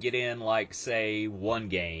just like get in, like, say, one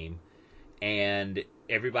game, and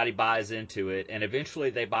everybody buys into it, and eventually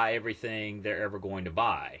they buy everything they're ever going to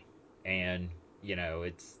buy, and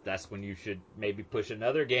that's when you should maybe push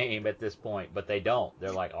another game at this point, but they don't.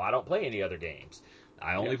 They're like, oh, I don't play any other games.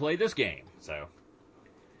 I only Yep. play this game. So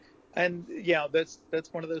And yeah, that's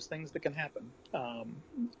one of those things that can happen.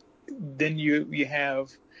 Then you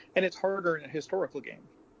have, and it's harder in a historical game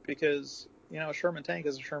because a Sherman tank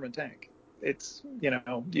is a Sherman tank. It's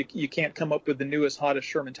you can't come up with the newest hottest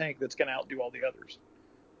Sherman tank that's going to outdo all the others.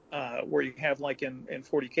 Where you have like in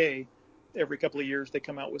 40K, every couple of years they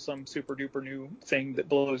come out with some super duper new thing that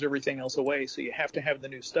blows everything else away. So you have to have the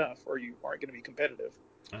new stuff or you aren't going to be competitive.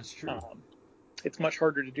 that's true. Um, it's much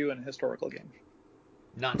harder to do in a historical game.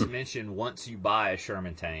 Not to mention, once you buy a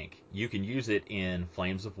Sherman tank, you can use it in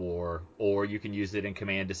Flames of War, or you can use it in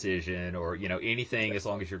Command Decision, or anything as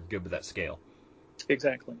long as you're good with that scale.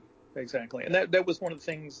 Exactly. And that was one of the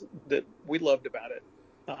things that we loved about it.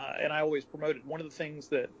 And I always promoted. One of the things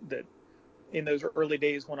that in those early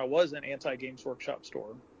days when I was an anti-Games Workshop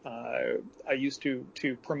store, I used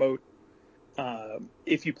to promote,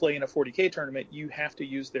 if you play in a 40K tournament, you have to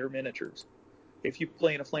use their miniatures. If you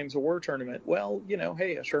play in a Flames of War tournament, well,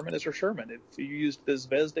 hey, a Sherman is a Sherman. If you used the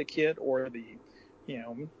Zvezda kit or the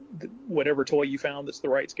whatever toy you found that's the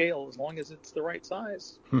right scale, as long as it's the right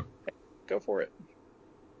size, go for it.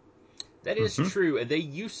 That is true. And they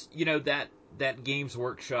used, that Games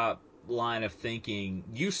Workshop line of thinking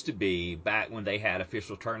used to be back when they had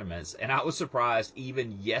official tournaments. And I was surprised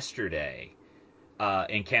even yesterday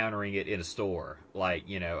encountering it in a store. Like,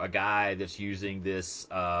 a guy that's using this,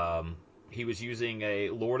 he was using a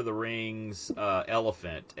Lord of the Rings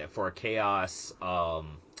elephant for a Chaos War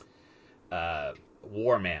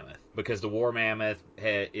Mammoth, because the War Mammoth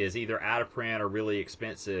is either out of print or really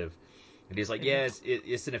expensive. And he's like, yeah,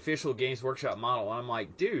 it's an official Games Workshop model. And I'm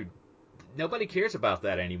like, dude, nobody cares about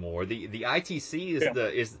that anymore. The ITC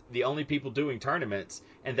is the only people doing tournaments,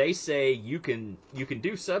 and they say you can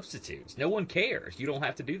do substitutes. No one cares. You don't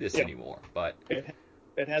have to do this anymore. But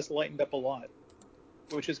it has lightened up a lot,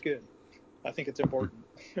 which is good. I think it's important.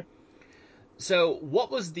 So, what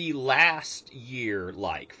was the last year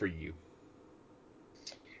like for you?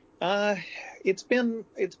 It's been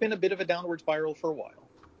a bit of a downward spiral for a while.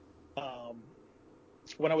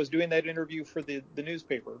 When I was doing that interview for the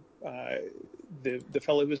newspaper, the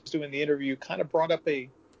fellow who was doing the interview kind of brought up a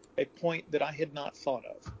point that I had not thought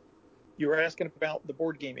of. You were asking about the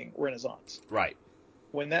board gaming renaissance. Right.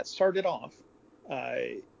 When that started off,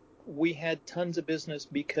 we had tons of business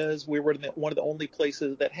because we were one of the only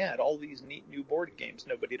places that had all these neat new board games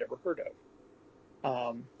nobody had ever heard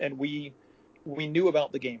of. And we knew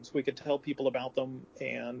about the games. We could tell people about them,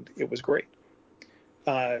 and it was great.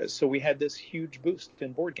 So we had this huge boost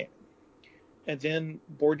in board gaming. And then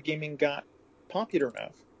board gaming got popular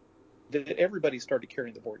enough that everybody started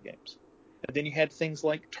carrying the board games. And then you had things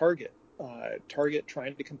like Target. Target,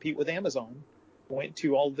 trying to compete with Amazon, went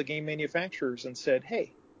to all the game manufacturers and said,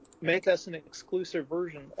 hey, make us an exclusive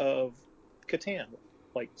version of Catan,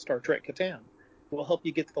 like Star Trek Catan. We'll help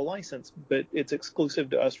you get the license, but it's exclusive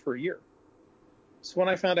to us for a year. So when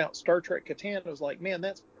I found out Star Trek Catan, I was like, man,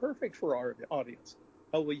 that's perfect for our audience.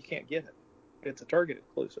 Oh, well, you can't get it. It's a Target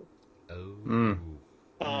exclusive. Oh.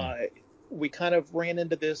 We kind of ran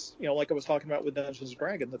into this, like I was talking about with Dungeons &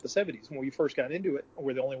 Dragons at the 70s. When we first got into it,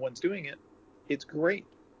 we're the only ones doing it. It's great.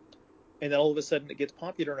 And then all of a sudden it gets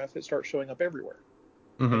popular enough, it starts showing up everywhere.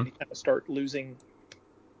 And you kind of start losing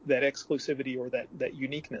that exclusivity or that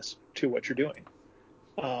uniqueness to what you're doing.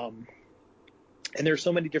 And there's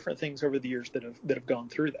so many different things over the years that have gone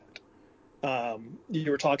through that.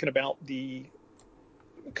 You were talking about the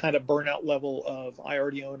kind of burnout level of I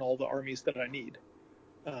already own all the armies that I need.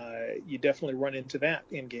 You definitely run into that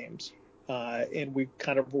in games. And we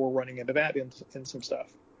kind of were running into that in some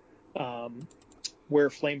stuff.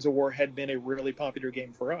 Where Flames of War had been a really popular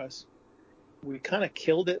game for us, we kind of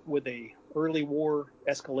killed it with a early war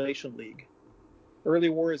escalation league. Early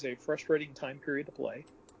war is a frustrating time period to play.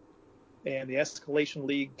 And the escalation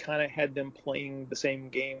league kind of had them playing the same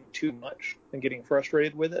game too much and getting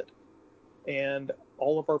frustrated with it. And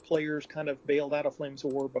all of our players kind of bailed out of Flames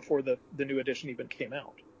of War before the new edition even came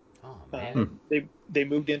out. Oh, man. They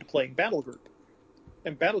moved into playing Battle Group.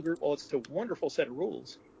 And Battle Group, well, it's a wonderful set of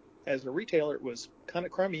rules. As a retailer, it was kind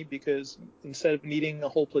of crummy because instead of needing a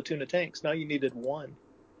whole platoon of tanks, now you needed one.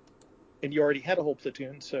 And you already had a whole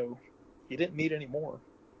platoon, so you didn't need any more.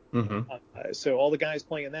 So all the guys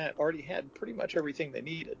playing that already had pretty much everything they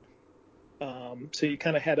needed. So you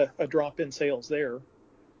kind of had a drop in sales there.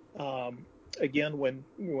 Again, when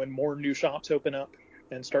more new shops open up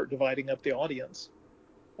and start dividing up the audience,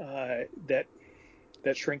 that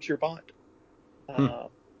shrinks your pot.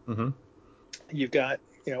 You've got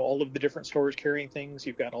all of the different stores carrying things.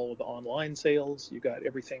 You've got all of the online sales. You've got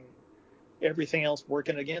everything else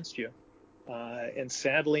working against you. And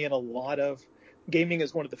sadly, in a lot of gaming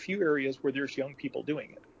is one of the few areas where there's young people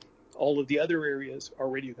doing it. All of the other areas are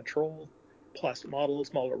radio control, plastic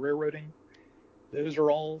models, model railroading. Those are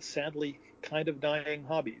all sadly kind of dying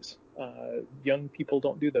hobbies. Young people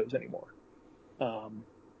don't do those anymore.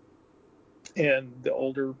 And the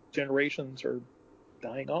older generations are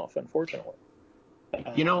dying off, unfortunately.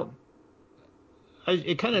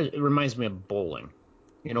 It kind of reminds me of bowling.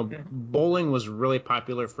 Bowling was really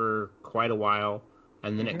popular for quite a while,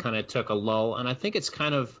 and then it kind of took a lull. And I think it's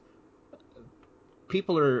kind of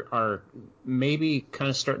people are maybe kind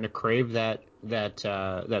of starting to crave that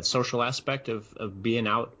social aspect of being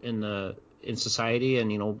out in society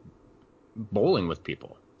and, bowling with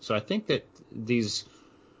people. So I think that these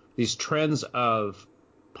trends of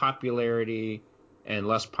popularity and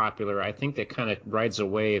less popular, I think that kind of rides a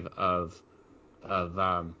wave of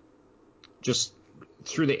just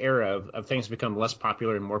through the era of things become less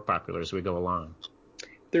popular and more popular as we go along.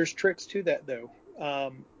 There's tricks to that, though.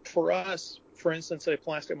 For us, for instance, a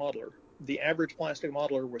plastic modeler, the average plastic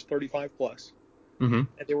modeler was 35 plus. Mm-hmm.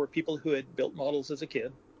 And there were people who had built models as a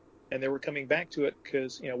kid, and they were coming back to it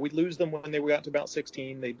because, we'd lose them when they got to about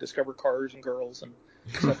 16. They'd discover cars and girls and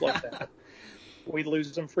stuff like that. We'd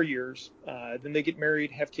lose them for years. Then they get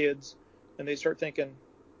married, have kids, and they start thinking,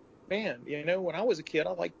 man, when I was a kid,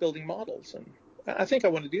 I liked building models, and I think I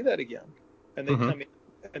want to do that again. And they come in,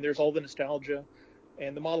 and there's all the nostalgia,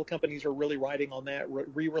 and the model companies are really riding on that,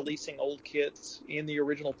 re-releasing old kits in the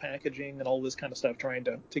original packaging and all this kind of stuff, trying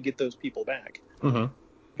to get those people back. Mm-hmm.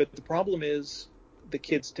 But the problem is the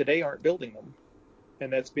kids today aren't building them,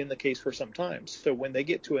 and that's been the case for some time. So when they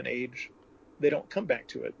get to an age, they don't come back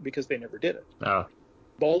to it because they never did it. Oh.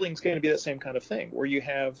 Bowling's going to be that same kind of thing, where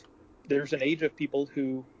there's an age of people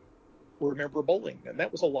who remember bowling, and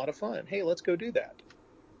that was a lot of fun. Hey, let's go do that.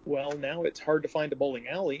 Well, now it's hard to find a bowling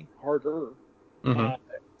alley, harder. Mm-hmm.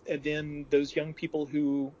 And then those young people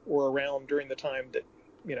who were around during the time that,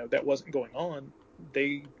 that wasn't going on,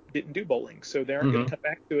 they didn't do bowling, so they aren't going to come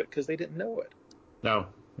back to it because they didn't know it. No,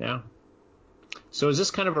 yeah. So is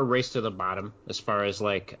this kind of a race to the bottom as far as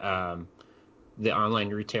like the online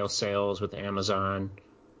retail sales with Amazon?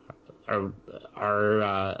 Are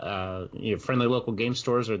friendly local game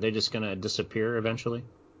stores, are they just going to disappear eventually?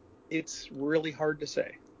 It's really hard to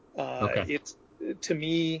say. Okay. To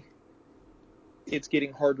me, it's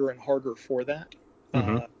getting harder and harder for that.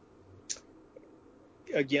 Mm-hmm.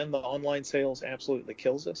 Again, the online sales absolutely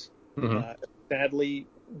kills us. Mm-hmm. Sadly,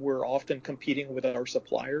 we're often competing with our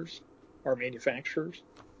suppliers, our manufacturers,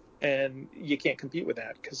 and you can't compete with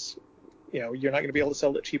that because, you're not going to be able to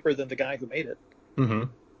sell it cheaper than the guy who made it. Mm-hmm.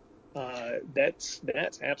 That's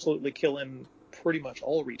absolutely killing pretty much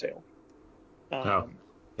all retail.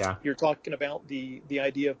 Yeah. You're talking about the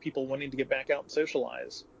idea of people wanting to get back out and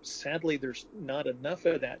socialize. Sadly, there's not enough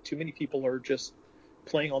of that. Too many people are just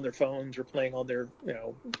playing on their phones or playing on their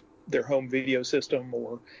home video system.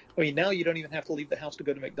 Now you don't even have to leave the house to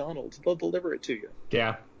go to McDonald's. They'll deliver it to you.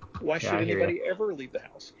 Yeah. Why should anybody ever leave the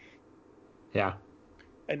house? Yeah.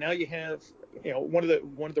 And now you have, one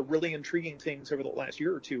of the really intriguing things over the last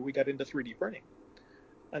year or two, we got into 3D printing.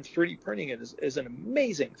 And 3D printing is an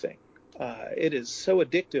amazing thing. It is so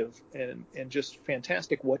addictive and just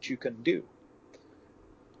fantastic what you can do.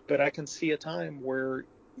 But I can see a time where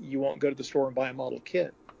you won't go to the store and buy a model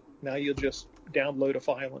kit. Now you'll just download a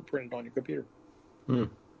file and print it on your computer. Hmm.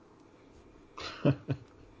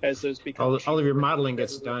 As those become all of your modeling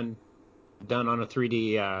gets done on a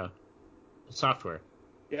 3D software.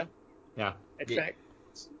 Yeah. Yeah. In fact,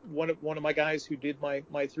 one of my guys who did my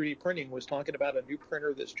 3D printing was talking about a new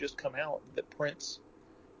printer that's just come out that prints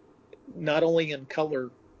not only in color,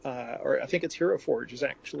 or I think it's Hero Forge is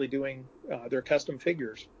actually doing their custom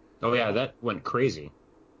figures. Oh yeah, that went crazy.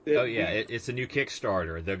 It's a new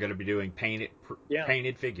Kickstarter. They're going to be doing painted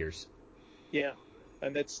figures. Yeah,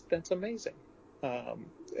 and that's amazing.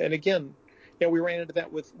 And again, we ran into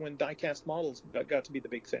that with when die-cast models got to be the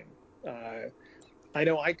big thing. I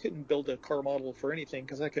know I couldn't build a car model for anything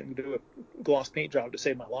because I couldn't do a gloss paint job to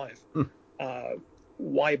save my life.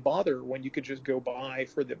 Why bother when you could just go buy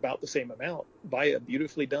for about the same amount, buy a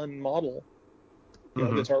beautifully done model,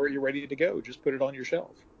 that's already ready to go. Just put it on your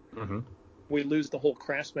shelf. Mm-hmm. We lose the whole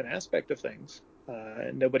craftsman aspect of things.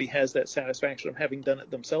 And nobody has that satisfaction of having done it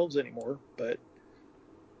themselves anymore. But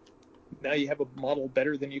now you have a model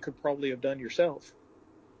better than you could probably have done yourself,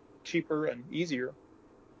 cheaper and easier.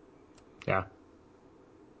 Yeah.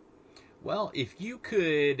 Well, if you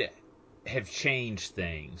could have changed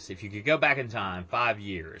things, if you could go back in time 5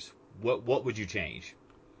 years, what would you change?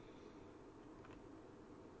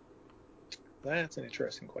 That's an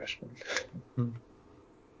interesting question.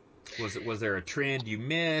 Was there a trend you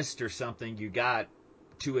missed or something you got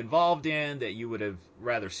too involved in that you would have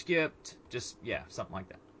rather skipped? Just something like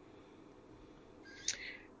that.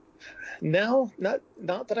 No,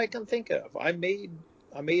 not that I can think of. I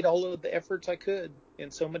made all of the efforts I could in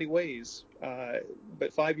so many ways.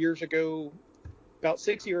 But 5 years ago, about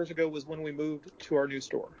 6 years ago, was when we moved to our new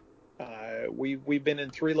store. We've been in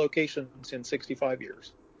 3 locations in 65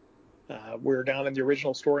 years. We're down in the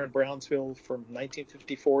original store in Brownsville from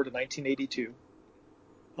 1954 to 1982.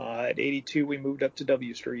 At 82, we moved up to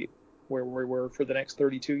W Street. where we were for the next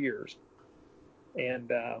 32 years.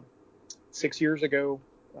 And 6 years ago,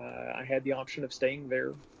 I had the option of staying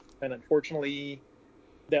there. And unfortunately,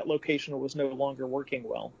 that location was no longer working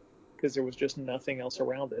well because there was just nothing else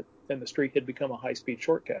around it. And the street had become a high-speed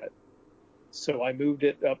shortcut. So I moved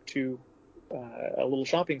it up to a little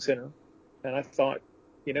shopping center. And I thought,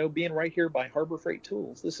 being right here by Harbor Freight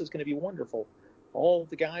Tools, this is going to be wonderful. All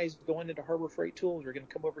the guys going into Harbor Freight Tools are going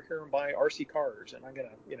to come over here and buy RC cars, and I'm going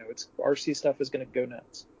to, it's RC stuff is going to go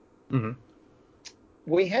nuts. Mm-hmm.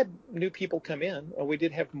 We had new people come in, and we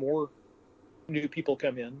did have more new people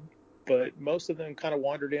come in, but most of them kind of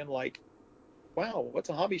wandered in like, wow, what's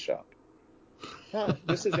a hobby shop? Huh,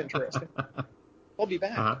 this is interesting. I'll be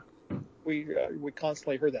back. Uh-huh. We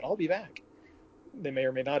constantly heard that. I'll be back. They may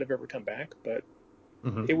or may not have ever come back, but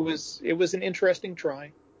Mm-hmm. it was an interesting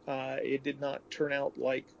try. It did not turn out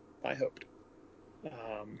like I hoped.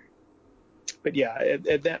 But yeah,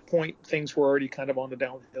 at that point, things were already kind of on the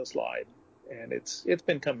downhill slide, and it's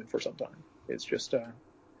been coming for some time. It's just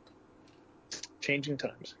changing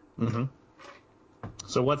times. Mm-hmm.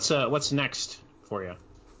 So what's next for you?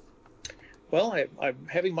 Well, I'm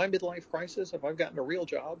having my midlife crisis. If I've gotten a real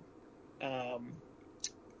job, I'm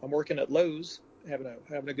working at Lowe's, having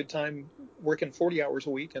a good time working 40 hours a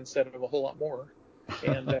week instead of a whole lot more,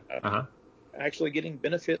 and Uh-huh. actually getting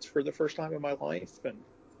benefits for the first time in my life. And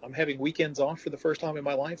I'm having weekends off for the first time in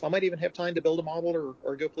my life. I might even have time to build a model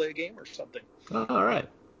or go play a game or something. All right.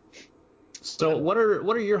 So what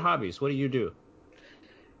are your hobbies? What do you do?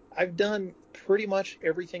 I've done pretty much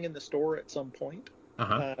everything in the store at some point.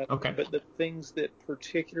 Uh-huh. Okay. But the things that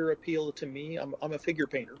particular appeal to me, I'm a figure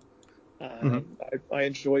painter. Mm-hmm. I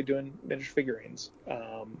enjoy doing miniature figurines.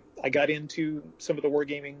 I got into some of the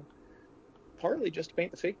wargaming partly just to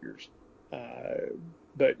paint the figures.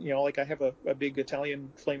 But like I have a big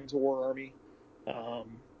Italian Flames of War army.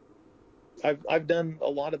 I've done a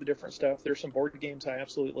lot of the different stuff. There's some board games I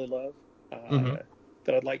absolutely love Mm-hmm.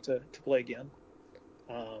 that I'd like to play again.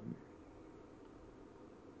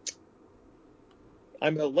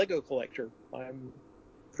 I'm a Lego collector. I'm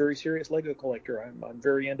a very serious Lego collector. I'm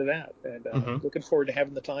very into that, and Mm-hmm. looking forward to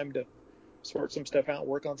having the time to sort some stuff out,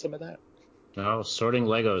 work on some of that. Oh, sorting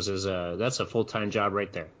Legos is that's a full-time job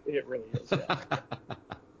right there. It really is. Yeah.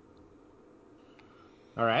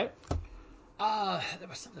 All right. There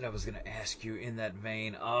was something I was going to ask you in that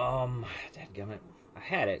vein. Dadgummit, I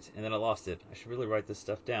had it and then I lost it. I should really write this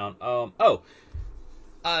stuff down. I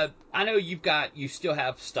know you still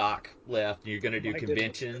have stock left. You're going to do My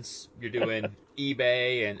conventions. You're doing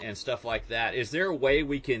eBay and stuff like that. Is there a way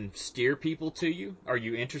we can steer people to you? Are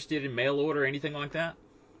you interested in mail order or anything like that?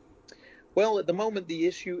 Well, at the moment, the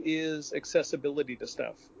issue is accessibility to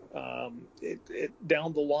stuff.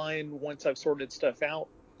 Down the line, once I've sorted stuff out,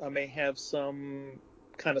 I may have some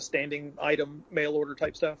kind of standing item mail order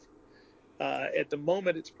type stuff. At the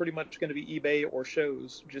moment, it's pretty much going to be eBay or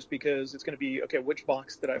shows, just because it's going to be, okay, which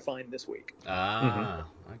box did I find this week? I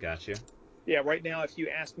got you. Yeah, right now, if you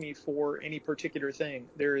ask me for any particular thing,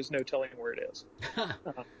 there is no telling where it is.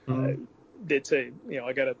 It's I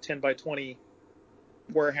got a 10 by 20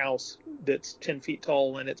 warehouse that's 10 feet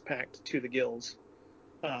tall and it's packed to the gills.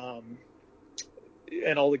 And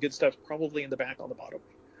all the good stuff's probably in the back on the bottom.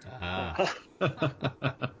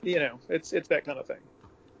 It's that kind of thing.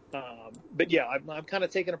 But yeah, I'm kind of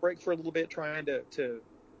taking a break for a little bit, trying to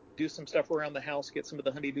do some stuff around the house, get some of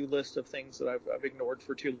the honey-do list of things that I've ignored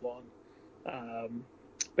for too long.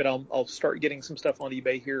 But I'll start getting some stuff on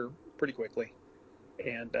eBay here pretty quickly,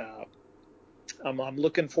 and I'm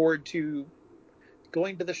looking forward to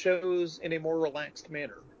going to the shows in a more relaxed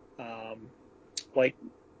manner, like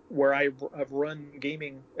where I have run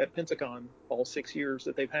gaming at Pensacon all 6 years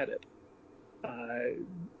that they've had it.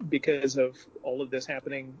 Because of all of this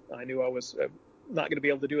happening, I knew I was not going to be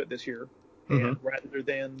able to do it this year. Mm-hmm. And rather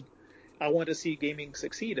than, I want to see gaming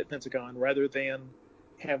succeed at Pensacon rather than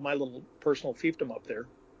have my little personal fiefdom up there.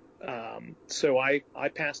 So I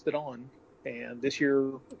passed it on. And this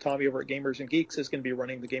year, Tommy over at Gamers and Geeks is going to be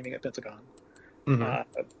running the gaming at Pensacon.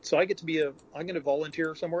 Mm-hmm. So I get to I'm going to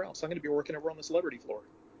volunteer somewhere else. I'm going to be working over on the celebrity floor.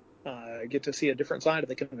 I get to see a different side of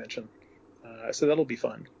the convention. So that'll be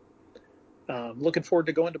fun. Looking forward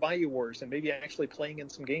to going to Bayou Wars and maybe actually playing in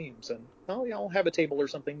some games. And I'll have a table or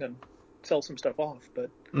something and sell some stuff off. But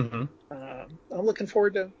Mm-hmm. I'm looking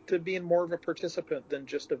forward to being more of a participant than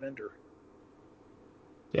just a vendor.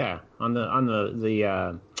 Yeah, on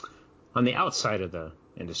the outside of the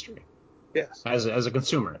industry. Yes. As a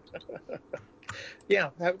consumer.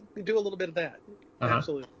 Yeah, do a little bit of that.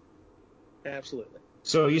 Uh-huh. Absolutely.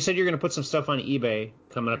 So you said you're going to put some stuff on eBay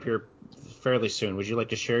coming up here fairly soon. Would you like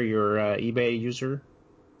to share your eBay user?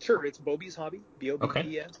 Sure, it's Bobby's Hobby,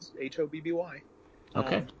 Okay. BOBBSHOBBY.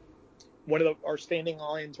 Okay. One of our standing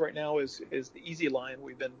lines right now is the Easy line.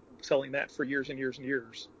 We've been selling that for years and years and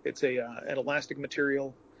years. It's an elastic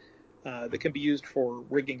material that can be used for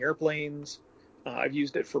rigging airplanes. I've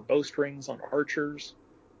used it for bowstrings on archers.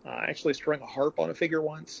 I actually strung a harp on a figure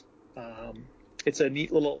once. It's a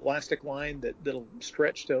neat little elastic line that'll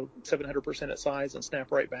stretch to 700% its size and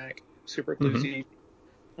snap right back. Super kludgy.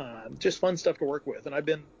 Just fun stuff to work with. And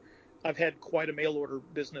I've had quite a mail order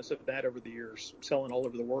business of that over the years, selling all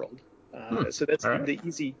over the world. So that's All right. the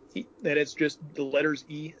Easy. That it's just the letters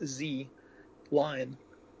EZ line.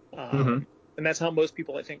 And that's how most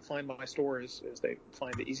people, I think, find my store is they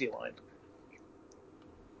find the Easy line.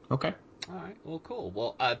 Okay. All right. Well, cool.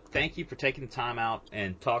 Well, thank you for taking the time out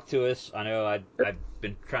and talk to us. I know I've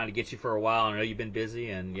been trying to get you for a while. I know you've been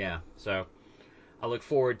busy, and yeah, so I look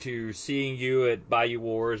forward to seeing you at Bayou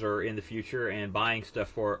Wars or in the future and buying stuff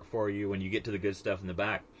for you when you get to the good stuff in the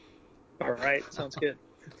back. All right. Sounds good.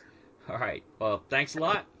 All right. Well, thanks a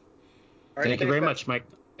lot. All right, Thank you very much, Mike.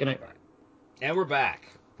 Good night. And we're back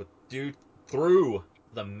with through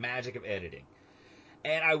the magic of editing.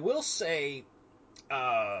 And I will say,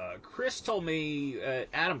 Chris told me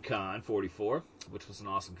at AdamCon 44, which was an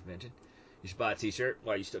awesome convention. You should buy a t-shirt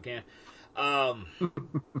while you still can.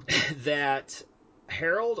 That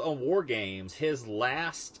Harold on War Games, his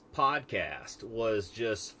last podcast was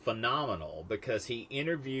just phenomenal because he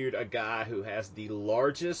interviewed a guy who has the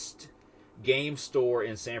largest game store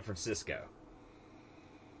in San Francisco.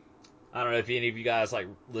 I don't know if any of you guys like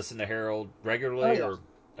listen to Harold regularly or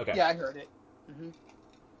okay. Yeah, I heard it. Mm-hmm.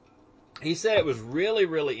 He said it was really,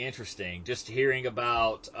 really interesting just hearing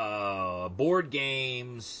about board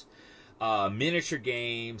games, miniature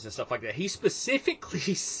games, and stuff like that. He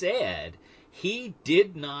specifically said he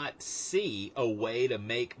did not see a way to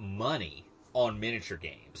make money on miniature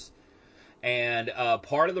games. And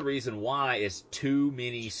part of the reason why is too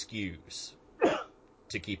many SKUs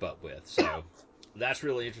to keep up with. So that's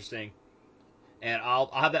really interesting. And I'll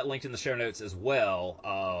have that linked in the show notes as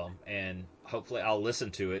well. And hopefully I'll listen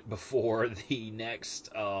to it before the next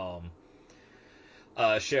show.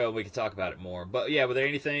 We can talk about it more. But yeah, were there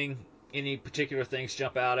any particular things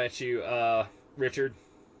jump out at you, Richard?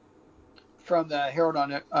 From the Harold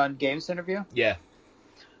on Games interview? Yeah.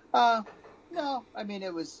 No, I mean,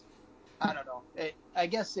 it was, I don't know. I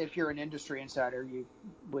guess if you're an industry insider, you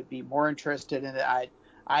would be more interested in it.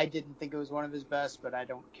 I didn't think it was one of his best, but I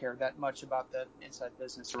don't care that much about the inside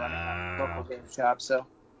business running a local game shop. So,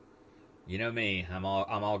 you know me, I'm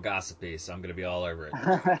all gossipy, so I'm gonna be all over it.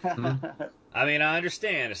 I mean, I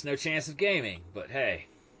understand it's no chance of gaming, but hey,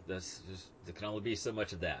 there can only be so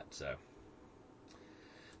much of that. So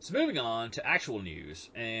moving on to actual news,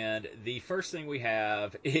 and the first thing we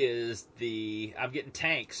have is I'm getting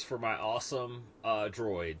tanks for my awesome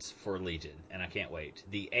droids for Legion, and I can't wait.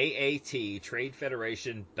 The AAT Trade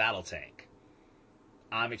Federation Battle Tank.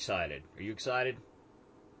 I'm excited. Are you excited?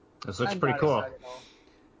 This looks I'm pretty not cool. excited at all.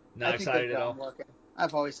 Not excited at all? Looking.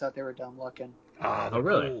 I've always thought they were dumb looking. They're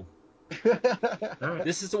really? Cool. Right.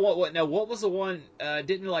 This is the one. Now, what was the one?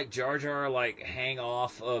 Didn't like Jar Jar like hang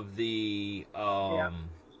off of the?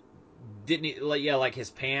 Didn't he? Like his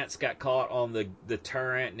pants got caught on the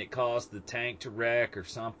turret and it caused the tank to wreck or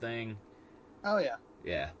something. Oh yeah.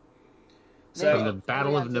 Yeah. So So the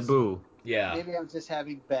Battle of Naboo. Yeah. Maybe I'm just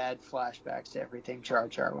having bad flashbacks to everything Jar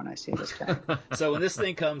Jar when I see this tank. So when this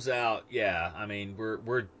thing comes out, yeah, I mean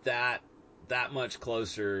we're that much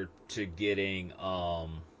closer to getting what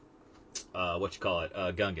you call it,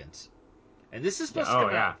 Gungans. And this is supposed to come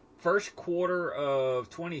out first quarter of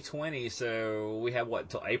 2020, so we have what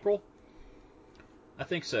until April? I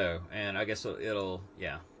think so. And I guess it'll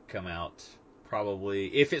come out probably,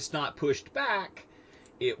 if it's not pushed back,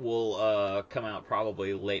 it will come out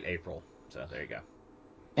probably late April. So there you go.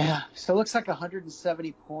 Yeah, so it looks like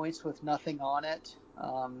 170 points with nothing on it.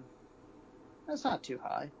 That's not too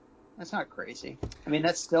high. That's not crazy. I mean,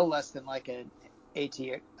 that's still less than like an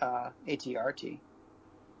ATRT. I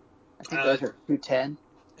think those are 210.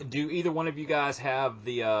 Do either one of you guys have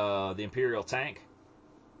the Imperial tank?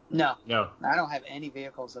 No, I don't have any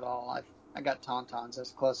vehicles at all. I got Tauntauns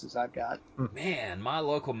as close as I've got. Man, my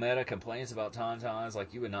local meta complains about Tauntauns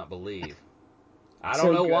like you would not believe. I So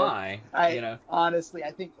don't know good. why. Honestly,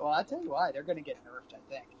 I think. Well, I'll tell you why. They're going to get nerfed. I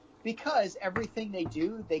think because everything they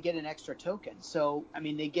do, they get an extra token. So I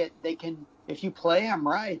mean, they can. If you play them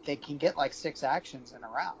right, they can get like 6 actions in a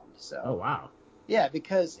round. So. Oh wow. Yeah,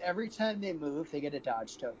 because every time they move, they get a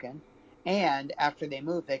dodge token, and after they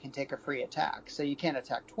move, they can take a free attack. So you can't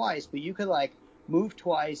attack twice, but you could like move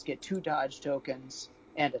twice, get 2 dodge tokens,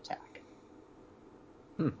 and attack.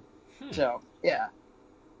 So yeah,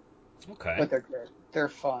 Okay. but they're good. They're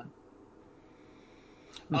fun.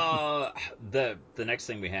 The next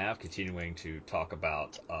thing we have, continuing to talk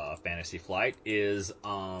about Fantasy Flight, is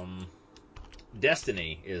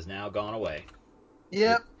Destiny is now gone away. It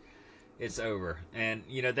Yep. it's over, and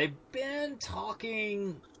they've been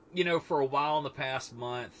talking, for a while in the past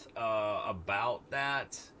month about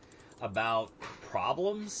that, about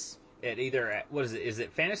problems at either what is it? Is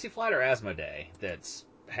it Fantasy Flight or Asmodee that's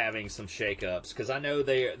having some shakeups? Because I know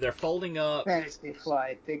they're folding up. Fantasy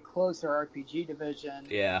Flight. They closed their RPG division.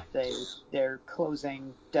 Yeah. They're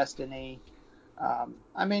closing Destiny.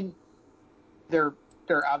 I mean, they're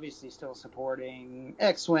obviously still supporting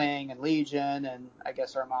X-Wing and Legion and I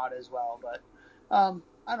guess Armada as well. But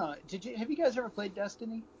I don't know. Have you guys ever played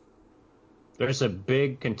Destiny? There's a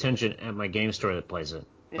big contingent at my game store that plays it.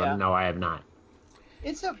 Yeah. No, I have not.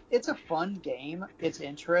 It's a fun game. It's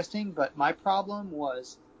interesting, but my problem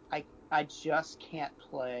was I just can't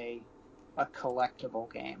play a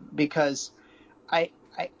collectible game because I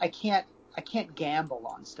can't gamble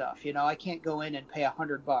on stuff. I can't go in and pay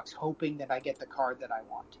 $100 hoping that I get the card that I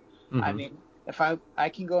want. Mm-hmm. I mean, if I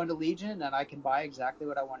can go into Legion and I can buy exactly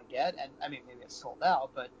what I want to get, and I mean maybe it's sold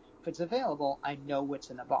out, but if it's available, I know what's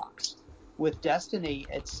in the box. With Destiny,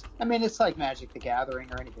 it's like Magic the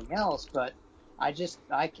Gathering or anything else, but I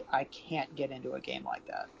can't get into a game like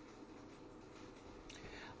that.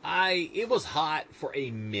 It was hot for a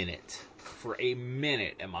minute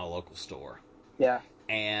at my local store. Yeah.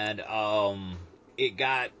 And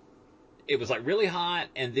it was like really hot,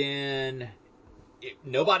 and then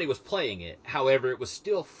nobody was playing it. However, it was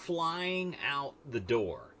still flying out the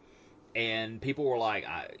door, and people were like,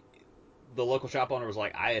 the local shop owner was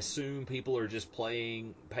like, I assume people are just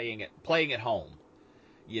playing at home,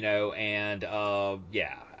 and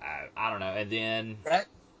yeah, I don't know. And then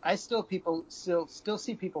I still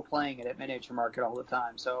see people playing it at Miniature Market all the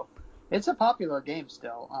time. So it's a popular game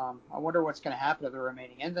still. I wonder what's going to happen to the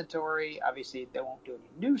remaining inventory. Obviously, they won't do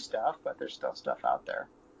any new stuff, but there's still stuff out there.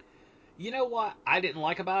 You know what I didn't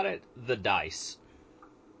like about it? The dice.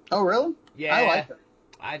 Oh, really? Yeah. I like them.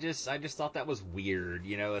 I just thought that was weird.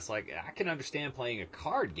 It's like I can understand playing a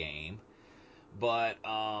card game, but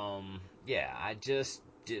yeah, I just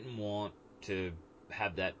didn't want to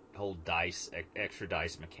have that whole extra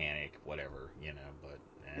dice mechanic, whatever, but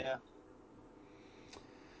Yeah.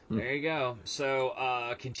 There you go.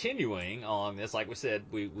 So, continuing on this, like we said,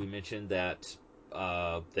 we mentioned that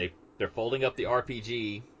they're folding up the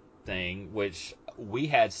RPG thing, which we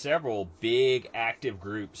had several big active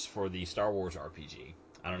groups for the Star Wars RPG.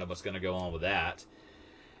 I don't know what's going to go on with that.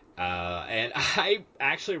 And I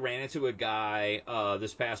actually ran into a guy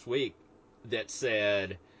this past week that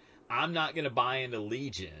said, I'm not going to buy into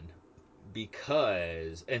Legion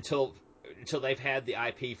because until they've had the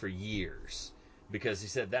IP for years, because he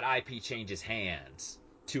said that IP changes hands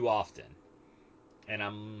too often. And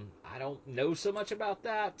I don't know so much about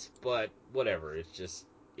that, but whatever. It's just,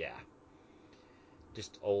 yeah,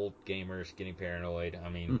 just old gamers getting paranoid. I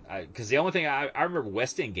mean, because the only thing I remember,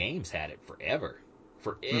 West End Games had it forever.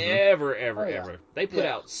 Ever. They put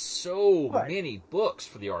out so many books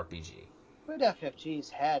for the RPG. But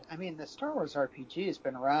FFG's the Star Wars RPG has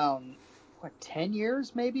been around, 10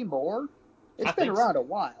 years, maybe more? It's been around a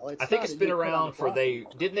while. I think it's been around for haven't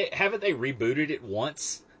they rebooted it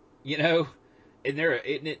once? And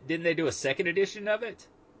didn't they do a second edition of it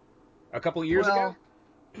a couple of years ago?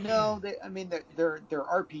 No, their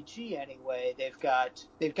RPG anyway. They've got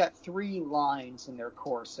 3 lines in their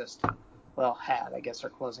core system. Well, I guess they're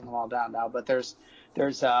closing them all down now. But there's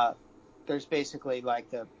basically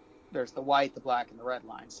there's the white, the black, and the red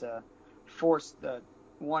lines.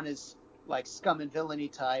 One is like scum and villainy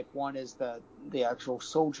type. One is the actual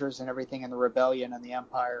soldiers and everything in the rebellion and the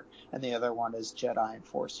empire, and the other one is Jedi and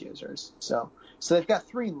Force users. So they've got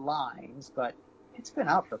 3 lines, but it's been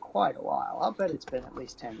out for quite a while. I'll bet it's been at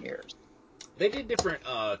least 10 years. They did different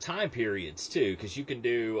time periods too, because you can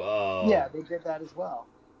do. Yeah, they did that as well.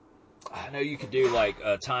 I know you could do like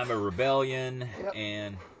a Time of Rebellion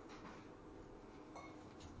and.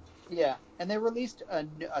 Yeah, and they released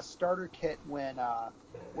a starter kit when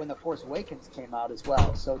The Force Awakens came out as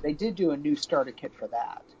well. So they did do a new starter kit for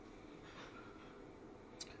that.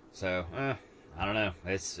 So I don't know.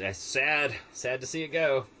 It's sad to see it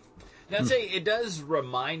go. Now, say it does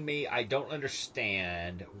remind me. I don't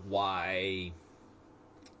understand why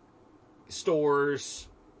stores,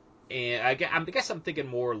 and I guess I'm thinking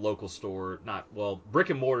more local store,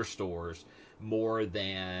 brick and mortar stores more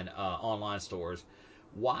than online stores.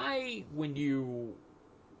 Why, when you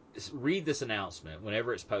read this announcement,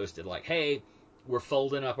 whenever it's posted, like, hey, we're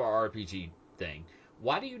folding up our RPG thing,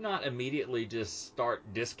 why do you not immediately just start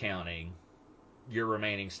discounting your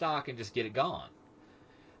remaining stock and just get it gone?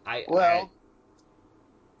 Well,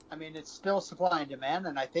 I mean, it's still supply and demand,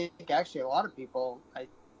 and I think actually a lot of people,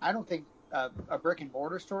 I don't think a brick and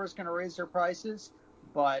mortar store is going to raise their prices,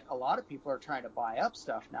 but a lot of people are trying to buy up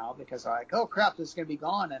stuff now because they're like, oh crap, this is going to be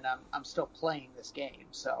gone, and I'm still playing this game,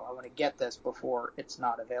 so I want to get this before it's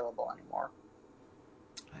not available anymore.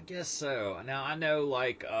 I guess so. Now I know,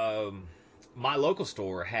 like, my local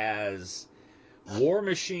store has War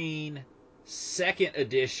Machine second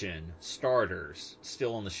edition starters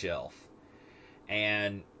still on the shelf.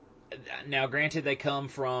 And now, granted, they come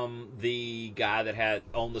from the guy that had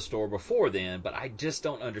owned the store before then, but I just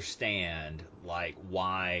don't understand, like,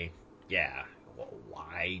 why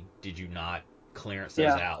did you not clearance those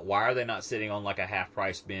out? Why are they not sitting on, like, a half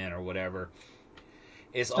price bin or whatever?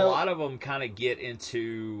 Is a lot of them kind of get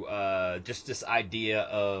into just this idea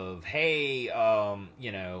of, hey,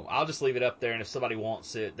 I'll just leave it up there, and if somebody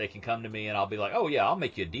wants it, they can come to me, and I'll be like, oh yeah, I'll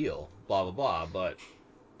make you a deal, blah blah blah. But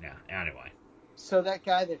yeah, anyway. So that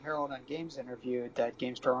guy that Harold on Games interviewed, that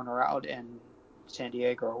game store owner out in San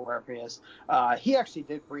Diego or wherever he is, he actually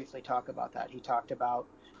did briefly talk about that. He talked about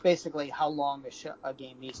basically how long a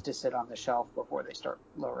game needs to sit on the shelf before they start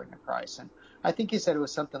lowering the price, and I think he said it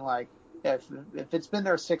was something like, if it's been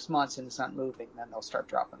there 6 months and it's not moving, then they'll start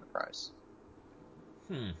dropping the price.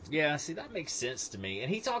 Yeah, see, that makes sense to me.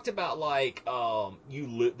 And he talked about, like,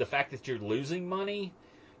 the fact that you're losing money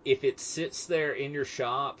if it sits there in your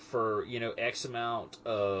shop for, X amount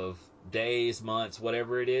of days, months,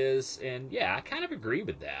 whatever it is. And yeah, I kind of agree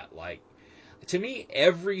with that. Like, to me,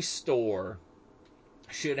 every store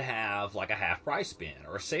should have, like, a half price bin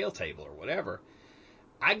or a sale table or whatever.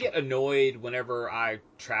 I get annoyed whenever I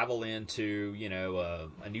travel into,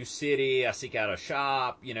 a new city. I seek out a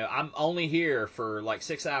shop. I'm only here for like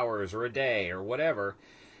 6 hours or a day or whatever.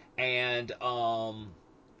 And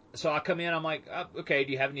so I come in. I'm like, okay,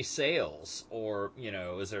 do you have any sales, or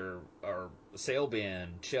is there a sale bin,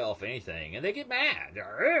 shelf, anything? And they get mad,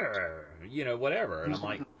 whatever. And I'm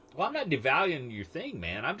like, well, I'm not devaluing your thing,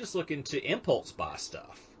 man. I'm just looking to impulse buy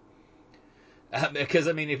stuff. Because,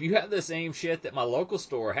 I mean, if you have the same shit that my local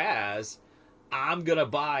store has, I'm going to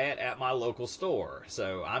buy it at my local store.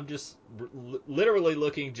 So I'm just literally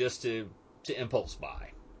looking just to impulse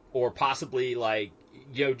buy. Or possibly, like,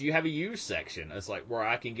 do you have a used section? It's like where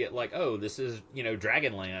I can get, like, oh, this is,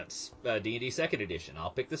 Dragonlance D&D 2nd Edition. I'll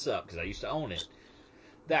pick this up because I used to own it.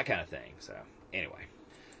 That kind of thing. So, anyway.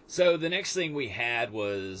 So the next thing we had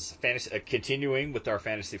was continuing with our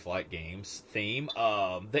Fantasy Flight Games theme.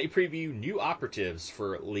 They preview new operatives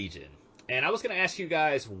for Legion, and I was going to ask you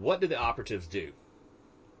guys, what do the operatives do?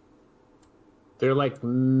 They're like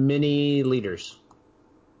mini leaders,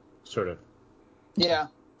 sort of. Yeah,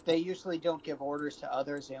 they usually don't give orders to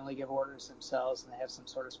others. They only give orders themselves, and they have some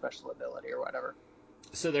sort of special ability or whatever.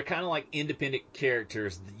 So they're kind of like independent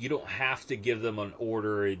characters. You don't have to give them an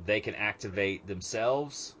order; they can activate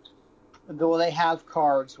themselves. Though they have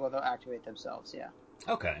cards where they'll activate themselves, yeah.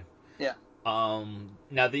 Okay. Yeah.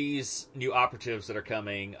 Now these new operatives that are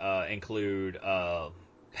coming include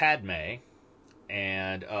Padme,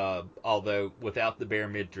 and although without the bare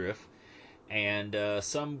midriff, and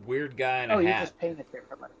some weird guy in a hat. Oh, you just painted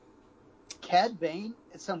differently. Cad Bane?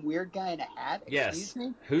 Some weird guy in a hat? Excuse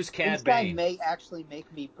me? Who's Cad Bane? This guy may actually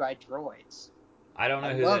make me buy droids. I don't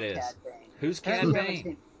know who that is. Cad Bane. Who's Cad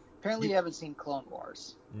Bane? Apparently you haven't seen Clone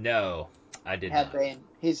Wars. No, I did not. Cad Bane,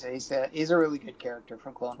 he's a really good character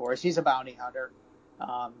from Clone Wars. He's a bounty hunter.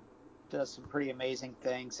 Does some pretty amazing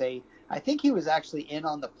things. I think he was actually in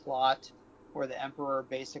on the plot where the Emperor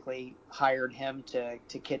basically hired him to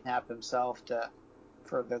kidnap himself to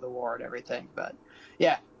further the war and everything. But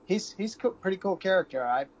yeah, he's pretty cool character.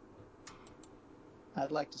 I'd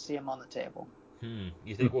like to see him on the table.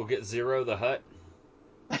 You think we'll get Zero the Hutt?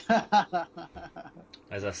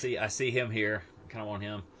 As I see him here, I kind of want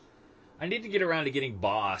him. I need to get around to getting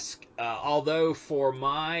Bossk. Although for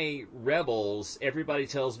my Rebels, everybody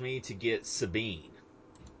tells me to get Sabine.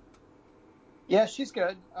 Yeah, she's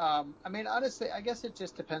good. I mean, honestly, I guess it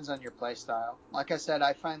just depends on your play style. Like I said,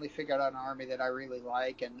 I finally figured out an army that I really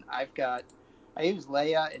like, and I use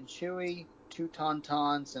Leia and Chewie, 2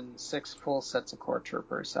 Tauntauns, and 6 full sets of Core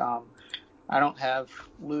Troopers. I don't have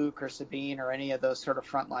Luke or Sabine or any of those sort of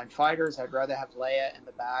frontline fighters. I'd rather have Leia in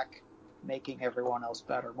the back, making everyone else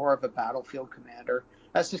better. More of a battlefield commander.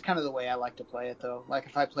 That's just kind of the way I like to play it, though. Like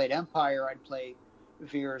if I played Empire, I'd play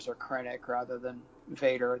Veers or Krennic rather than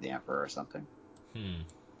Vader or the Emperor or something.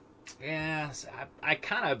 Yeah, I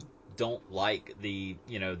kind of don't like the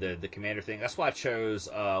commander thing. That's why I chose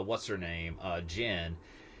what's her name, Jen.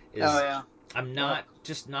 Oh is yeah. I'm not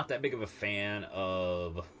that big of a fan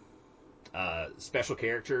of special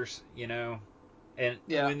characters, And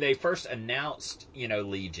Yeah. when they first announced,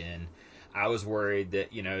 Legion, I was worried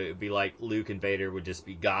that, it would be like Luke and Vader would just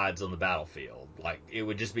be gods on the battlefield. Like, it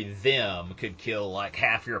would just be them could kill, like,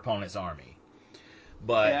 half your opponent's army.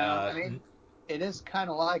 But, Yeah. I mean, it is kind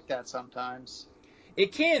of like that sometimes.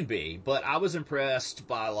 it can be, but I was impressed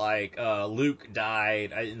by, like, Luke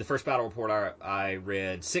died. In the first battle report I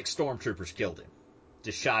read, 6 stormtroopers killed him.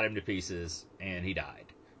 Just shot him to pieces, and he died.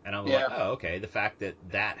 And I was like, Yeah. oh, okay, the fact that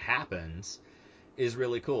that happens is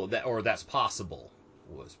really cool. That's possible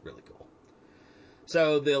was really cool.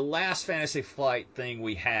 So the last Fantasy Flight thing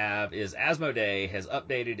we have is Asmodee has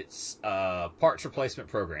updated its parts replacement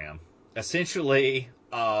program. Essentially,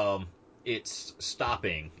 it's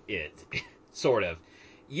stopping it, sort of.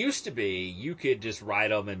 Used to be you could just write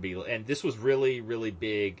them and this was really, really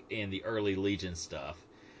big in the early Legion stuff.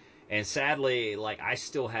 And sadly, like, I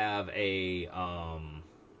still have a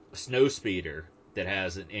snow speeder that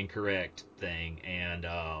has an incorrect thing, and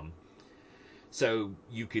so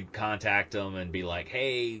you could contact them and be like,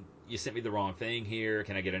 hey, you sent me the wrong thing here.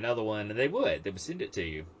 Can I get another one? And they would send it to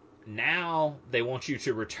you. Now they want you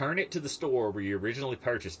to return it to the store where you originally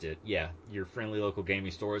purchased it. Yeah, your friendly local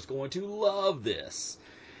gaming store is going to love this,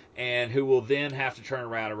 and who will then have to turn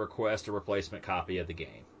around and request a replacement copy of the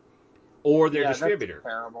game or their distributor.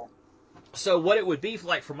 That's terrible. So what it would be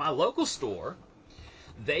like for my local store,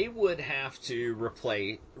 they would have to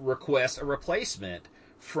request a replacement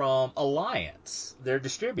from Alliance, their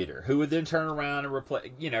distributor, who would then turn around and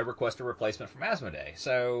request a replacement from Asmodee.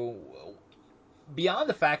 So beyond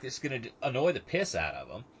the fact that it's going to annoy the piss out of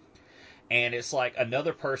them, and it's like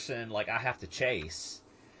another person like I have to chase,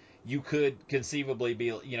 you could conceivably be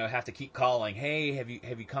have to keep calling. Hey, have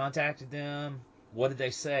you contacted them? What did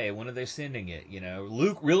they say? When are they sending it?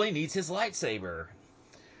 Luke really needs his lightsaber.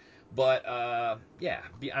 But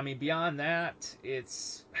beyond that,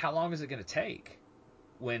 it's how long is it going to take?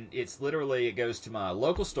 When it's literally it goes to my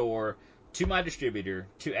local store, to my distributor,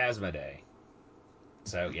 to Asmodee.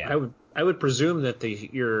 So yeah, I would presume that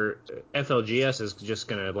your FLGS is just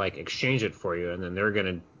gonna like exchange it for you, and then they're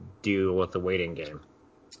gonna deal with the waiting game.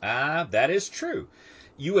 That is true.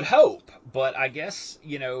 You would hope, but I guess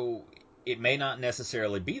it may not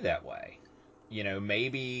necessarily be that way.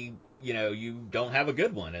 Maybe you don't have a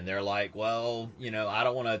good one, and they're like, well, I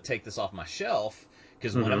don't want to take this off my shelf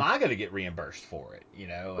because when am I going to get reimbursed for it?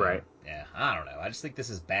 And, Right. yeah, I don't know. I just think this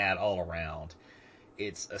is bad all around.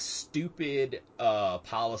 It's a stupid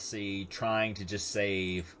policy trying to just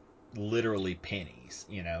save literally pennies.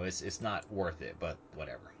 It's not worth it, but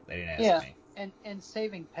whatever. They didn't ask me. And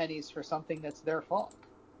saving pennies for something that's their fault.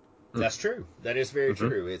 That's true. That is very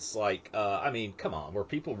true. It's like, come on. Were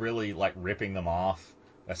people really like ripping them off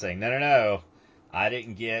by saying, no,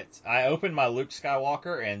 I opened my Luke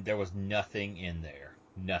Skywalker and there was nothing in there.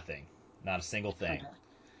 Nothing. Not a single thing.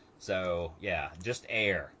 So, yeah, just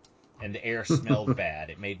air. And the air smelled bad.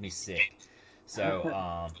 It made me sick. So,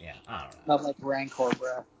 yeah, I don't know. Not like Rancor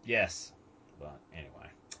breath. Yes. But anyway.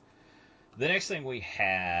 The next thing we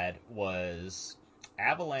had was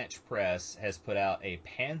Avalanche Press has put out a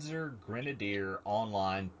Panzer Grenadier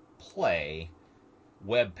online play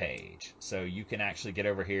webpage. So you can actually get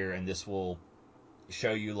over here and this will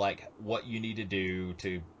show you like what you need to do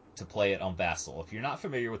to play it on Vassal. If you're not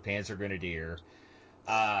familiar with Panzer Grenadier,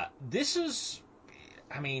 this is,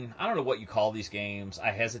 I don't know what you call these games.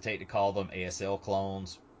 I hesitate to call them ASL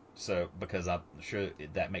clones, because I'm sure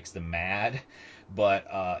that makes them mad. But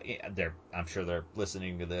I'm sure they're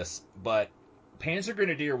listening to this. But Panzer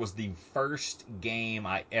Grenadier was the first game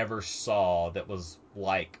I ever saw that was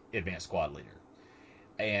like Advanced Squad Leader.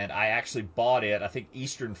 And I actually bought it. I think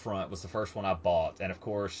Eastern Front was the first one I bought. And of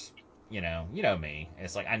course, you know me.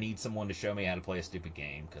 It's like I need someone to show me how to play a stupid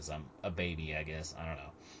game because I'm a baby, I guess. I don't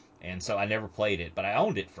know. And so I never played it, but I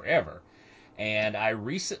owned it forever. And I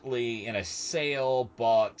recently, in a sale,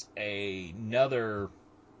 bought another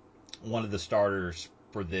one of the starters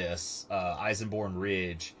for this, Eisenborn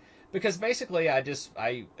Ridge, because basically I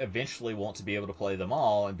eventually want to be able to play them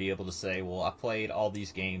all and be able to say, well, I played all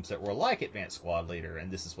these games that were like Advanced Squad Leader,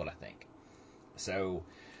 and this is what I think. So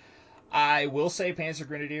I will say Panzer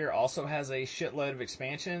Grenadier also has a shitload of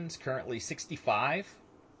expansions, currently 65,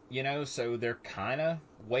 so they're kind of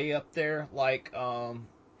way up there like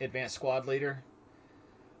Advanced Squad Leader.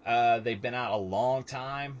 They've been out a long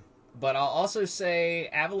time. But I'll also say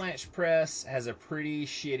Avalanche Press has a pretty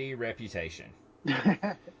shitty reputation.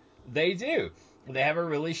 They do. They have a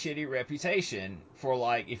really shitty reputation for,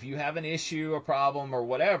 like, if you have an issue, a problem, or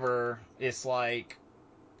whatever, it's like,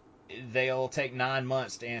 they'll take 9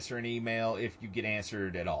 months to answer an email if you get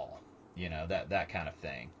answered at all. That kind of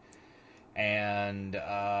thing. And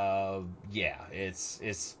yeah,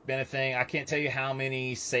 it's been a thing. I can't tell you how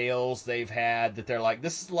many sales they've had that they're like,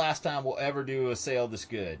 this is the last time we'll ever do a sale this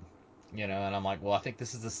good. And I'm like, well, I think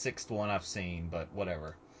this is the 6th one I've seen, but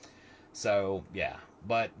whatever. So yeah,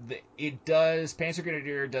 but Panzer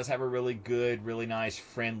Grenadier does have a really good, really nice,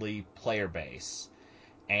 friendly player base.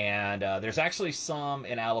 And there's actually some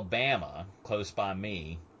in Alabama, close by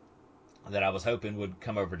me, that I was hoping would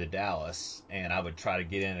come over to Dallas, and I would try to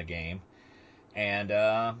get in a game. And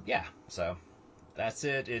yeah, so that's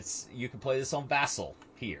it. You can play this on Vassal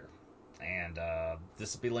here, and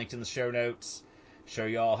this will be linked in the show notes. Show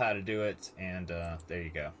you all how to do it, and there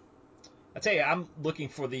you go. I tell you, I'm looking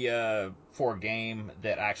for for a game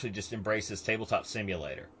that actually just embraces Tabletop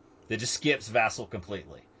Simulator, that just skips Vassal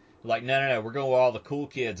completely. Like, no, we're going where all the cool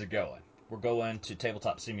kids are going. We're going to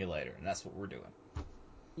Tabletop Simulator, and that's what we're doing.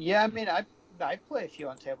 Yeah, I mean, I play a few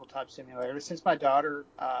on Tabletop Simulator since my daughter,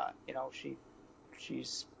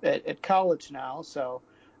 she's at college now, so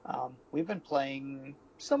we've been playing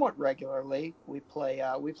somewhat regularly. We play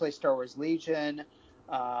Star Wars Legion.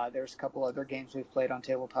 There's a couple other games we've played on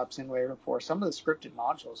Tabletop Simulator before. Some of the scripted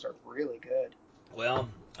modules are really good. Well,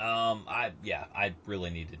 I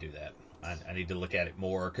really need to do that. I need to look at it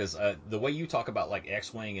more, because the way you talk about like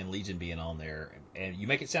X-Wing and Legion being on there, and you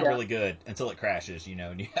make it sound really good until it crashes,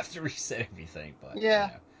 and you have to reset everything. But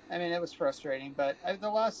yeah, I mean, it was frustrating, but the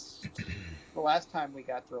last time we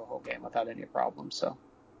got through a whole game without any problems. So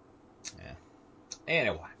yeah.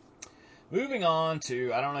 Anyway, moving on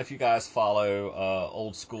to, I don't know if you guys follow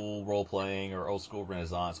old school role playing or old school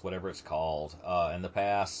Renaissance, whatever it's called. In the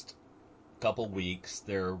past couple weeks,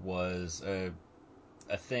 there was a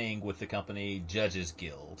thing with the company Judges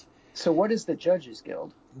Guild. So what is the Judges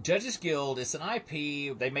Guild? Judges Guild is an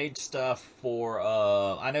IP. They made stuff for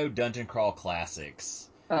I know Dungeon Crawl Classics.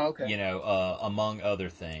 Oh, okay. Among other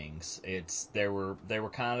things. They were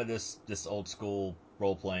kind of this old school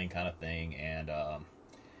role playing kind of thing, and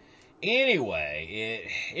anyway,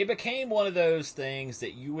 it became one of those things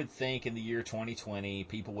that you would think in the year 2020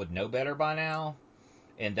 people would know better by now,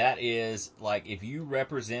 and that is, like, if you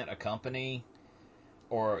represent a company,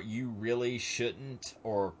 or you really shouldn't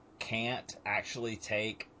or can't actually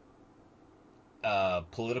take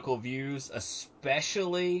political views,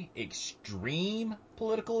 especially extreme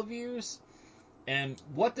political views. And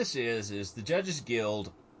what this is the Judges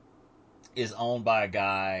Guild is owned by a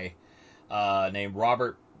guy named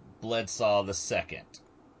Robert Bledsaw II.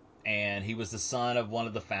 And he was the son of one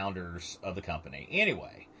of the founders of the company.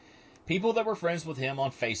 Anyway, people that were friends with him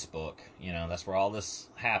on Facebook, that's where all this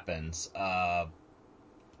happens,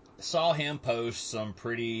 saw him post some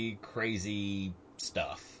pretty crazy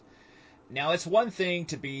stuff. Now, it's one thing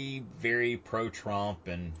to be very pro-Trump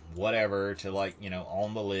and whatever, to, like,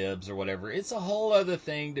 on the libs or whatever. It's a whole other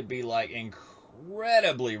thing to be, like,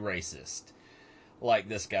 incredibly racist, like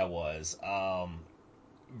this guy was. Talking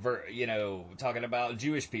about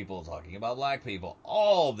Jewish people, talking about black people,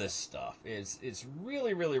 all this stuff. It's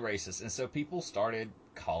really, really racist. And so people started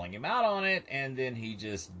calling him out on it, and then he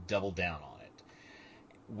just doubled down on it,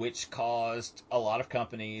 which caused a lot of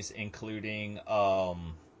companies, including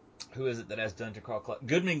who is it that has Dungeon Crawl Club?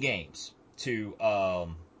 Goodman Games, to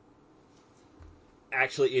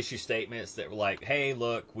actually issue statements that were like, "Hey,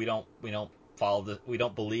 look, we don't follow we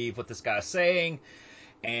don't believe what this guy's saying,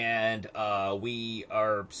 and we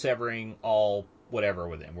are severing all whatever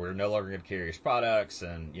with him. We're no longer going to carry his products,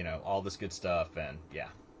 and all this good stuff." And yeah,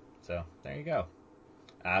 so there you go.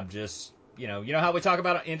 I'm just you know how we talk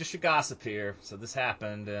about industry gossip here. So this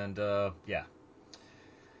happened, and yeah.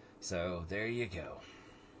 So there you go.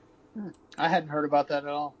 I hadn't heard about that at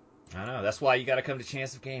all. I know. That's why you got to come to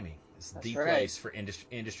Chance of Gaming. It's the place for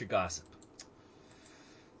industry gossip.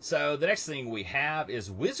 So the next thing we have is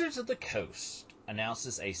Wizards of the Coast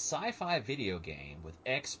announces a sci-fi video game with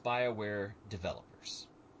ex-BioWare developers.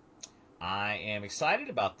 I am excited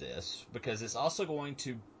about this because it's also going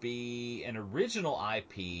to be an original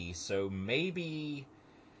IP, so maybe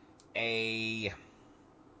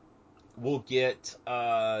we'll get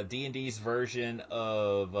D&D's version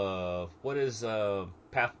of what is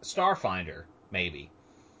Starfinder, maybe.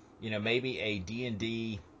 Maybe a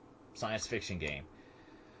D&D science fiction game.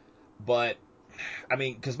 But I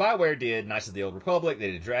mean, because BioWare did Knights of the Old Republic,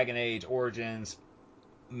 they did Dragon Age Origins,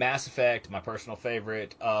 Mass Effect, my personal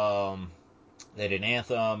favorite. They did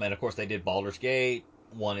Anthem, and of course they did Baldur's Gate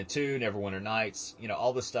 1 and 2, Neverwinter Nights,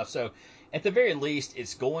 all this stuff. So at the very least,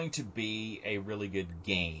 it's going to be a really good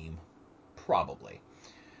game. Probably.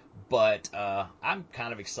 But I'm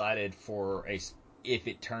kind of excited for if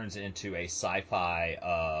it turns into a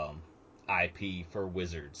sci-fi IP for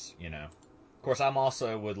Wizards, you know. Of course, I'm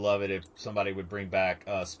also would love it if somebody would bring back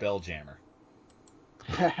Spelljammer.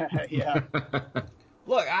 Yeah.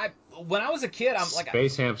 Look, when I was a kid, I'm like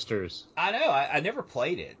Space hamsters. I know I never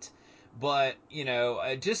played it, but you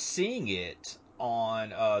know, just seeing it on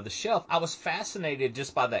the shelf, I was fascinated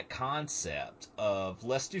just by that concept of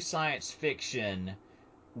let's do science fiction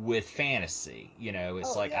with fantasy. You know,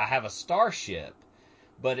 it's Oh, like yeah. I have a starship,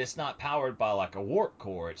 but it's not powered by like a warp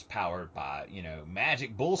core. It's powered by, you know,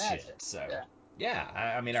 magic bullshit. Magic. So Yeah.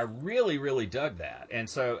 yeah, I mean, I really, really dug that. And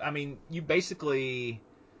so, I mean, you basically,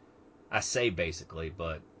 I say basically,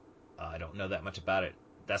 but I don't know that much about it.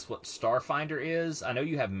 That's what Starfinder is. I know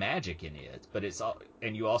you have magic in it, but it's all,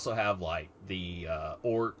 and you also have like the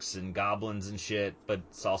orcs and goblins and shit, but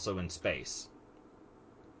it's also in space.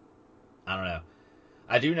 I don't know.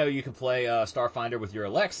 I do know you can play Starfinder with your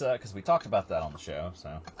Alexa because we talked about that on the show. So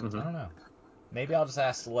I don't know. Maybe I'll just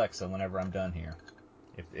ask Alexa whenever I'm done here,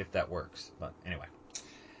 if that works. But anyway,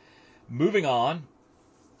 moving on.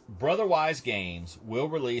 Brotherwise Games will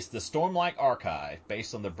release the Stormlight Archive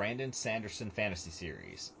based on the Brandon Sanderson fantasy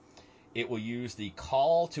series. It will use the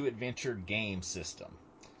Call to Adventure game system.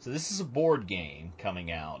 So this is a board game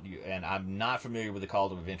coming out, and I'm not familiar with the Call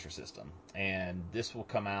to Adventure system. And this will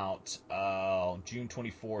come out June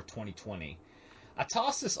 24, 2020. I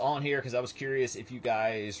tossed this on here because I was curious if you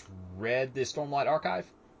guys read the Stormlight Archive.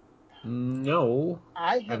 No,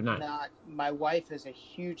 I I've have not. not. My wife is a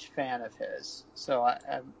huge fan of his, so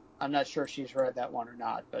I'm not sure if she's read that one or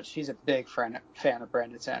not, but she's a big fan of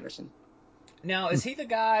Brandon Sanderson. Now, is he the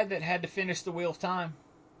guy that had to finish the Wheel of Time?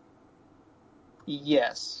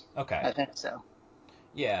 Yes. Okay. I think so.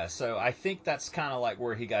 Yeah, so I think that's kind of like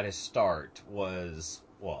where he got his start was,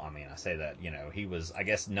 well, I mean, I say that, you know, he was, I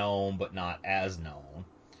guess, known, but not as known.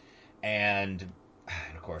 And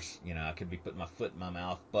of course, you know, I could be putting my foot in my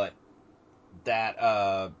mouth, but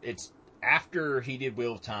that, it's after he did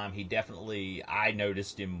Wheel of Time, he definitely, I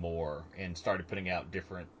noticed him more and started putting out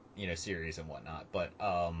different, you know, series and whatnot. But,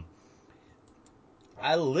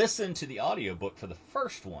 I listened to the audiobook for the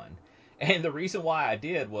first one. And the reason why I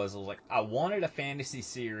did was I was like, I wanted a fantasy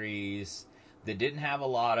series that didn't have a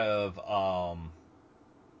lot of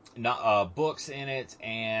not, books in it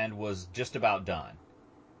and was just about done.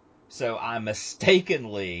 So I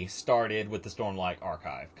mistakenly started with the Stormlight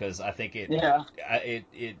Archive because I think Yeah. I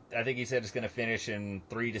think he said it's going to finish in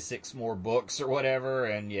 3 to 6 more books or whatever,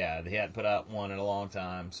 and yeah, they hadn't put out one in a long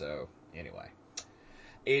time. So anyway,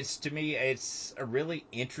 it's to me it's a really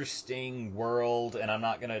interesting world, and I'm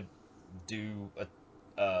not going to do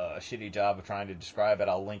a shitty job of trying to describe it.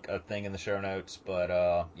 I'll link a thing in the show notes, but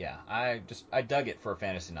yeah, I dug it for a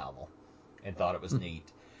fantasy novel and thought it was neat,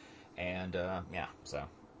 and yeah, so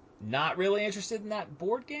not really interested in that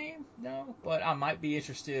board game, no, but I might be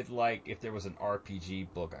interested like if there was an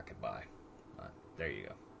RPG book I could buy. There you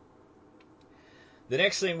go. The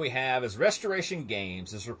next thing we have is Restoration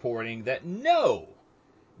Games is reporting that no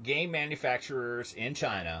game manufacturers in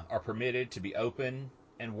China are permitted to be open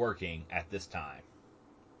and working at this time.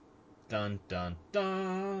 Dun dun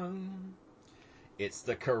dun. It's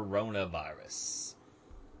the coronavirus.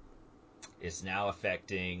 It's now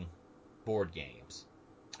affecting board games.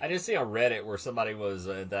 I did see on Reddit where somebody was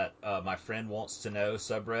that my friend wants to know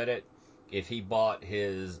subreddit if he bought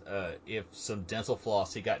his if some dental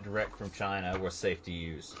floss he got direct from China was safe to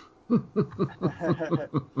use. I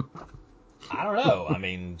don't know. I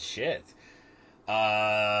mean, shit.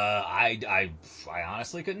 I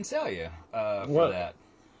honestly couldn't tell you for that.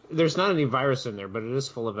 There's not any virus in there, but it is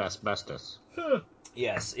full of asbestos.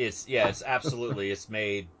 Yes, it's absolutely it's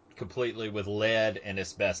made completely with lead and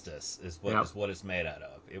asbestos is what it's made out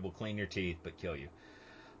of. It will clean your teeth but kill you.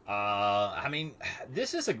 I mean,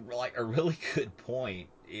 this is a really good point.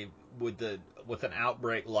 With an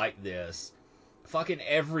outbreak like this, fucking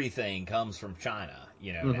everything comes from China.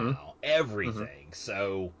 You know now everything.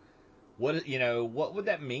 So what would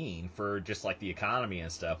that mean for just like the economy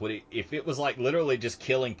and stuff? If it was like literally just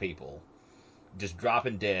killing people, just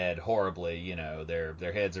dropping dead horribly, you know,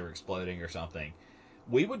 their heads are exploding or something,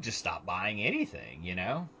 we would just stop buying anything, you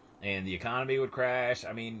know, and the economy would crash.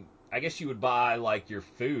 I mean, I guess you would buy like your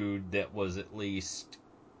food that was at least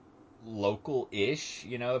local-ish,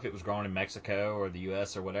 you know, if it was grown in Mexico or the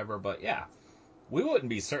U.S. or whatever. But yeah, we wouldn't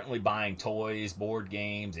be certainly buying toys, board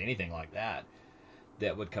games, anything like that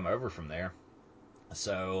would come over from there.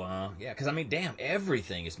 So yeah, because I mean, damn,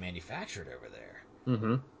 everything is manufactured over there.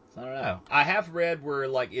 Mm-hmm. I don't know. I have read where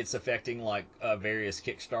like it's affecting like various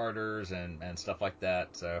Kickstarters and stuff like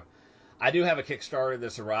that. So I do have a Kickstarter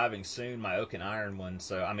that's arriving soon, my Oak and Iron one.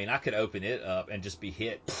 So I mean, I could open it up and just be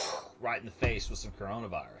hit right in the face with some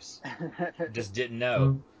coronavirus. Just didn't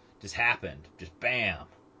know. Just happened. Just bam.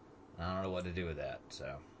 I don't know what to do with that.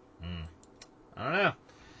 So I don't know.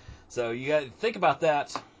 So you got to think about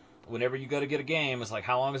that whenever you go to get a game. It's like,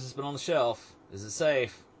 how long has this been on the shelf? Is it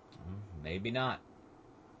safe? Maybe not.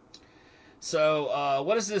 So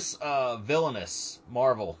what is this Villainous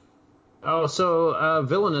Marvel? Oh, so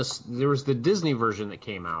Villainous, there was the Disney version that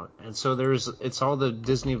came out, and so it's all the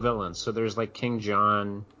Disney villains. So there's like King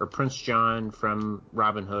John or Prince John from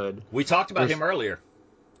Robin Hood. We talked about him earlier.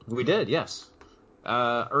 We did, yes.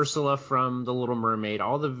 Ursula from The Little Mermaid,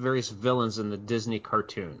 all the various villains in the Disney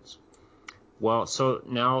cartoons. Well, so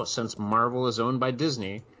now since Marvel is owned by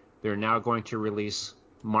Disney, they're now going to release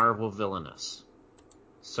Marvel Villainous.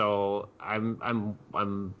 So I'm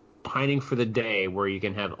pining for the day where you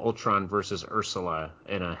can have Ultron versus Ursula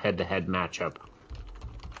in a head-to-head matchup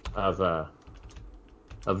of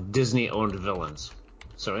Disney-owned villains.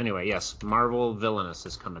 So anyway, yes, Marvel Villainous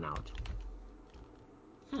is coming out.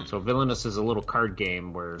 So Villainous is a little card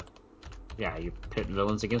game where, yeah, you pit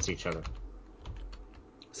villains against each other.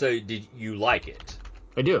 So did you like it?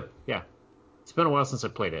 I do, yeah. It's been a while since I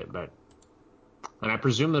played it, and I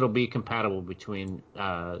presume it'll be compatible between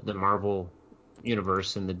the Marvel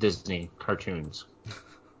universe and the Disney cartoons.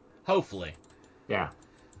 Hopefully. Yeah.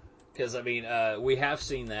 Because, I mean, we have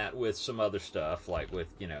seen that with some other stuff, like with,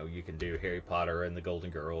 you can do Harry Potter and the Golden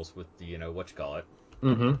Girls with the, whatchamacallit.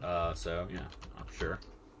 Mm-hmm. So, yeah, I'm sure.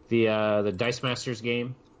 The Dice Masters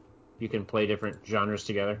game, you can play different genres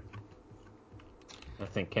together. I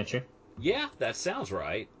think, can't you? Yeah, that sounds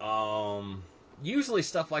right. Usually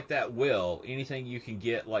stuff like that will. Anything you can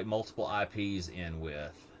get, like, multiple IPs in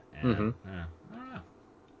with. And, I don't know.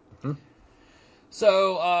 Mm-hmm.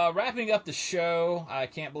 So, wrapping up the show, I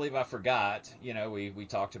can't believe I forgot. We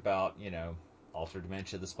talked about, Altered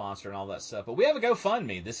Dementia, the sponsor, and all that stuff. But we have a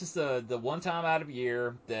GoFundMe. This is the one time out of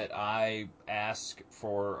year that I ask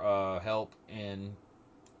for help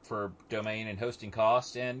for domain and hosting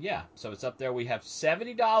costs. And yeah, so it's up there. We have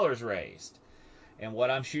 $70 raised. And what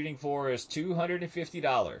I'm shooting for is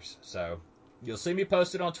 $250. So you'll see me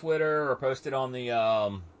post it on Twitter or post it on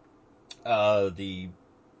the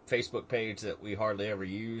Facebook page that we hardly ever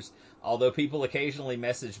use. Although people occasionally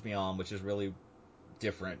message me on, which is really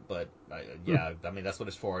different, but yeah, I mean, that's what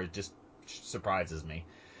it's for. It just surprises me.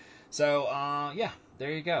 So, yeah,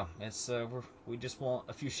 there you go. It's we just want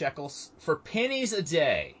a few shekels for pennies a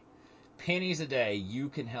day. Pennies a day, you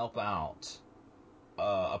can help out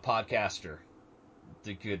a podcaster.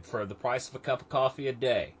 For the price of a cup of coffee a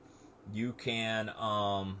day, you can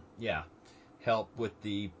help with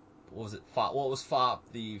the what was FOP,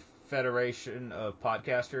 the Federation of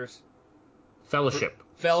Podcasters. Fellowship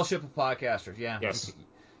of Podcasters, yeah. Yes.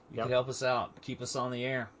 You could help us out, keep us on the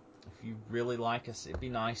air. If you really like us, it'd be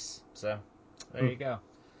nice. So, there you go.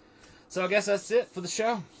 So, I guess that's it for the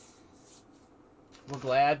show. We're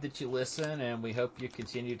glad that you listen, and we hope you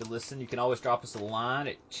continue to listen. You can always drop us a line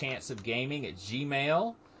at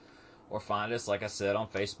chanceofgaming@gmail.com, or find us, like I said, on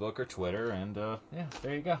Facebook or Twitter, and yeah,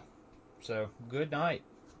 there you go. So, good night.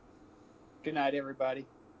 Good night, everybody.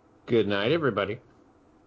 Good night, everybody.